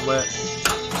 Extra balls lit.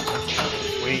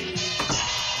 Sweet.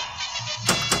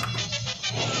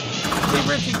 Leave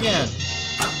Rich again.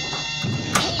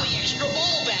 Holy extra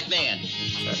ball, Batman!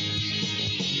 Okay.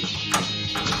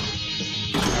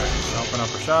 Alright, open up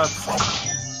for shots.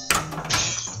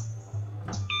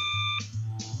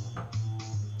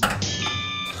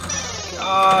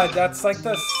 God, that's like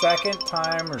the second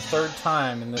time or third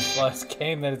time in this last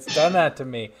game that it's done that to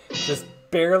me. Just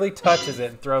barely touches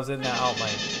it and throws it in that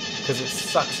outlane. Because it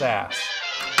sucks ass.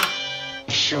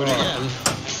 Shoot again.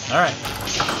 Alright.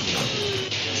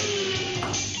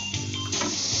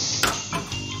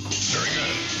 Very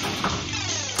good.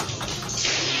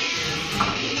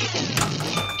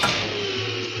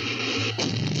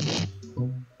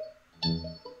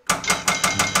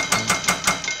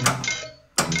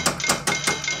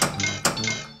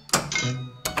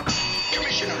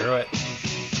 Screw it.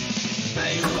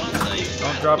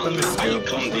 Don't drop in the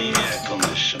scoop. On the air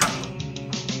condition.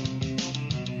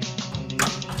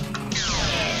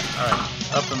 Alright,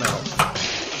 up the middle.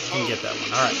 You can get that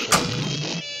one. Alright, cool.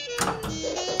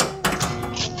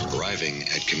 Arriving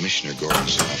at Commissioner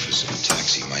Gordon's office in a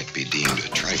taxi might be deemed a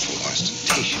trifle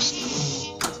ostentatious.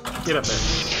 Get up there.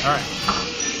 Alright.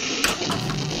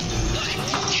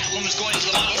 Catwoman's going into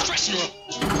the model's dressing room.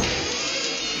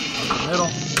 Up the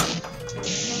middle.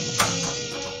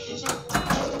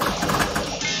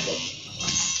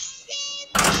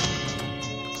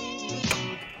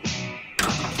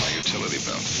 My utility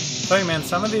belt. Tell you, man,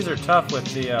 some of these are tough with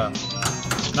the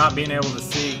not being able to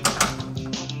see.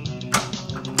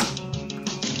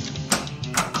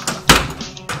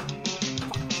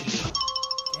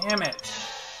 Damn it!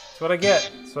 That's what I get.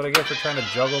 That's what I get for trying to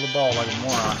juggle the ball like a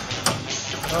moron.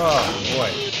 Oh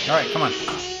boy! All right, come on,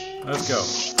 let's go.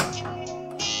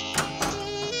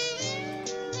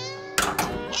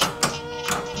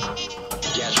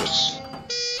 Gadgets.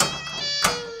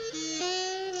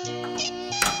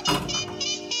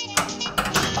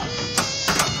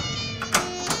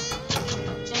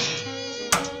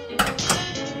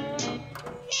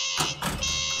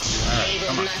 They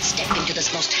will not step into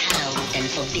this most hallowed and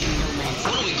forbidden no man's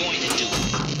What are we going to do?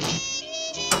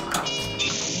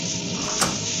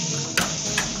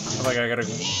 I feel like I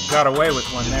got away with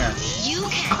one there. You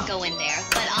can't go in there,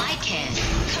 but I can.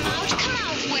 Come out,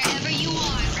 wherever you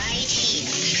are, right here.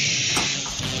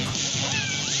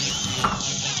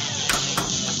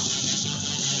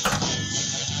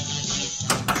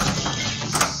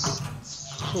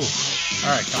 Ooh.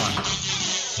 All right, come on.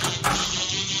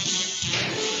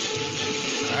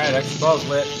 All right, extra ball's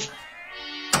lit.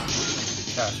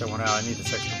 Gosh, that went out. I need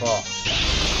this extra ball.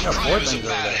 Got four Crime is a things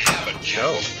over bad there. habit,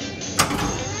 Go.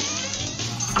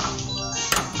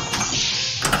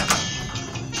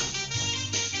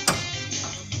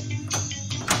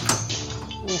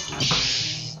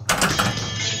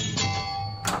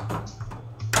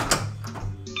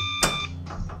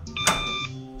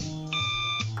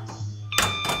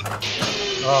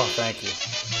 Oh, thank you.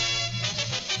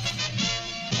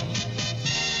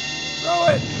 Throw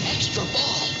it! Extra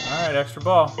ball. Alright, extra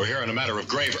ball. We're here on a matter of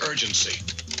grave urgency.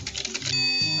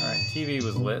 Alright, TV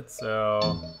was lit,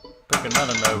 so pick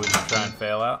another mode we can try and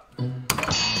fail out.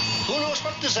 Who knows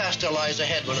what disaster lies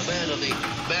ahead when a man of the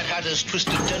Mad Hatter's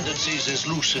twisted tendencies is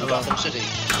loose in Gotham City?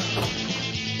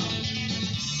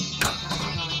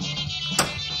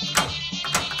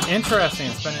 Interesting.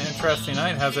 It's been an interesting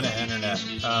night, hasn't it, Internet?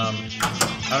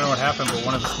 I don't know what happened, but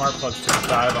one of the smart plugs took a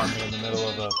dive on me in the middle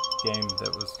of a game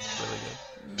that was really good.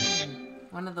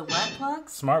 One of the wet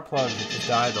plugs? Smart plug. If you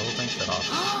died, the whole thing shut off.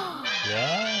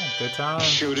 Yeah, good time.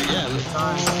 Shoot again. Good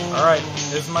time. All right,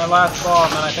 this is my last ball,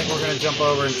 and then I think we're going to jump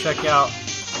over and check out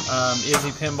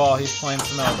Izzy Pinball. He's playing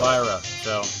some Elvira.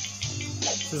 So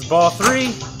this is ball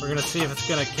 3. We're going to see if it's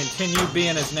going to continue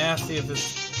being as nasty as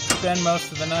it's been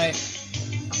most of the night.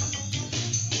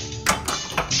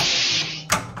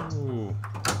 Ooh.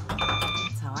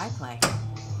 That's how I play.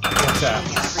 What's that?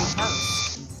 Every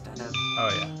post instead of... Oh,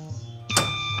 yeah.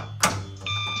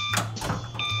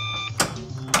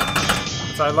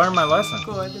 So I learned my lesson.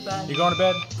 Going to bed. You going to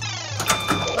bed?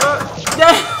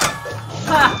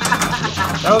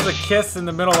 That was a kiss in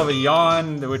the middle of a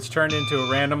yawn, which turned into a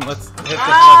random. Let's hit this number.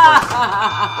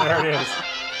 There it is.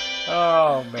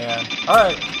 Oh, man. All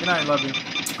right. Good night. Love you.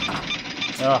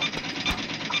 Oh.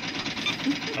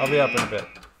 I'll be up in a bit.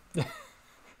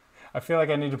 I feel like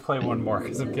I need to play one more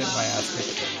because I'm getting my ass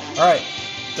kicked. All right.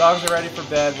 Dogs are ready for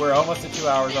bed. We're almost at 2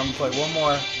 hours. I'm going to play one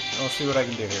more, and we'll see what I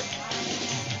can do here.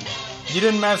 You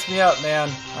didn't mess me up,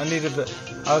 man. I needed the...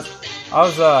 I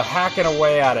was hacking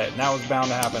away at it, and that was bound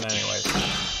to happen anyways.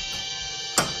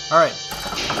 Alright.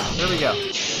 Here we go.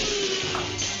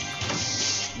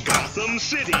 Gotham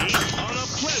City on a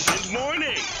pleasant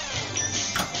morning.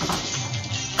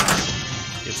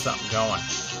 Get something going.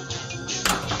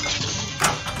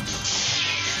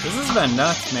 This has been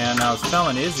nuts, man. I was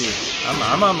telling Izzy,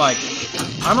 I'm on like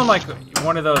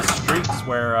one of those streaks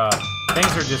where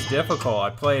things are just difficult. I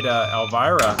played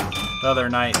Elvira the other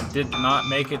night and did not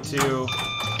make it to,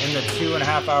 in the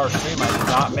 2.5 hour stream, I did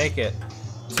not make it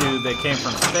to They Came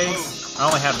From Space. I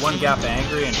only had 1 Gap of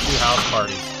Angry and 2 house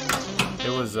parties. It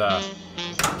was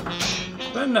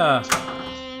been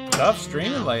tough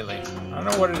streaming lately. I don't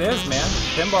know what it is, man.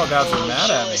 Pinball gods are mad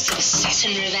at me.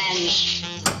 Assassin revenge.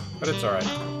 But it's alright.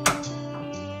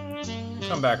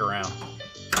 Come back around.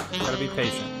 Gotta be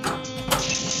patient.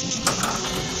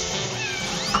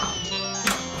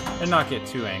 And not get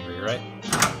too angry, right?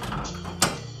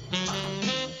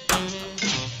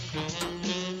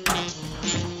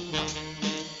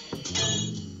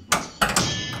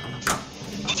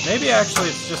 Maybe actually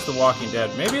it's just The Walking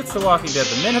Dead. Maybe it's The Walking Dead.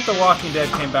 The minute The Walking Dead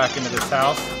came back into this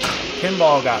house,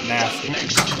 Pinball got nasty.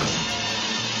 Just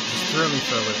threw me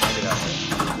for a loop to get out there.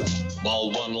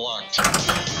 Ball 1 locked.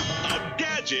 A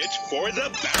gadget for the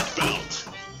Bat Belt.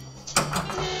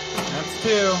 That's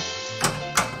 2.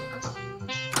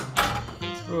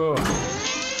 Ooh.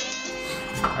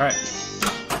 Alright.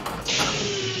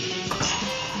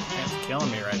 It's killing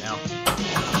me right now.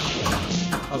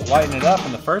 I was lighting it up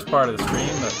in the first part of the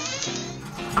stream, but...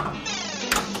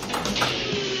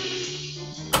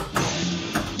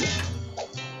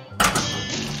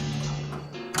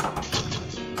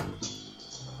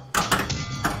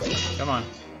 Come on.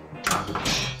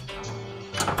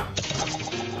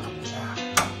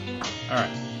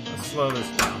 Alright, let's slow this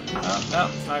down. Oh, no,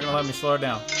 it's not gonna let me slow it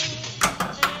down.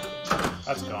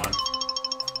 That's gone.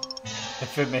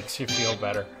 If it makes you feel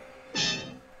better.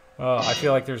 Oh, I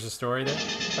feel like there's a story there.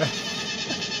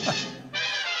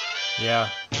 Yeah.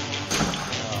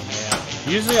 Oh,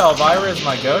 man. Usually Elvira is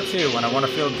my go-to when I want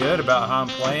to feel good about how I'm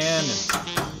playing.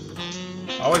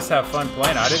 And I always have fun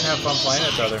playing. I didn't have fun playing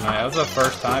it the other night. That was the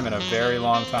first time in a very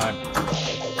long time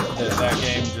that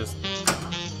game just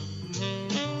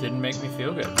didn't make me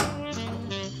feel good.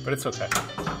 But it's okay.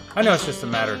 I know it's just a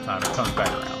matter of time. It comes back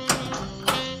around.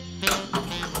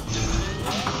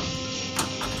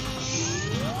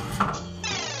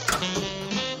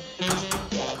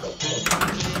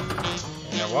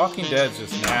 Walking Dead's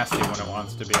just nasty when it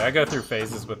wants to be. I go through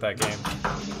phases with that game.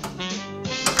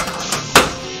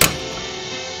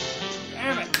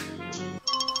 Damn it!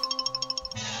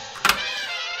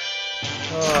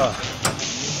 Oh.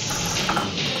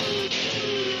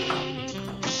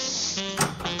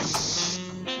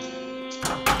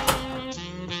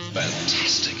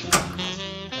 Fantastic.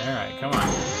 Alright, come on.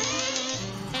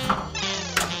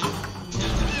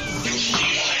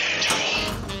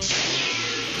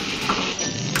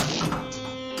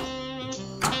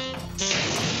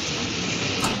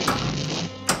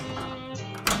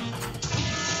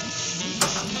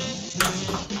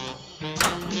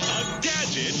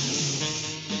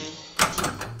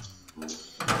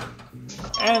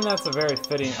 And that's a very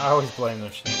fitting... I always blame the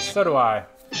machine. So do I.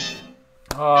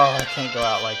 Oh, I can't go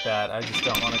out like that. I just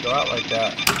don't want to go out like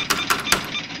that.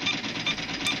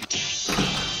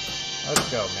 Let's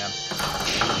go, man.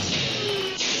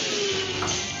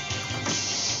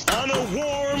 On a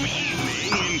warm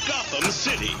evening in Gotham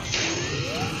City.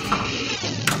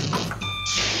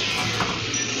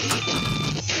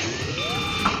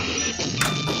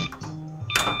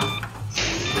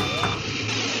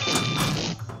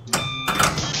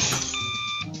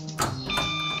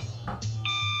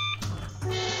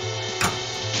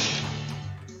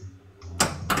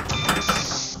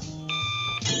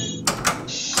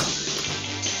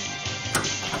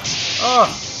 Oh,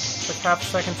 took half a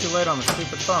second too late on the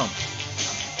stupid foam.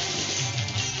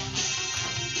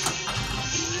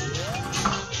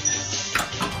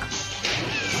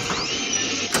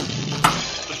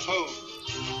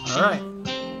 All right.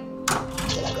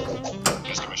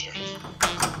 Yes, Commissioner.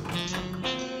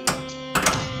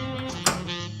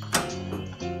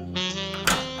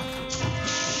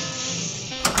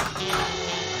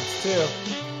 That's two.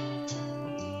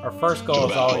 Our first goal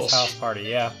is always house party,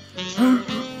 yeah.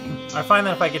 I find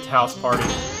that if I get to house party,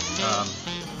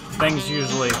 things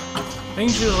usually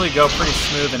go pretty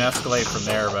smooth and escalate from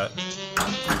there, but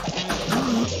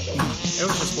it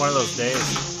was just one of those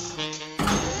days. I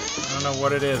don't know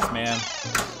what it is, man.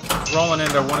 It's rolling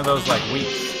into one of those like weeks.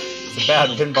 It's a bad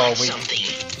pinball week.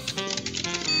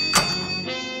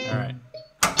 Alright.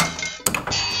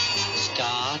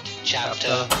 Start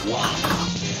chapter 1.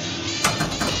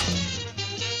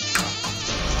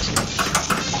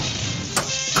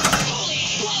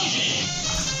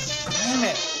 Damn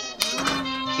it!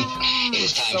 It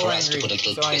is time for us to put a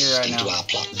little twist into our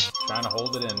plot. Trying to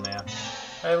hold it in, man.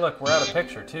 Hey, look, we're out of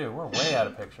picture, too. We're way out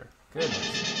of picture.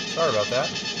 Goodness. Sorry about that.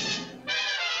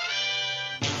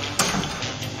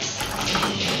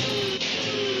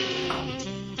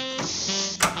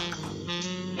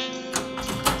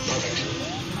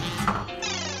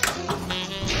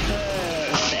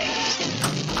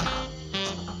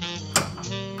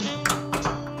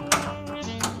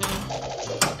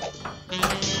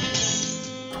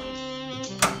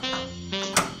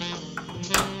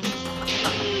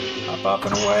 Up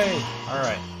and away. All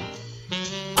right.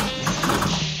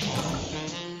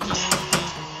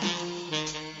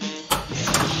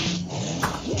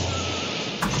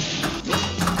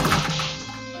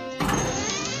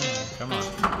 Come on.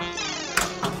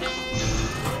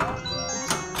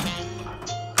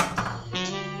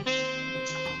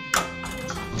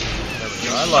 There we go.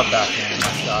 I love backhanding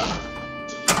that shot,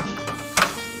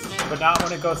 but not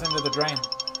when it goes into the drain.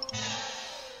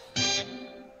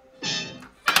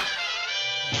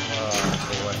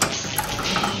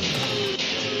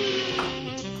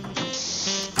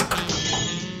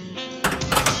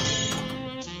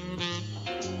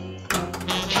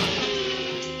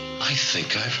 I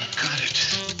think I've got it.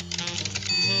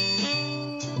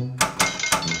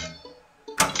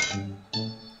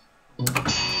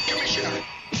 Commissioner.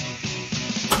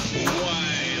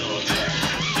 Wild.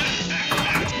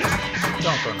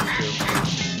 Don't go in the scoop.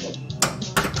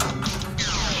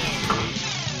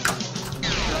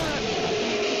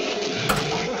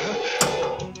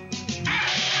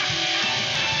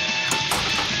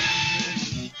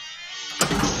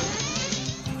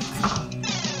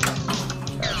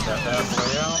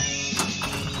 Halfway out.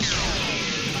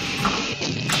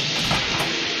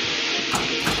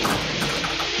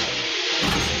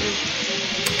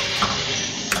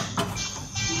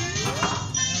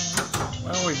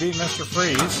 Well, we beat Mr.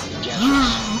 Freeze. A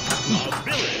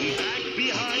villain back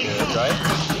behind Good, right?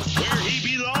 where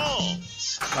he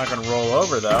belongs. Not gonna roll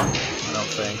over though. I don't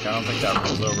think that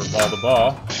rolls over ball to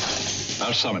ball.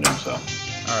 I'll summon him, so.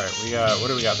 Alright, we got, what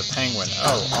do we got? The penguin.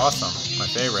 Oh, awesome. My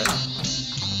favorite.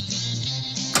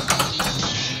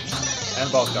 And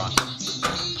the ball's gone.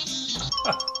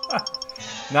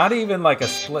 Not even like a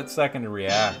split second to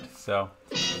react, so.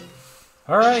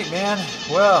 Alright, man.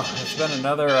 Well, it's been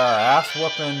another ass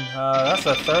whooping. That's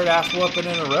the third ass whooping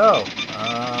in a row.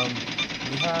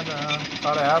 We had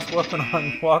caught an ass whooping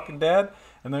on Walking Dead,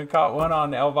 and then caught one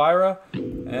on Elvira,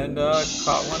 and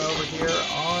caught one over here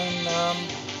on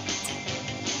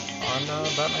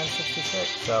Batman 66.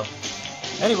 So,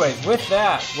 anyways, with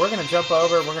that, we're going to jump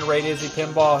over. We're going to raid Izzy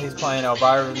Pinball. He's playing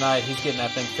Elvira tonight. He's getting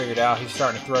that thing figured out. He's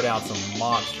starting to throw down some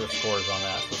monster scores on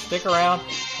that. So stick around.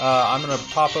 I'm going to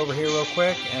pop over here real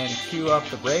quick and queue up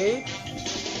the raid.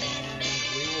 And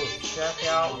we will check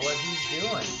out what he's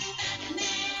doing.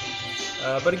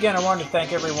 But again, I wanted to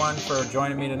thank everyone for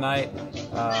joining me tonight.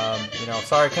 You know,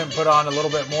 sorry I couldn't put on a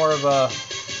little bit more of a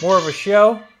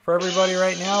show for everybody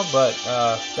right now. But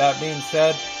that being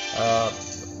said,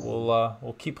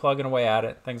 we'll keep plugging away at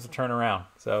it. Things will turn around.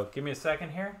 So give me a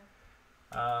second here.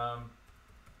 All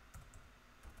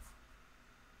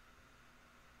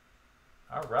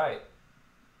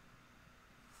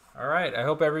right. I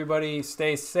hope everybody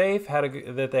stays safe.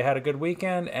 That they had a good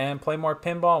weekend and play more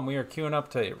pinball. And we are queuing up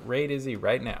to raid Izzy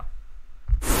right now.